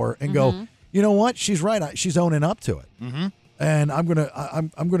political power and go, you know what? She's right. She's owning up to it. Mm-hmm. And I'm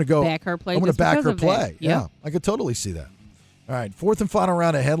gonna go back her play. I'm gonna just back because her of play. that. Yeah, I could totally see that. All right, fourth and final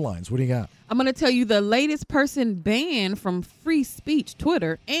round of headlines. What do you got? I'm going to tell you the latest person banned from free speech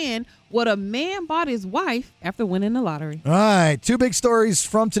Twitter and what a man bought his wife after winning the lottery. All right, two big stories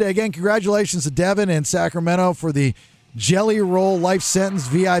from today. Again, congratulations to Devin and Sacramento for the Jelly Roll Life Sentence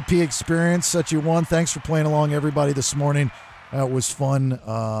VIP experience that you won. Thanks for playing along, everybody, this morning. It was fun.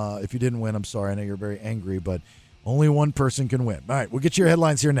 If you didn't win, I'm sorry. I know you're very angry, but only one person can win. All right, we'll get your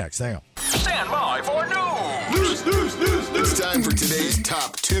headlines here next. Hang on. Stand by for news. It's time for today's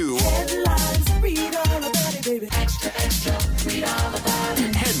top two Headlines, read all about it, baby. Extra, read all about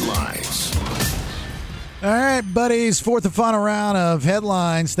it. headlines. All right, buddies, fourth and final round of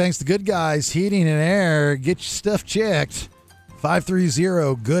headlines. Thanks to Good Guys Heating and Air. Get your stuff checked.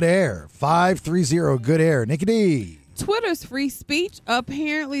 530-GOOD-AIR. 530-GOOD-AIR. Nikki D. Twitter's free speech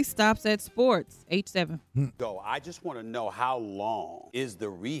apparently stops at sports. H7. Though I just want to know, how long is the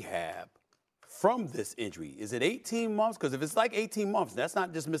rehab from this injury? Is it 18 months? Because if it's like 18 months, that's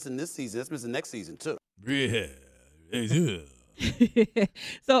not just missing this season, that's missing next season too. Rehab.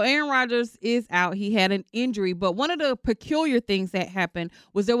 So Aaron Rodgers is out. He had an injury, but one of the peculiar things that happened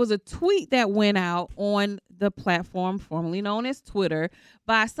was there was a tweet that went out on the platform formerly known as Twitter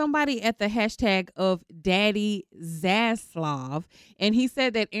by somebody at the hashtag of Daddy Zaslav, and he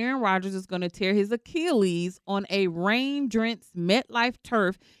said that Aaron Rodgers is going to tear his Achilles on a rain-drenched MetLife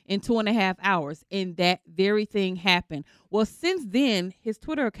turf in 2.5 hours, and that very thing happened. Well, since then, his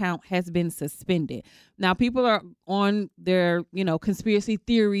Twitter account has been suspended. Now, people are on their, conspiracy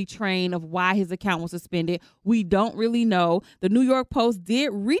theory train of why his account was suspended. We don't really know. The New York Post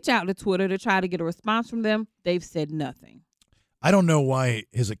did reach out to Twitter to try to get a response from them. They've said nothing. I don't know why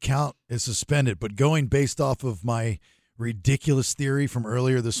his account is suspended, but going based off of my ridiculous theory from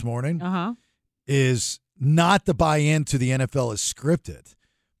earlier this morning is not the buy-in to the NFL is scripted,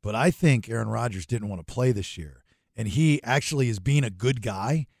 but I think Aaron Rodgers didn't want to play this year, and he actually is being a good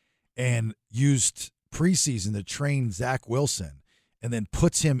guy and used preseason to train Zach Wilson and then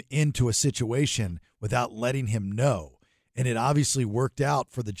puts him into a situation without letting him know, and it obviously worked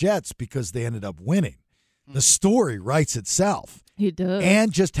out for the Jets because they ended up winning. The story writes itself. It does.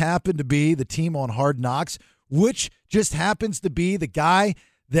 And just happened to be the team on Hard Knocks, which just happens to be the guy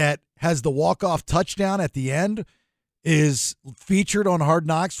that has the walk-off touchdown at the end is featured on Hard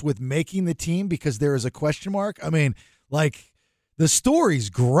Knocks with making the team because there is a question mark. I mean, the story's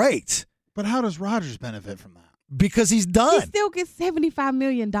great. But how does Rodgers benefit from that? Because he's done. He still gets $75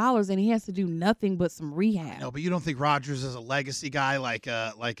 million, and he has to do nothing but some rehab. No, but you don't think Rodgers is a legacy guy like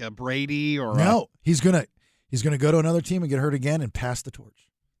a Brady or No, he's gonna go to another team and get hurt again and pass the torch.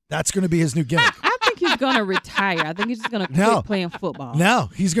 That's gonna be his new gimmick. I think he's gonna retire. I think he's just gonna quit playing football. No,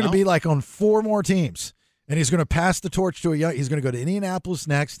 he's gonna be like on 4 more teams, and he's gonna pass the torch to a young. He's gonna go to Indianapolis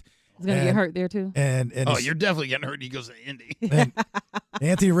next, He's going to get hurt there, too. And you're definitely getting hurt. He goes to Indy. And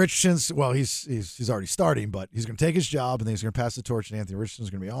Anthony Richardson's, well, he's already starting, but he's going to take his job, and then he's going to pass the torch, and Anthony Richardson's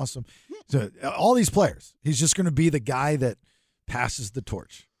going to be awesome. So all these players, he's just going to be the guy that passes the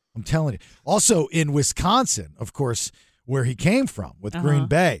torch. I'm telling you. Also, in Wisconsin, of course, where he came from with Green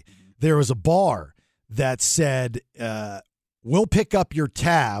Bay, there was a bar that said, we'll pick up your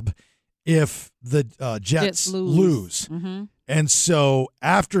tab if the Jets lose. Mm-hmm. And so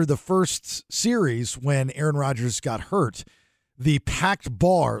after the first series, when Aaron Rodgers got hurt, the packed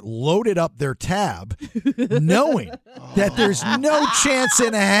bar loaded up their tab, knowing that there's no chance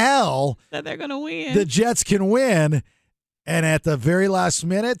in hell that they're going to win. The Jets can win. And at the very last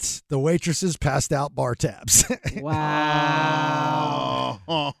minute, the waitresses passed out bar tabs. Wow.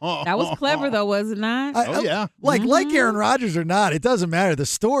 That was clever, though, was it not? Like Aaron Rodgers or not, it doesn't matter. The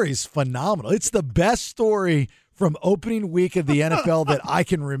story's phenomenal. It's the best story from opening week of the NFL that I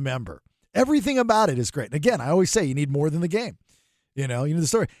can remember. Everything about it is great. And again, I always say you need more than the game. You need the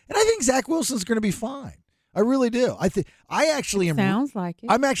story. And I think Zach Wilson's going to be fine. I really do. Sounds like it.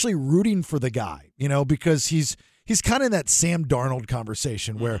 I'm actually rooting for the guy, because he's kind of in that Sam Darnold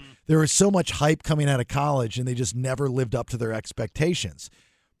conversation where there was so much hype coming out of college and they just never lived up to their expectations.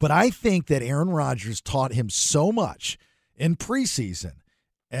 But I think that Aaron Rodgers taught him so much in preseason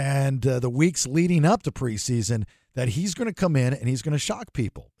and the weeks leading up to preseason that he's going to come in and he's going to shock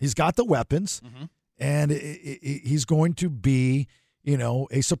people. He's got the weapons, and he's going to be,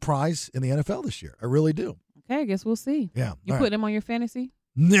 a surprise in the NFL this year. I really do. Okay, I guess we'll see. Yeah. You put him on your fantasy?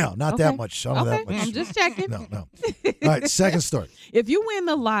 No, not that much. I don't know that much. I'm just checking. No. All right, second story. If you win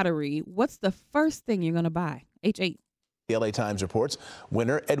the lottery, what's the first thing you're going to buy? H8. The LA Times reports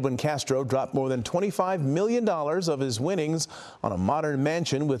winner Edwin Castro dropped more than $25 million of his winnings on a modern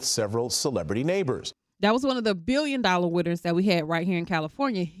mansion with several celebrity neighbors. That was one of the $1 billion winners that we had right here in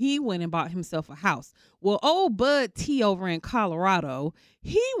California. He went and bought himself a house. Well, old Bud T over in Colorado,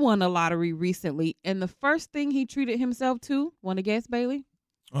 he won the lottery recently, and the first thing he treated himself to, want to guess, Bailey?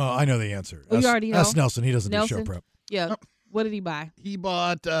 I know the answer. You already know? Ask Nelson. He doesn't do show prep. Yeah. What did he buy? He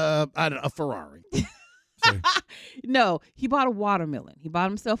bought, a Ferrari. No, he bought a watermelon. He bought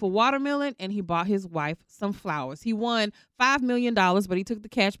himself a watermelon, and he bought his wife some flowers. He won $5 million, but he took the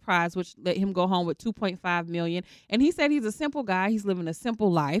cash prize, which let him go home with $2.5 million. And he said he's a simple guy. He's living a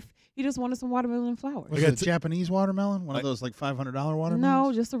simple life. He just wanted some watermelon and flowers. Was it a Japanese watermelon? One of those like $500 watermelons?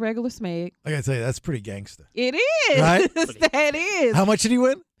 No, just a regular smeg. I gotta tell you, that's pretty gangster. It is. Right? That is. How much did he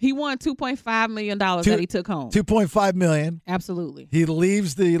win? He won $2.5 million that he took home. $2.5 million. Absolutely. He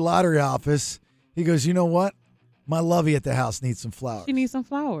leaves the lottery office. He goes, you know what? My lovey at the house needs some flowers. She needs some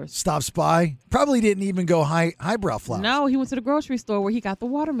flowers. Stops by. Probably didn't even go highbrow flowers. No, he went to the grocery store where he got the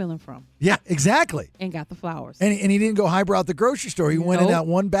watermelon from. Yeah, exactly. And got the flowers. And he didn't go highbrow at the grocery store. He went in that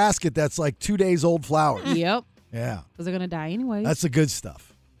one basket that's like 2 days old flowers. Yep. Yeah. Because they're going to die anyway. That's the good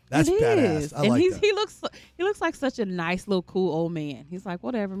stuff. That's badass. I like that. He looks like such a nice little cool old man. He's like,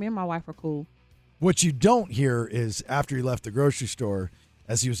 whatever, me and my wife are cool. What you don't hear is after he left the grocery store,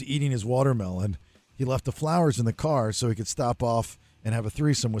 as he was eating his watermelon, he left the flowers in the car so he could stop off and have a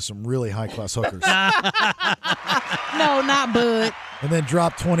threesome with some really high-class hookers. No, not Bud. And then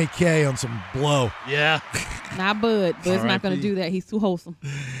drop $20K on some blow. Yeah. Not Bud. Bud's not going to do that. He's too wholesome.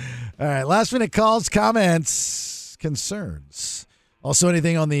 All right, last-minute calls, comments, concerns. Also,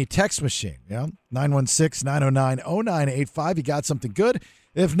 anything on the text machine, 916-909-0985. You got something good?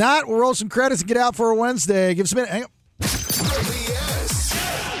 If not, we'll roll some credits and get out for a Wednesday. Give us a minute. Hang on.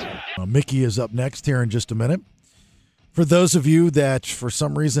 Mickey is up next here in just a minute. For those of you that, for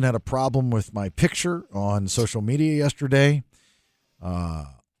some reason, had a problem with my picture on social media yesterday, what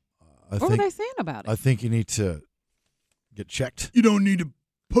were they saying about it? I think you need to get checked. You don't need to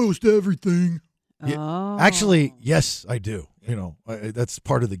post everything. Oh. Actually, yes, I do. That's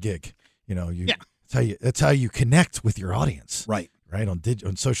part of the gig. That's how you connect with your audience. Right on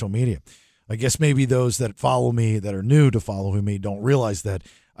social media. I guess maybe those that follow me that are new to following me don't realize that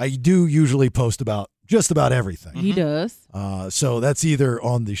I do usually post about just about everything. He does. So that's either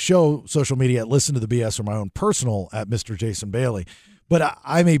on the show social media at Listen to the BS or my own personal at Mr. Jason Bailey. But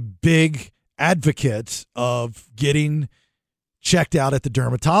I'm a big advocate of getting checked out at the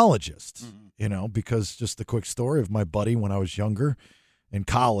dermatologist, because just the quick story of my buddy when I was younger in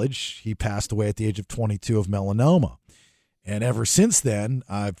college, he passed away at the age of 22 of melanoma. And ever since then,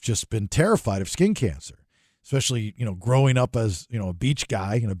 I've just been terrified of skin cancer, especially, growing up as, a beach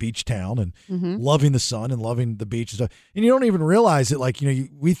guy in a beach town and loving the sun and loving the beach and stuff. And you don't even realize it. Like,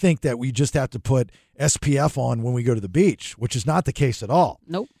 we think that we just have to put SPF on when we go to the beach, which is not the case at all.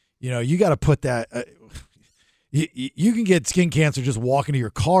 Nope. You got to put that. you can get skin cancer just walking to your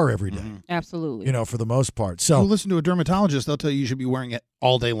car every day. Absolutely. You know, for the most part. You So listen to a dermatologist, they'll tell you should be wearing it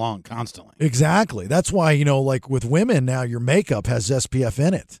all day long, constantly. exactly. That's why, you know, like with women now, your makeup has SPF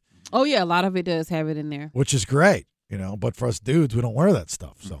in it, Oh yeah, a lot of it does have it in there. which is great. You know, but for us dudes, we don't wear that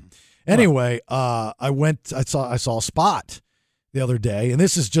stuff. So anyway, I saw a spot the other day, and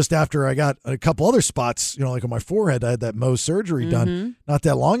this is just after I got a couple other spots, you know, like on my forehead. I had that Mohs surgery done not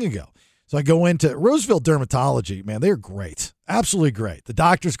that long ago. So I go into Roseville Dermatology. Man, they're great, absolutely great. The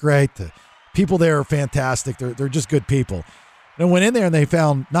doctor's great. The people there are fantastic. They're just good people. And I went in there and they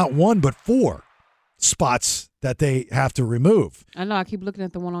found not one but 4 spots that they have to remove. I know. I keep looking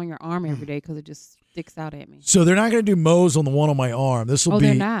at the one on your arm every day because it just sticks out at me. So they're not going to do Mohs on the one on my arm. This will be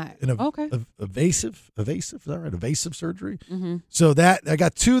they're not. an evasive. Is that right? Evasive surgery. Mm-hmm. So that I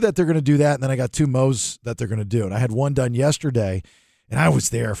got 2 that they're going to do that, and then I got 2 Mohs that they're going to do. And I had one done yesterday, and I was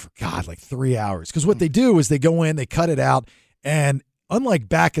there for like 3 hours. Because what they do is they go in, they cut it out, and unlike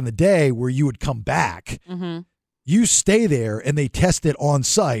back in the day where you would come back, you stay there and they test it on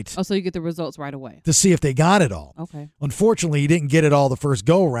site. Oh, so you get the results right away To see if they got it all. Okay. Unfortunately, he didn't get it all the first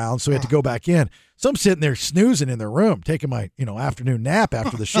go around, so he had to go back in. So I'm sitting there snoozing in their room, taking my afternoon nap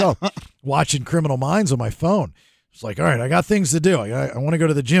after the show, watching Criminal Minds on my phone. It's like, all right, I got things to do. I want to go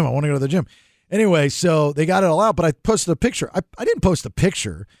to the gym. Anyway, so they got it all out, but I posted a picture. I didn't post a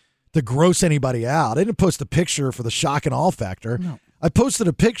picture to gross anybody out. I didn't post a picture for the shock and awe factor. No. I posted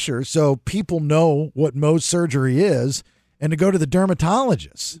a picture so people know what Mohs surgery is and to go to the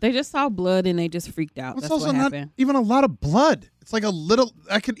dermatologist. They just saw blood and they just freaked out. It's That's also what not happened. even a lot of blood. It's like a little.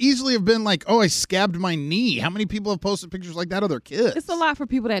 I could easily have been like, oh, I scabbed my knee. How many people have posted pictures like that of their kids? It's a lot for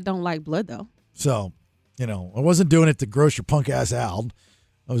people that don't like blood, though. So, I wasn't doing it to gross your punk ass out.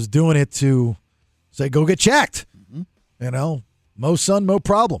 I was doing it to say, go get checked. Mohs son, Mo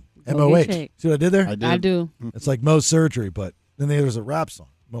problem. Go MOH. get checked. See what I did there? I do. It's like Mohs surgery, but then there's a rap song.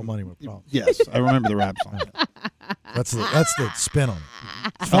 Mo money, mo problem. Yes, I remember the rap song. That's the spin on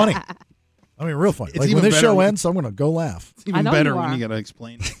it. It's funny. I mean, real funny. It's Like even when this better show when- ends, I'm going to go laugh. It's even better when you got to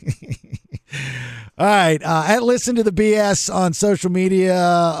explain it. All right. Listen to the BS on social media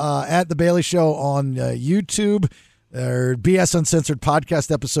at The Bailey Show on YouTube. BS Uncensored Podcast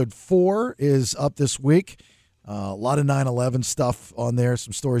Episode 4 is up this week. A lot of 9/11 stuff on there.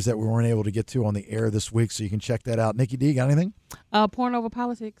 Some stories that we weren't able to get to on the air this week, so you can check that out. Nikki D, got anything? Porn over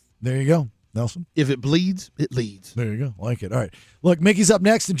politics. There you go. Nelson? If it bleeds, it leads. There you go. Like it. All right. Look, Mickey's up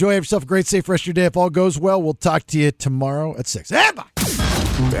next. Enjoy yourself. A great, safe rest of your day. If all goes well, we'll talk to you tomorrow at 6. Bye.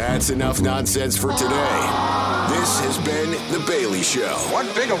 That's enough nonsense for today. This has been The Bailey Show.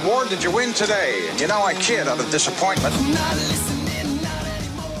 What big award did you win today? I kid out of disappointment. Not listening.